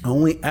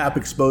 Only app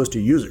exposed to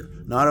user,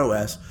 not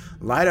OS,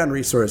 light on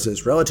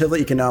resources, relatively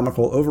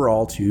economical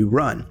overall to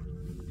run.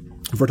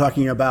 If we're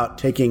talking about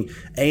taking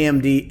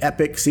AMD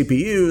EPYC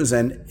CPUs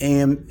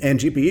and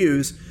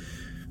GPUs,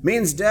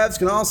 means devs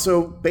can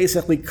also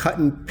basically cut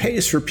and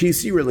paste for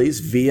PC release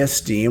via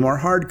Steam or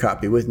hard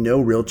copy with no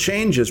real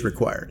changes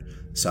required.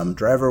 Some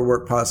driver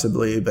work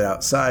possibly, but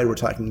outside we're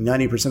talking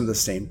 90% of the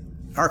same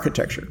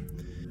architecture.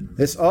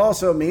 This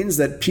also means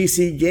that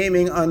PC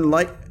gaming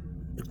unlikely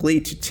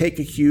to take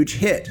a huge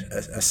hit,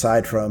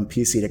 aside from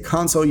PC to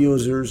console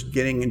users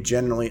getting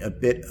generally a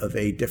bit of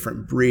a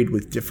different breed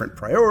with different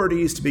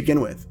priorities to begin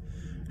with.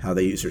 How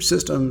they use their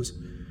systems.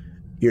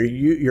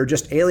 You're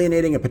just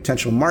alienating a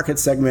potential market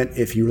segment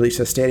if you release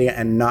a Stadia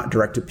and not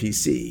direct to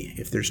PC,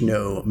 if there's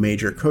no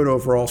major code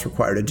overhauls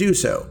required to do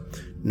so.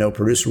 No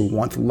producer will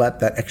want to let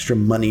that extra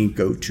money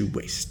go to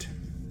waste.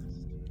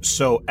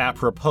 So,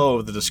 apropos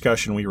of the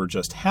discussion we were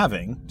just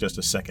having just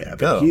a second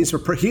ago. He's a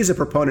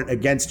proponent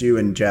against you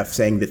and Jeff,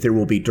 saying that there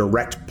will be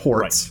direct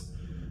ports.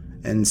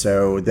 Right. And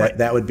so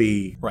that would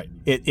be... Right.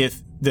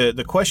 If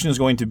the question is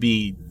going to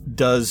be,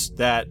 does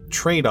that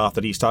trade-off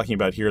that he's talking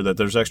about here, that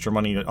there's extra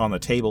money on the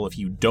table if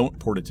you don't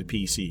port it to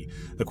PC,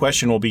 the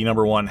question will be,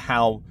 number one,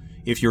 how,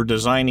 if you're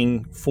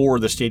designing for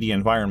the Stadia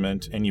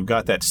environment and you've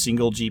got that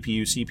single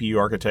GPU, CPU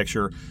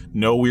architecture,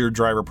 no weird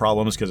driver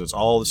problems because it's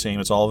all the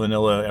same, it's all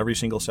vanilla, every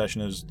single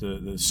session is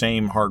the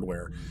same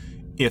hardware.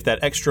 If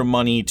that extra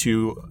money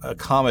to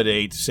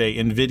accommodate, say,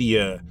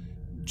 NVIDIA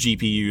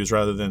GPUs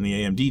rather than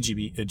the AMD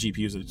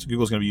GPUs that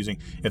Google's going to be using,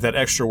 if that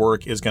extra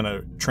work is going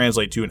to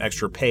translate to an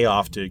extra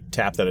payoff to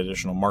tap that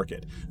additional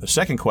market. The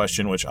second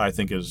question, which I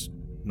think is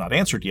not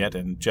answered yet,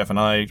 and Jeff and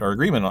I are in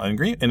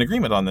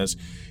agreement on this,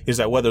 is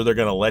that whether they're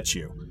going to let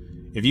you.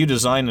 If you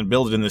design and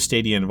build it in the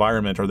Stadia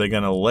environment, are they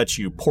going to let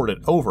you port it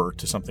over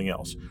to something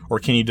else? Or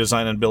can you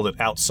design and build it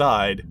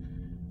outside,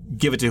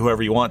 give it to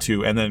whoever you want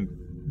to, and then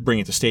bring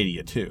it to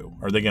Stadia too?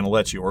 Are they going to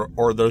let you? Or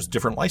are those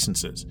different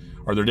licenses?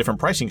 Are there different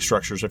pricing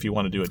structures if you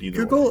want to do it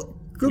either way?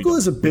 Google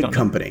is a big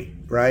company,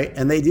 right?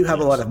 And they do have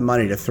a lot of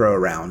money to throw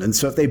around. And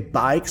so if they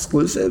buy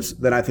exclusives,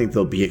 then I think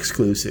they'll be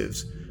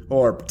exclusives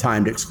or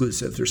timed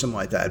exclusives or something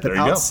like that. But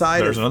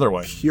outside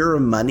of pure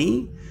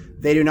money,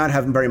 they do not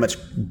have very much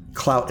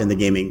clout in the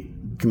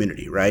gaming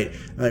community, right?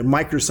 Like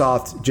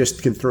Microsoft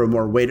just can throw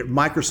more weight.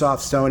 Microsoft,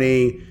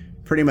 Sony,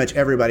 pretty much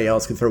everybody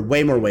else can throw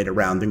way more weight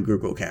around than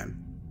Google can.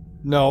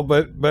 No,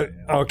 but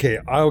okay,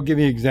 I'll give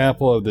you an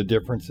example of the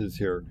differences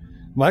here.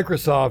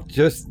 Microsoft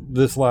just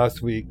this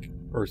last week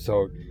or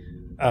so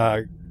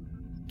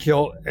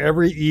killed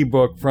every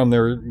ebook from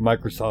their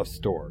Microsoft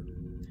store.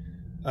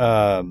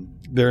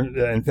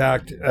 In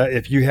fact,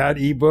 if you had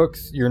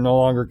ebooks, you're no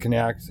longer can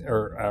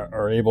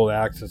are able to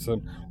access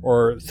them,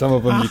 or some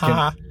of them you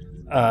can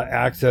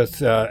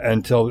access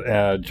until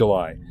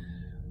July.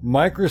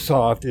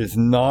 Microsoft is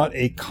not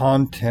a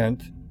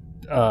content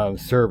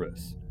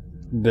service.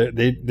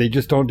 They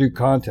just don't do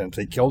content.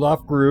 They killed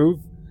off Groove,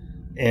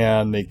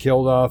 and they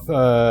killed off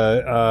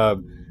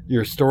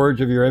your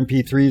storage of your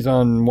MP3s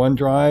on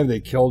OneDrive. They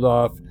killed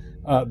off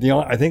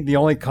I think the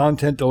only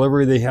content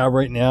delivery they have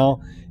right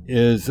now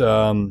is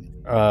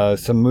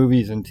some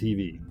movies and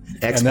TV.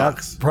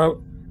 Xbox.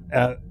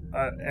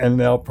 And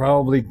they'll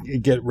probably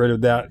get rid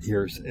of that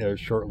here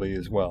shortly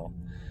as well.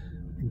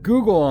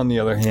 Google, on the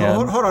other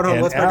hand, hold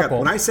on. Let's back up.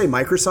 When I say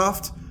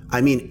Microsoft, I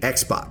mean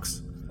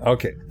Xbox.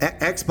 Okay.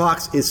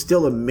 Xbox is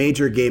still a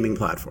major gaming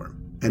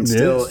platform, and it's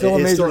still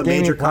a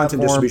major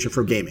content distribution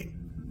for gaming.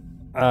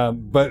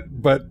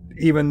 But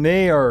even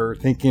they are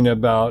thinking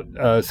about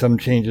some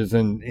changes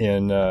in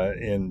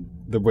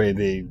the way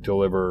they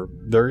deliver.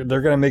 They're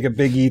going to make a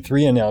big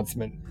E3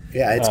 announcement.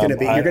 Yeah, it's going to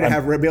be. You're going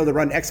to be able to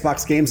run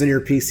Xbox games on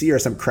your PC or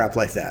some crap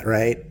like that,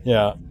 right?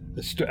 Yeah.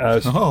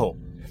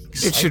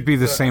 It should be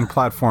the same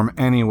platform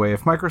anyway.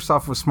 If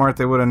Microsoft was smart,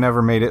 they would have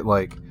never made it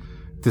like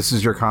this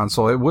is your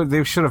console.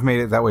 They should have made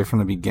it that way from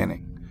the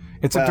beginning.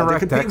 It's a direct Xbox.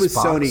 To compete with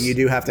Sony, you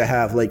do have to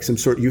have like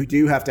you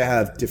do have to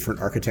have different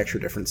architecture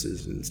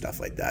differences and stuff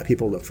like that.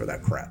 People look for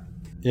that crap.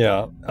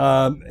 Yeah,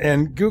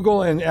 and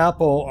Google and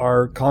Apple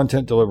are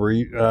content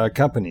delivery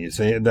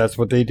companies. That's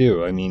what they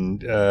do. I mean,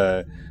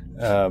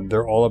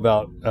 they're all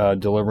about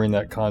delivering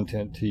that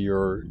content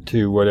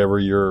to whatever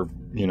your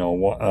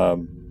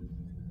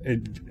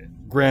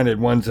granted,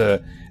 one's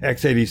a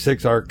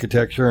x86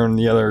 architecture and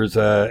the other is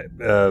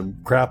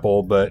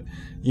Crapple, but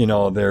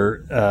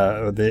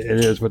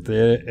it is what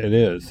it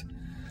is.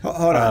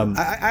 Hold on,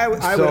 I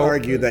would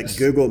argue that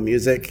Google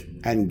Music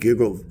and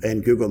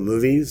Google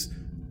Movies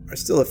are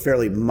still a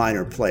fairly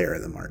minor player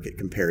in the market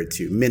compared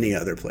to many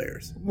other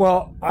players.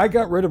 Well, I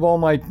got rid of all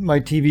my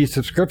TV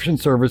subscription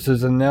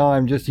services, and now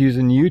I'm just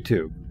using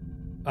YouTube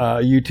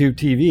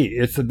TV.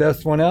 It's the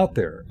best one out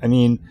there. I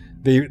mean,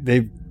 they're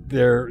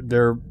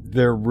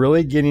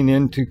really getting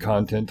into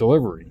content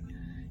delivery,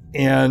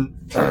 and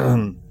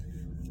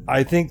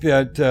I think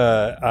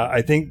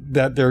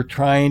that they're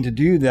trying to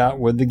do that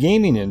with the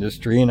gaming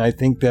industry, and I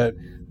think that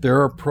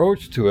their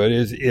approach to it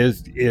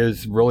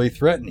is really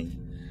threatening.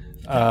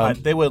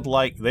 They would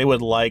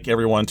like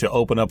everyone to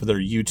open up their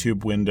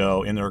YouTube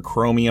window in their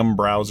Chromium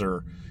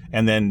browser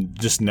and then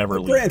just never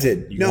leave.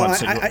 Granted,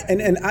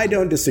 and I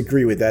don't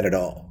disagree with that at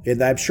all.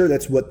 And I'm sure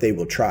that's what they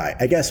will try.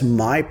 I guess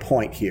my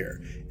point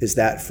here is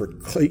that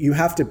you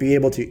have to be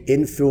able to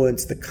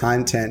influence the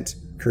content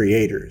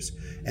creators,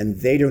 and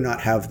they do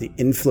not have the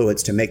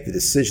influence to make the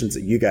decisions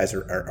that you guys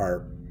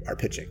are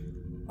pitching.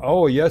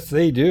 Oh, yes,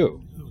 they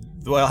do.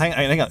 Well,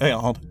 hang on,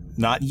 hold on.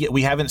 Not yet.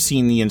 We haven't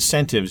seen the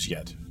incentives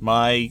yet.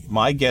 My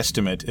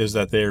guesstimate is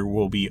that there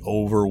will be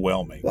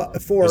overwhelming. Well,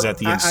 is that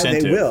the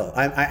incentive? They will.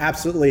 I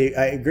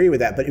agree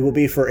with that, but it will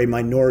be for a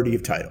minority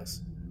of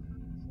titles.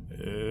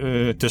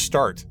 To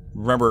start,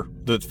 remember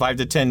the 5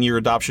 to 10 year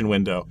adoption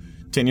window.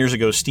 10 years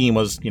ago, Steam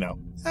was,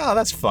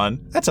 that's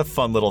fun. That's a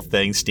fun little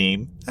thing,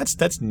 Steam.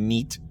 That's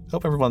neat.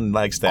 Hope everyone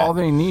likes that. All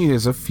they need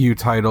is a few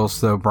titles,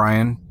 though,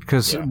 Brian,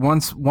 because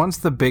once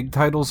the big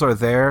titles are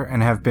there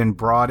and have been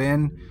brought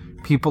in,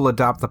 people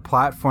adopt the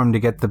platform to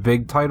get the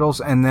big titles,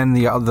 and then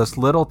the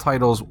little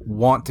titles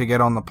want to get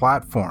on the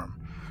platform.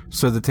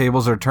 So the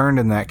tables are turned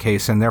in that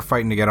case, and they're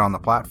fighting to get on the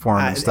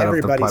platform instead of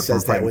the platform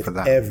fighting for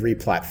them. Everybody says that with every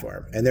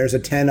platform, and there's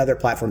 10 other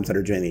platforms that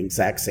are doing the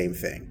exact same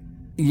thing.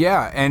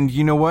 Yeah, and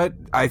you know what?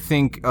 I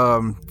think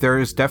there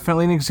is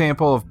definitely an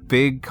example of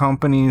big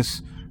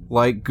companies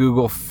like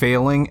Google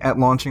failing at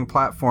launching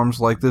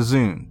platforms like the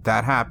Zune.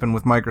 That happened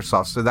with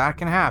Microsoft, so that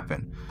can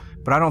happen.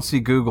 But I don't see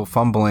Google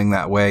fumbling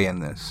that way in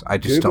this. I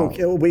just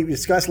don't. We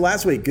discussed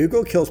last week,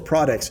 Google kills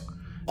products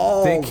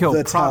all the time. They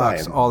kill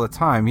products all the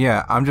time,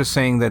 yeah. I'm just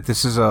saying that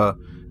this is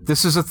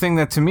a thing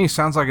that to me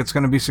sounds like it's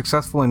going to be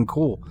successful and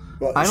cool.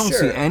 Well, I don't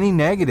see any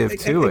negative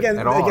to it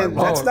at all. Again,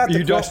 that's not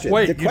the question.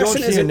 Wait, you don't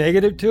see a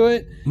negative to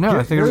it? No,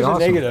 I think it's awesome.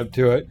 There's a negative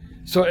to it.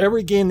 So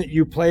every game that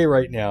you play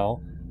right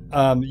now,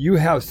 you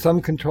have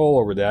some control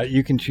over that.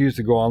 You can choose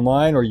to go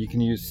online or you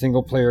can use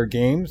single-player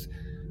games.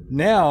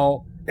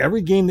 Now,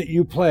 every game that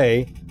you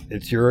play,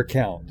 it's your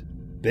account.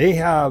 They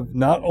have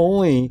not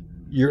only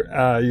your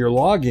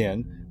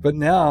login, but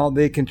now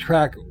they can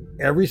track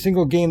every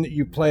single game that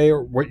you play,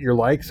 or what your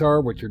likes are,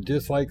 what your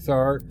dislikes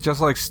are.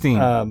 Just like Steam.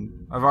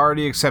 I've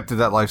already accepted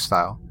that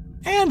lifestyle.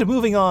 And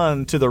moving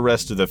on to the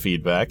rest of the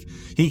feedback,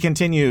 he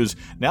continues,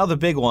 now the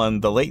big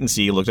one, the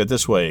latency, looked at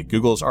this way.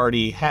 Google's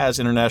already has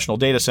international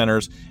data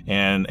centers,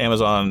 and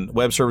Amazon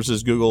Web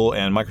Services, Google,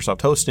 and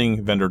Microsoft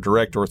Hosting, vendor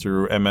direct or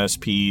through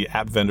MSP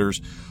app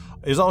vendors,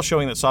 is all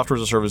showing that software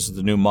as a service is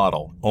the new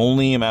model.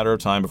 Only a matter of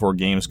time before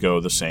games go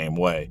the same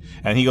way.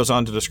 And he goes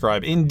on to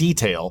describe in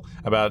detail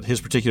about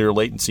his particular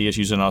latency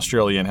issues in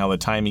Australia and how the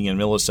timing in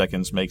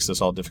milliseconds makes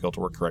this all difficult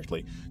to work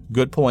correctly.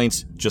 Good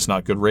points, just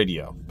not good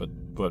radio.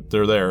 But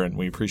they're there, and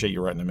we appreciate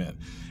you writing them in.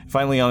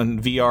 Finally, on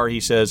VR,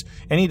 he says,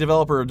 any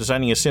developer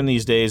designing a sim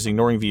these days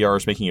ignoring VR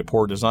is making a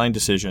poor design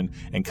decision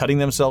and cutting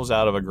themselves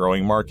out of a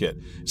growing market.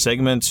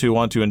 Segments who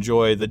want to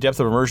enjoy the depth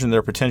of immersion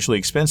their potentially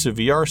expensive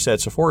VR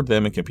sets afford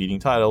them in competing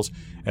titles.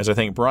 As I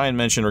think Brian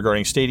mentioned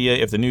regarding Stadia,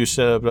 if the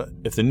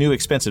new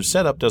expensive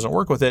setup doesn't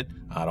work with it,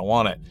 I don't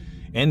want it.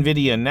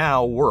 NVIDIA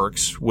now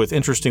works with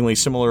interestingly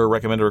similar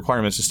recommended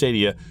requirements to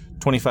Stadia,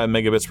 25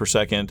 megabits per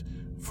second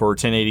for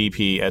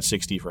 1080p at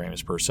 60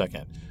 frames per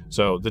second.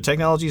 So the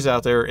technology's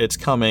out there, it's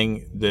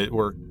coming.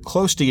 We're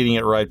close to getting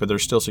it right, but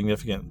there's still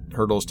significant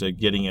hurdles to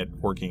getting it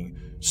working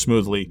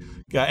smoothly.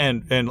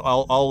 And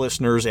all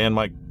listeners and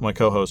my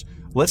co-hosts,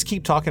 let's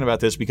keep talking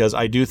about this because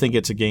I do think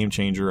it's a game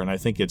changer, and I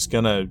think it's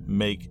going to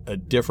make a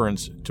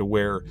difference to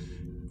where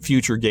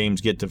future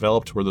games get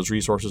developed, where those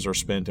resources are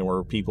spent, and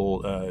where people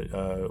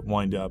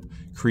wind up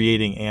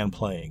creating and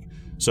playing.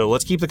 So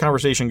let's keep the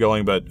conversation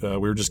going, but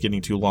we're just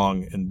getting too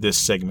long in this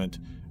segment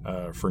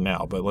for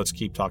now. But let's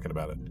keep talking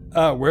about it.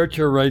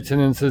 Wercher writes in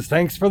and says,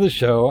 thanks for the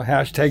show.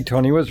 #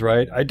 Tony was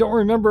right. I don't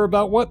remember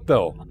about what,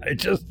 though. I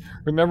just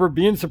remember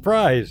being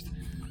surprised.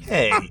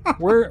 Hey.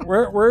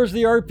 Where's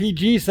the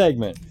RPG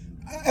segment?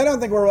 I don't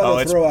think we're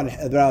allowed to throw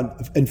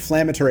around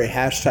inflammatory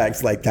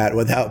hashtags like that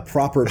without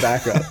proper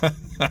backup.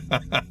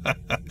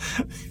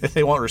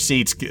 They want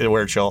receipts,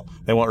 Weird Chill.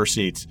 They want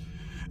receipts.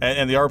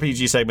 And the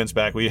RPG segment's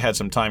back. We had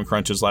some time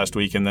crunches last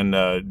week, and then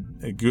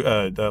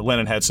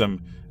Lennon had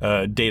some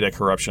data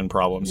corruption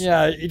problems.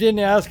 Yeah, you didn't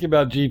ask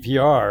about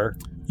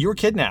GPR. You were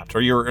kidnapped,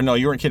 you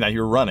weren't kidnapped.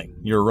 You were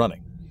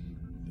running,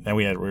 and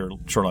we were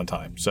short on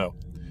time. So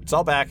it's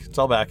all back.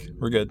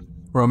 We're good.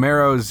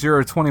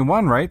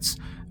 Romero021 writes,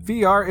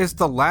 VR is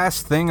the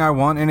last thing I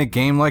want in a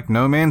game like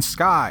No Man's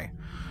Sky.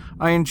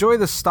 I enjoy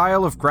the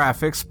style of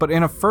graphics, but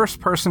in a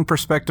first-person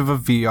perspective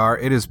of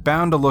VR, it is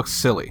bound to look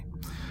silly.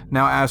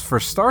 Now, as for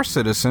Star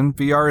Citizen,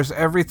 VR is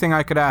everything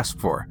I could ask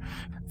for.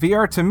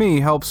 VR to me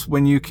helps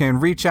when you can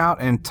reach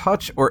out and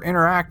touch or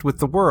interact with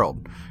the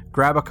world,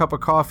 grab a cup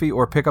of coffee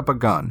or pick up a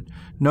gun.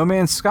 No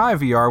Man's Sky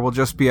VR will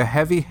just be a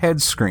heavy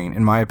head screen,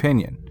 in my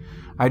opinion.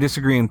 I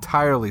disagree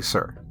entirely,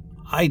 sir.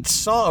 I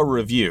saw a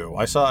review.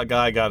 I saw a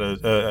guy got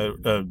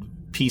a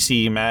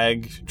PC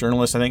Mag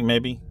journalist, I think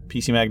maybe.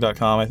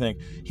 PCMag.com, I think.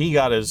 He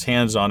got his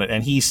hands on it,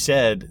 and he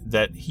said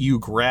that you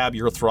grab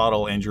your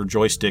throttle and your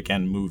joystick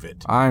and move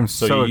it. I'm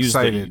so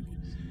excited.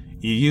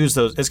 You use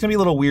those. It's going to be a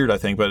little weird, I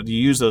think, but you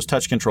use those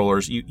touch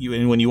controllers.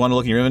 And when you want to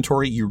look in your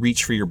inventory, you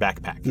reach for your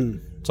backpack.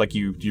 It's like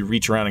you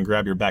reach around and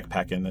grab your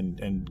backpack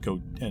and go,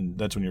 and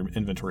that's when your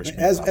inventory screen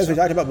as we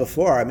talked about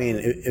before, I mean,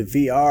 if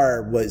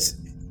VR was...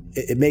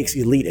 It makes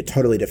Elite a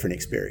totally different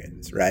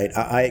experience, right?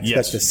 I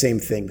expect the same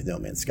thing with No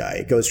Man's Sky.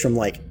 It goes from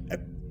like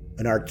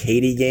an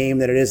arcadey game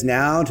that it is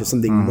now to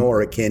something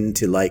more akin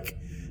to like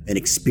an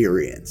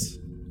experience.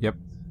 Yep.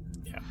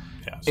 Yeah.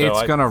 So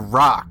it's gonna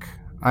rock.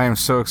 I am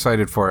so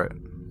excited for it.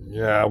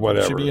 Yeah,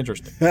 whatever. It should be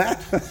interesting.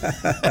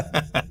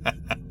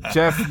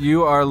 Jeff,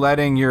 you are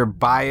letting your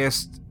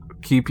bias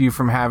keep you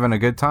from having a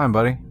good time,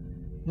 buddy.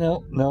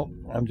 No.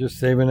 I'm just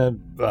saving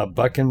a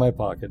buck in my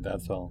pocket,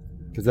 that's all.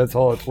 Because that's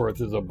all it's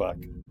worth is a buck.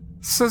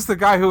 Says the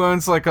guy who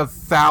owns like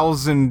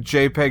 1,000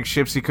 JPEG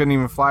ships he couldn't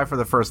even fly for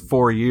the first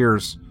 4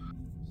 years.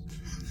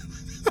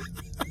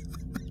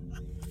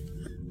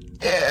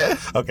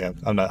 Okay,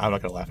 I'm not going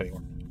to laugh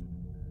anymore.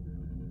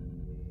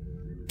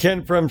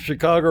 Ken from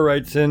Chicago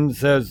writes in,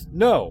 says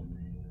no.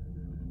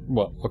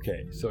 Well,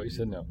 okay, so he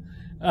said no.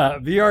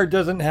 VR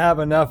doesn't have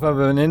enough of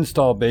an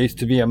install base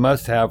to be a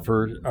must-have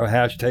for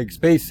hashtag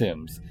Space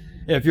Sims.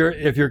 If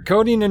you're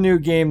coding a new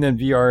game, then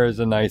VR is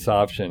a nice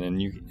option,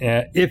 and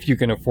if you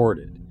can afford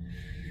it.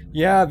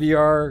 Yeah,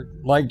 VR,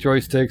 like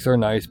joysticks, are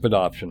nice but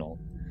optional.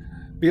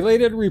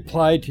 Belated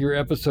reply to your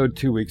episode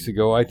 2 weeks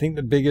ago, I think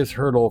the biggest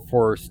hurdle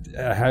for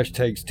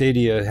hashtag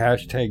Stadia,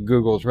 hashtag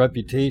Google's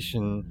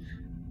reputation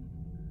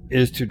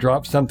is to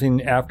drop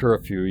something after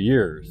a few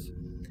years.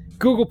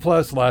 Google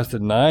Plus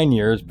lasted 9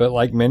 years, but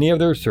like many of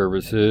their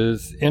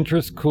services,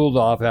 interest cooled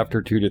off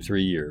after 2 to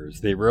 3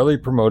 years. They rarely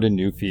promoted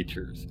new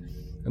features.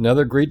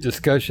 Another great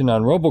discussion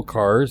on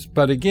robocars,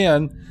 but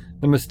again,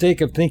 the mistake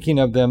of thinking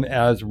of them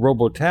as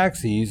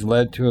robotaxis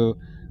led to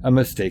a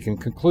mistaken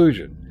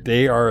conclusion.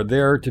 They are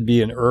there to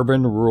be an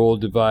urban-rural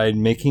divide,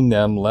 making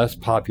them less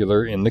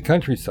popular in the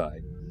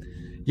countryside.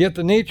 Yet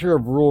the nature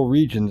of rural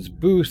regions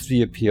boosts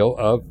the appeal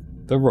of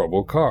the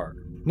robocar.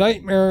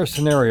 Nightmare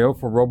scenario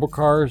for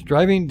robocars: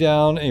 driving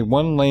down a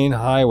one-lane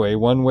highway,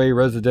 one-way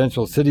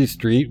residential city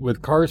street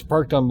with cars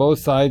parked on both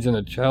sides and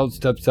a child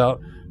steps out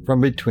from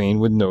between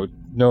with no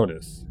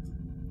notice.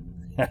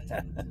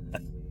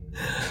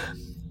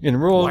 In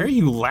rural, why are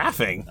you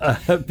laughing?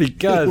 He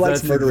Because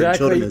likes that's murdering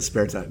children in exactly his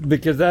spare time.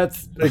 because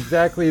that's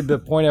exactly the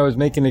point I was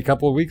making a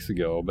couple of weeks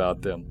ago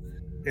about them.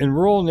 In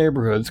rural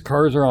neighborhoods,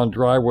 cars are on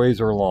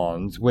driveways or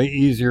lawns, way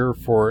easier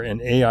for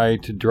an AI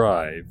to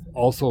drive,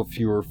 also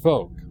fewer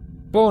folk.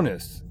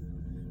 Bonus: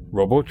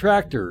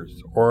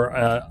 robo-tractors or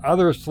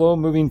other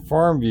slow-moving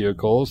farm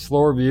vehicles.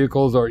 Slower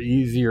vehicles are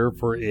easier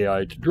for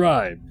AI to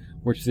drive,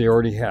 which they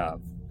already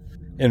have.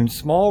 In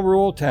small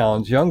rural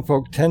towns, young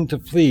folk tend to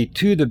flee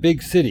to the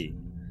big city,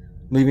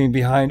 leaving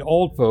behind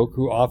old folk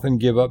who often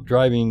give up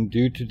driving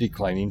due to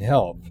declining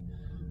health.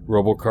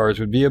 Robocars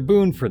would be a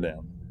boon for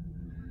them.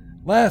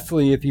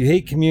 Lastly, if you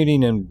hate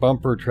commuting and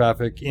bumper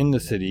traffic in the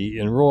city,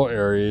 in rural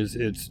areas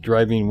it's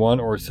driving one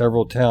or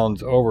several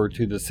towns over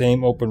to the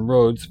same open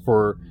roads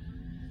for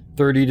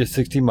 30 to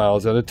 60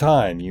 miles at a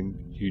time.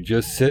 You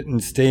just sit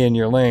and stay in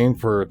your lane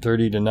for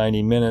 30 to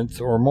 90 minutes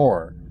or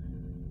more.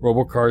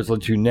 Robocars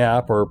let you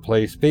nap or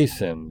play Space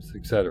Sims,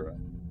 etc.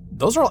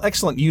 Those are all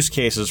excellent use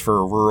cases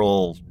for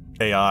rural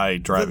AI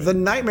driving. The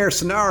nightmare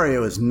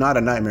scenario is not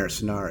a nightmare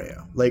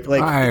scenario. Like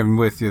I'm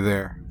with you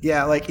there.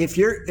 Yeah, like if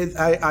you're,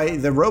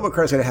 the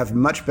robocar is going to have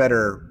much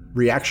better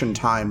reaction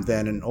time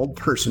than an old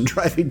person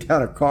driving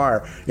down a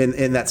car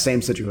in that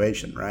same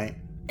situation, right?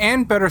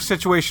 And better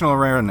situational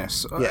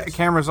awareness. Yes.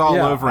 Cameras all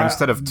over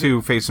instead of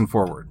two facing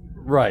forward.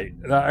 Right.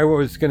 I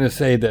was going to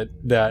say that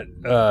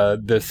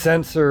the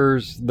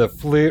sensors, the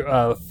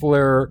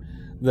FLIR,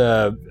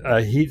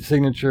 heat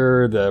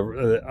signature,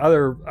 the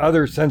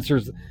other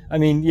sensors. I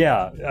mean,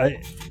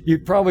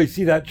 you'd probably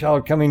see that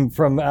child coming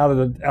from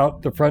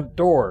out the front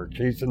door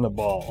chasing the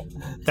ball.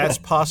 That's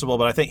possible,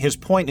 but I think his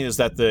point is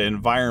that the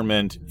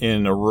environment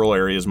in a rural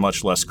area is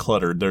much less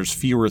cluttered. There's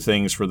fewer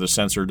things for the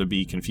sensor to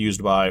be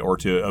confused by or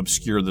to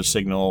obscure the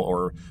signal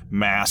or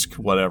mask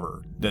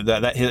whatever.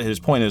 That his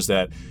point is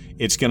that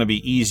it's going to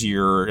be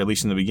easier, at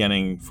least in the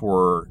beginning,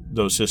 for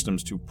those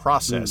systems to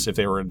process if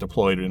they were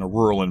deployed in a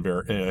rural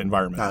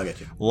environment. I'll get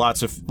you.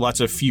 Lots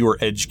of fewer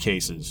edge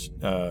cases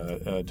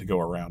to go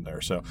around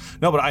there. So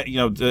no, but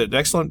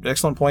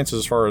excellent points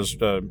as far as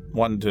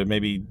wanting to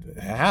maybe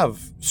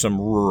have some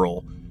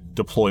rural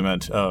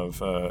deployment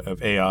of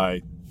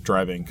AI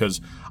driving, because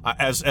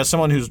as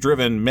someone who's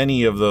driven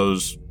many of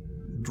those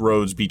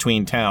roads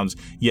between towns,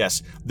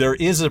 yes, there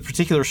is a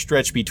particular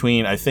stretch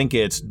between, I think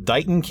it's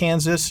Dighton,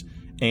 Kansas,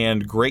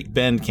 and Great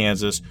Bend,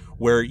 Kansas,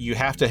 where you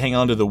have to hang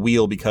onto the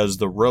wheel because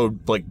the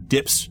road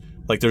dips.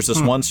 There's this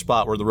one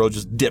spot where the road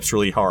just dips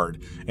really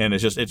hard, and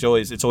it's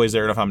always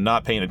there. And if I'm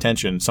not paying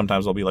attention,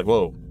 sometimes I'll be like,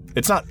 "Whoa!"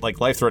 It's not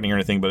life threatening or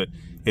anything, but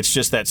it's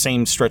just that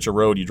same stretch of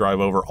road you drive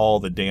over all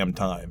the damn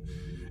time,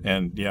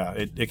 and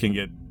it can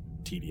get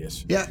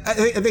tedious. Yeah, I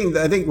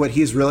think what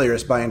he's really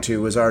responding to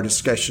was our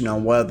discussion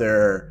on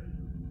whether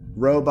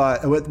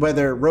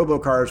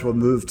robocars will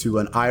move to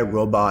an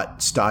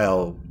iRobot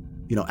style,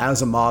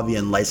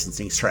 Asimovian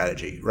licensing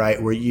strategy,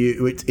 right? Where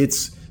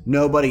it's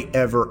nobody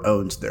ever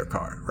owns their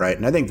car, right?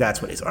 And I think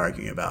that's what he's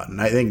arguing about. And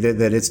I think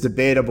that it's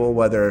debatable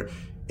whether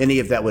any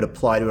of that would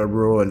apply to a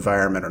rural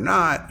environment or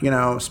not,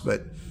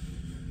 but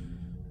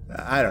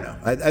I don't know.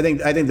 I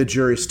think the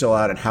jury's still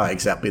out on how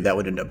exactly that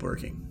would end up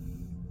working.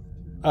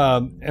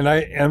 And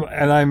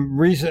I'm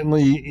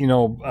recently,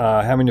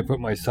 having to put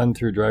my son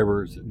through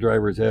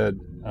driver's ed.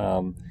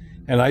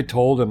 And I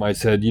told him, I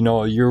said,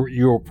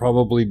 you'll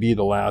probably be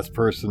the last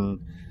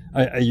person.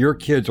 Your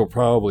kids will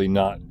probably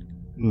not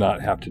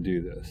have to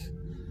do this,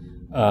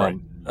 right.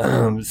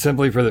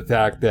 Simply for the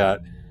fact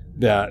that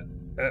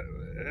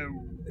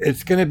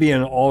it's going to be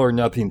an all or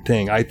nothing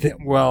thing. I think,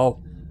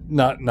 well,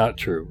 not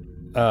true.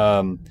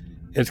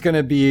 It's going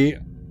to be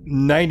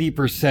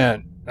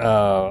 90%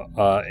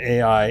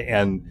 AI,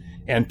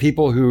 and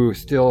people who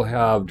still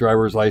have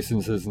driver's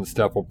licenses and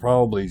stuff will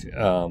probably,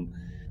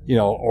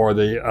 or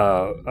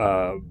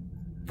the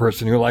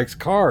person who likes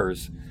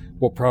cars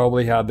will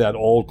probably have that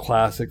old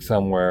classic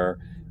somewhere,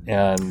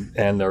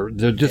 and they'll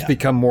just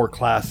become more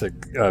classic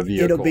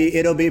vehicles.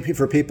 It'll be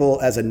for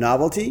people as a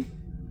novelty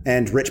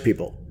and rich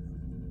people.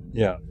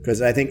 Yeah,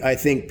 because I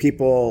think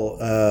people,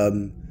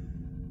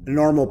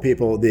 normal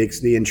people,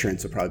 the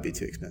insurance will probably be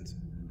too expensive.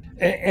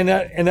 And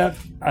that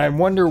I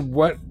wonder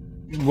what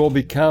will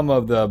become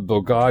of the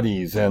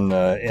Bugattis and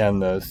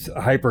the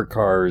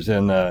hypercars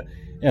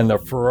and the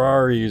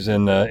Ferraris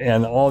and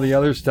all the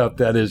other stuff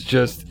that is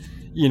just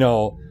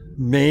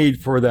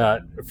made for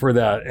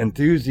that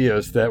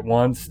enthusiast that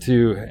wants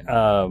to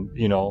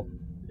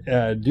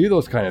do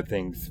those kind of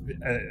things.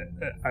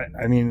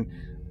 I mean,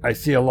 I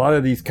see a lot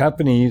of these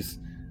companies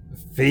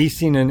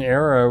facing an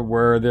era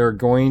where they're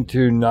going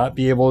to not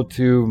be able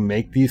to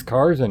make these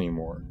cars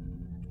anymore.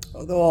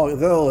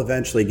 They'll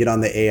eventually get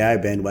on the AI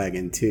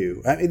bandwagon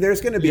too. I mean,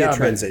 there's going to be a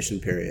transition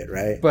period,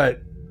 right?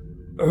 But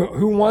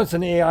who wants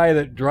an AI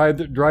that drive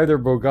their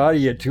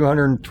Bugatti at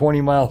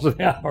 220 miles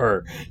an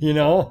hour?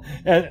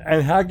 And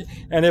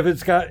if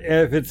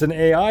it's an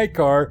AI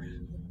car,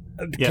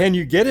 can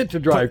you get it to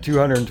drive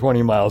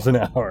 220 miles an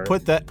hour?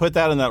 Put that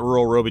in that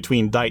rural road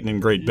between Dighton and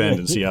Great Bend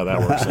and see how that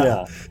works out.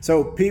 Yeah.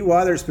 So Pete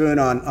Wotherspoon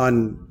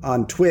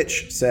on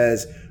Twitch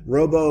says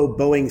Robo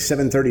Boeing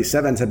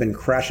 737s have been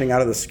crashing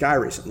out of the sky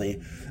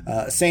recently.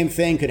 Same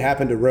thing could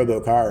happen to Robo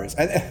cars.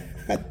 And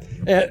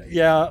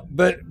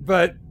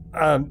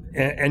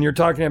you're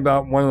talking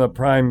about one of the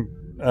prime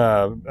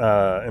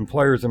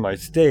employers in my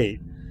state.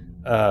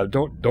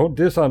 Don't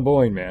diss on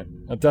Boeing, man.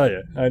 I'll tell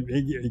you, I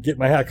get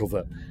my hackles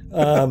up.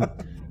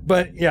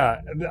 But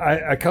yeah,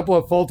 a couple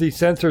of faulty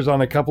sensors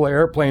on a couple of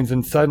airplanes,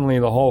 and suddenly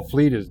the whole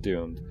fleet is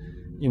doomed.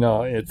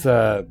 It's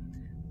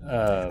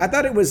I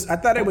thought it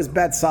was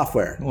bad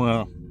software.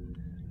 Well,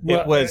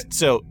 it was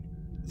so.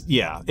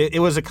 Yeah,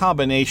 it was a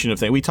combination of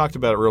things. We talked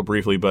about it real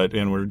briefly,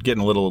 and we're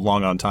getting a little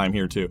long on time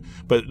here too.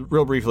 But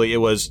real briefly, it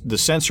was the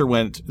sensor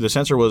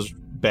was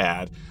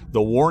bad.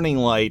 The warning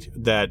light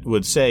that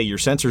would say your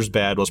sensor's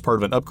bad was part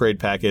of an upgrade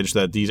package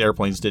that these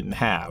airplanes didn't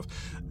have.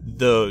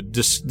 The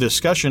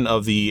discussion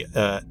of the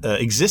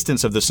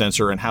existence of the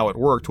sensor and how it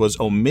worked was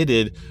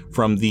omitted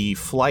from the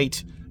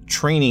flight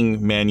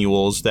training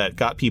manuals that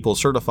got people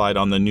certified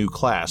on the new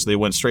class. They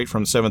went straight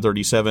from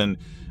 737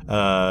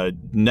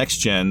 next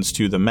gens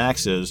to the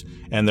Maxes,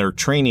 and their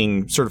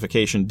training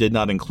certification did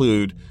not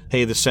include,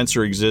 hey, the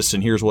sensor exists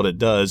and here's what it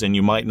does, and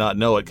you might not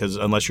know it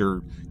unless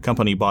your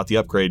company bought the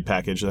upgrade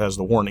package that has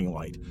the warning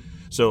light.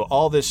 So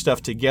all this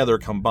stuff together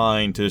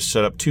combined to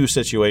set up two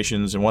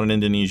situations, and one in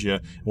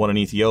Indonesia, one in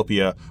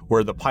Ethiopia,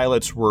 where the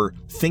pilots were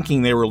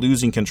thinking they were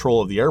losing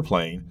control of the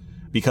airplane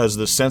because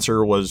the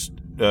sensor was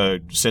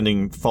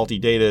sending faulty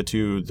data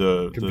to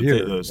the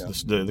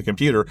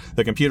computer.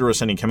 The computer was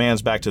sending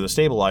commands back to the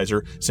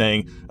stabilizer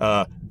saying,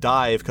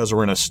 dive because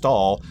we're in a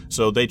stall.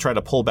 So they try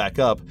to pull back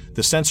up.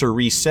 The sensor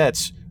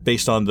resets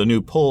based on the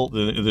new pull,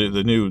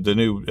 the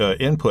new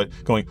input,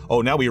 going,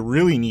 oh, now we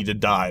really need to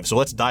dive, so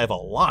let's dive a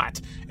lot.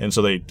 And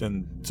so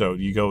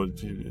you go,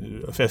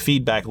 a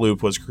feedback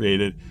loop was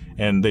created,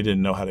 and they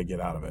didn't know how to get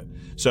out of it.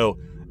 So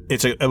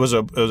it was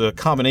a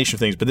combination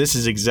of things, but this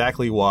is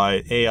exactly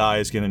why AI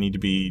is going to need to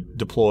be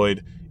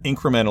deployed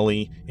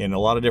incrementally in a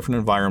lot of different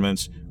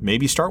environments.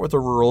 Maybe start with the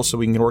rural so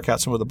we can work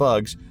out some of the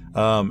bugs,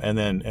 and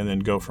then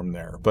go from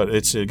there. But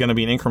it's going to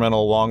be an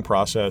incremental, long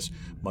process,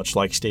 much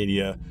like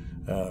Stadia.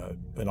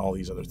 And all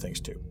these other things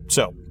too.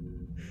 So,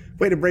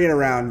 way to bring it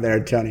around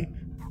there, Tony.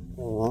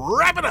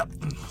 Wrap it up.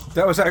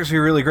 That was actually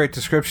a really great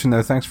description,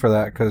 though. Thanks for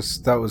that,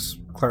 because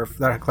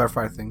that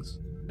clarified things.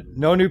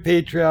 No new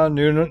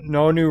Patreon,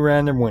 no new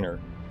random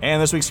winner.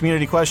 And this week's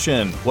community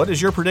question: what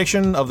is your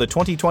prediction of the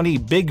 2020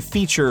 big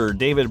feature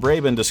David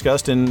Braben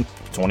discussed in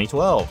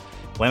 2012?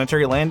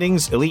 Planetary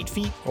landings, elite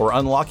feat, or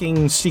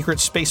unlocking secret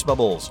space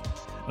bubbles?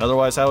 And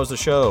otherwise, how was the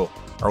show?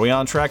 Are we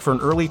on track for an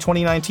early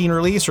 2019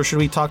 release, or should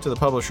we talk to the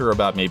publisher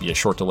about maybe a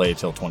short delay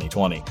till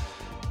 2020?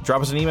 Drop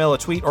us an email, a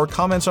tweet, or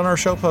comments on our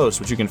show post,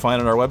 which you can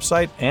find on our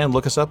website, and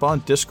look us up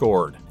on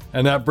Discord.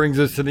 And that brings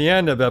us to the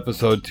end of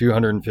episode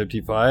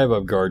 255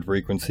 of Guard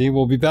Frequency.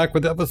 We'll be back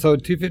with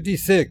episode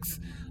 256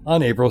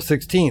 on April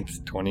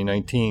 16th,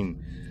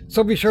 2019.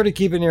 So be sure to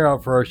keep an ear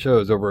out for our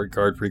shows over at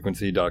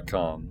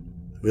guardfrequency.com.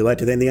 We'd like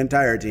to thank the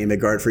entire team at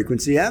Guard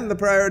Frequency and the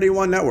Priority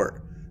One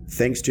Network.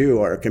 Thanks to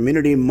our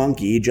community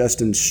monkey,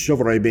 Justin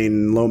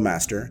Chivalry-Bean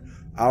Lowmaster,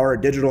 our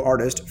digital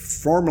artist,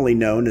 formerly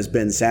known as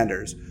Ben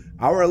Sanders,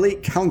 our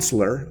elite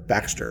counselor,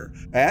 Baxter,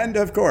 and,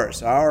 of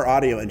course, our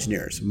audio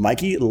engineers,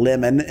 Mikey,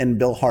 Lemon, and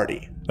Bill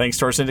Hardy. Thanks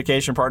to our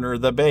syndication partner,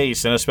 The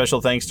Base, and a special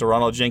thanks to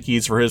Ronald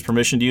Jenkins for his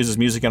permission to use his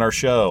music in our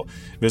show.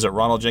 Visit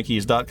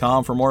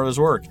ronaldjenkins.com for more of his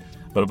work.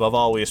 But above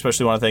all, we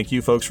especially want to thank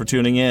you folks for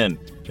tuning in.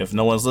 If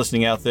no one's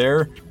listening out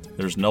there,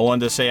 there's no one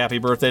to say happy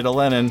birthday to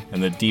Lennon,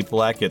 and the deep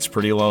black gets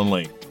pretty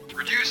lonely.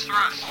 Reduce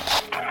thrust.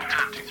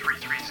 Turn to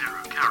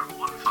 3330,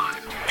 Carol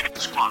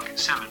 15. Squawk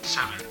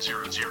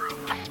 7700.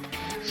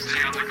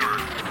 Stay on the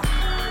guard.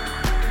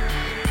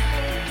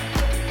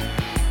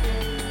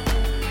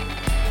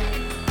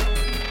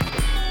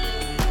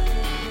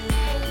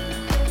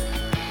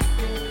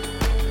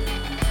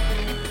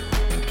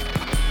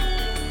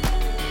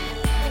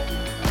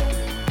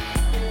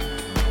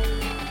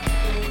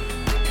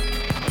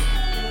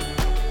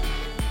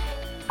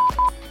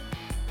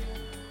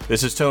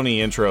 This is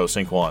Tony, intro,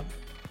 sync 1.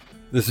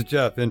 This is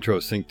Jeff,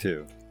 intro, sync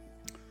 2.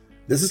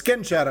 This is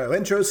Ken Shadow,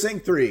 intro,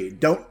 sync 3.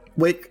 Don't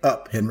wake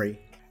up, Henry.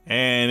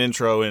 And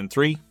intro in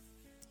 3,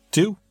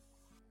 2.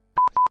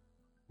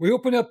 We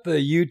open up the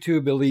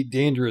YouTube Elite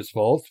Dangerous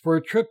vaults for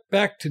a trip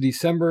back to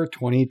December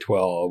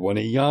 2012 when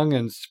a young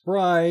and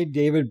spry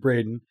David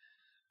Braden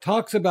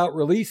talks about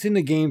releasing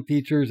the game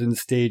features and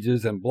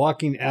stages and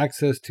blocking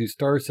access to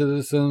Star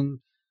Citizen.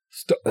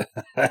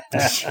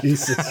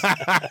 Jesus.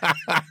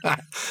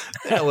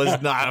 That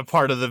was not a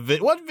part of the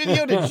video. What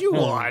video did you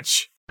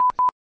watch?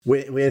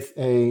 With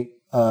a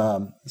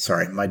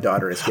sorry, my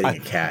daughter is getting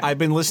a cat. I've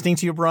been listening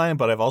to you, Brian,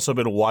 but I've also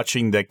been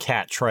watching the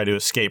cat try to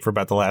escape for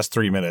about the last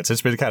 3 minutes.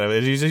 It's been kind of,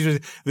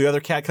 the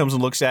other cat comes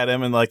and looks at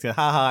him and like,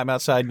 haha, I'm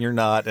outside and you're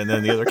not. And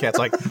then the other cat's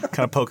like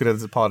kind of poking at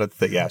the paw at the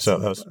thing. Yeah, so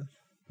that was,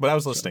 but I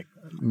was listening.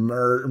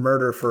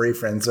 Murder furry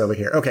friends over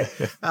here. Okay.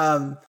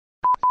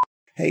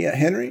 Hey,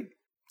 Henry?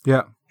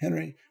 Yeah.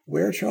 Henry,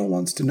 Weirchill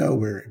wants to know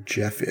where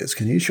Jeff is.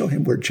 Can you show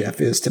him where Jeff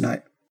is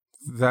tonight?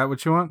 Is that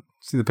what you want?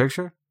 See the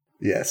picture?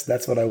 Yes,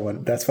 that's what I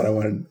want. That's what I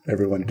wanted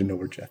everyone to know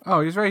where Jeff. Oh,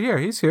 he's right here.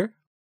 He's here.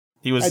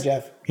 He was. Hi,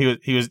 Jeff. He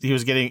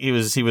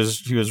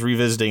was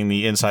revisiting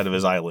the inside of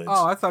his eyelids.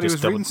 Oh, I thought he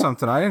was reading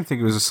something. I didn't think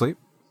he was asleep.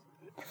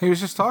 He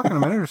was just talking a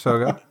minute or so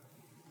ago.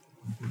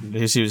 He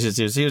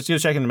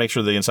was checking to make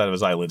sure the inside of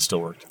his eyelids still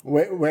worked.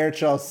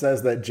 Weirchill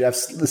says that Jeff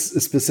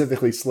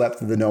specifically slept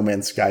through the No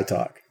Man's Sky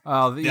talk.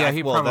 Oh, yeah,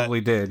 he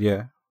probably did.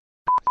 Yeah.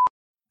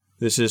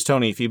 This is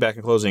Tony. Feedback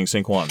and closing.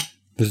 Sync 1.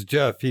 This is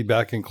Jeff.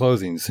 Feedback and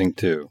closing. Sync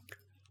 2.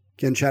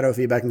 Ken Shadow.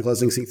 Feedback and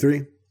closing. Sync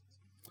 3.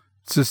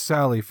 This is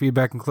Sally.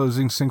 Feedback and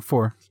closing. Sync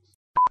 4.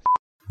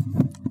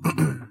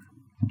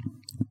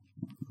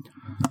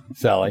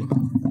 Sally.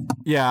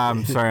 Yeah,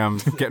 I'm sorry. I'm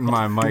getting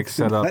my mic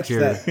set up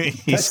here.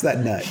 Touch that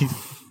nut.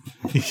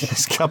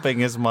 He's cupping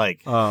his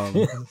mic.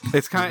 It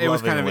was kind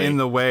of in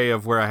the way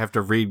of where I have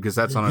to read because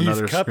that's on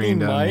another screen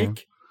down here.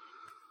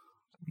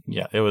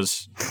 Yeah, it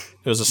was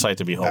a sight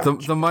to behold.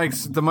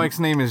 The mic's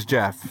name is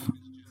Jeff.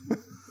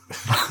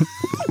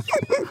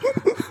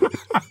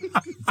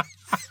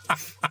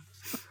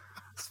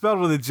 Spelled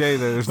with a J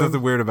there. There's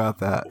nothing weird about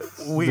that.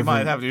 We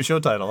might have a new show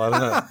title. I don't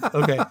know.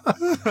 Okay.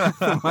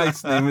 The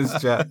mic's name is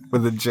Jeff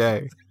with a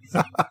J.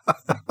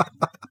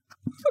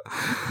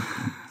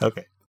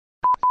 Okay.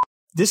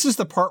 This is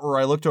the part where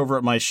I looked over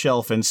at my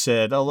shelf and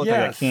said, "Oh, look,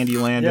 I got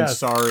Candyland and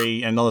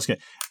Sorry and all this."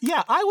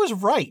 Yeah, I was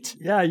right.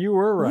 Yeah, you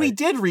were right. We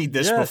did read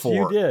this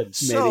before. You did.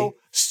 So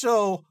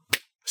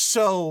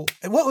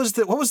what was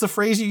the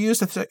phrase you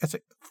used? It's like, F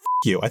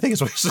you. I think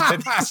it's what you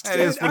said. That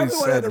is what he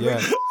said,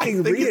 yeah.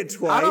 Read it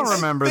twice. I don't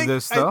remember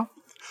this, though.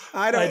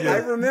 I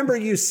remember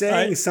you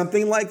saying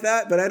something like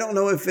that, but I don't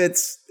know if it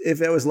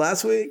was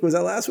last week. Was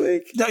that last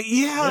week? No,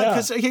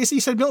 because he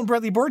said Milton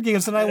Bradley board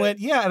games, and I went,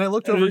 and I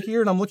looked over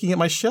here, and I'm looking at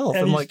my shelf,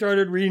 and he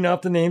started reading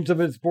off the names of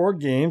his board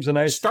games,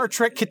 and Star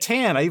Trek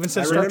Catan. I even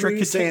said Star Trek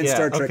Catan. Saying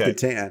Star Trek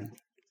Catan.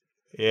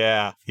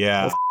 Yeah.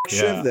 Well,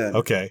 Shiv then.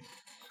 Okay.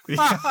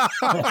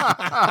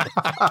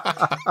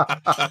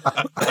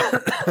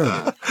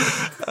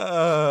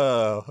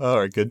 All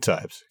right, good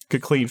times.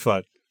 Good, clean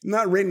fun.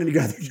 Not reading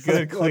together.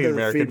 Good, clean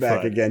American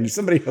feedback fun. Again.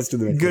 Somebody else to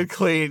do it. Good,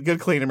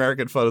 clean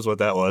American fun is what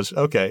that was.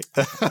 Okay.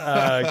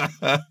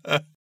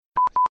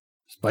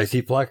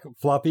 Spicy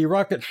floppy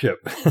rocket ship.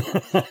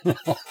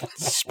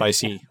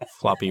 Spicy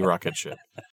floppy rocket ship.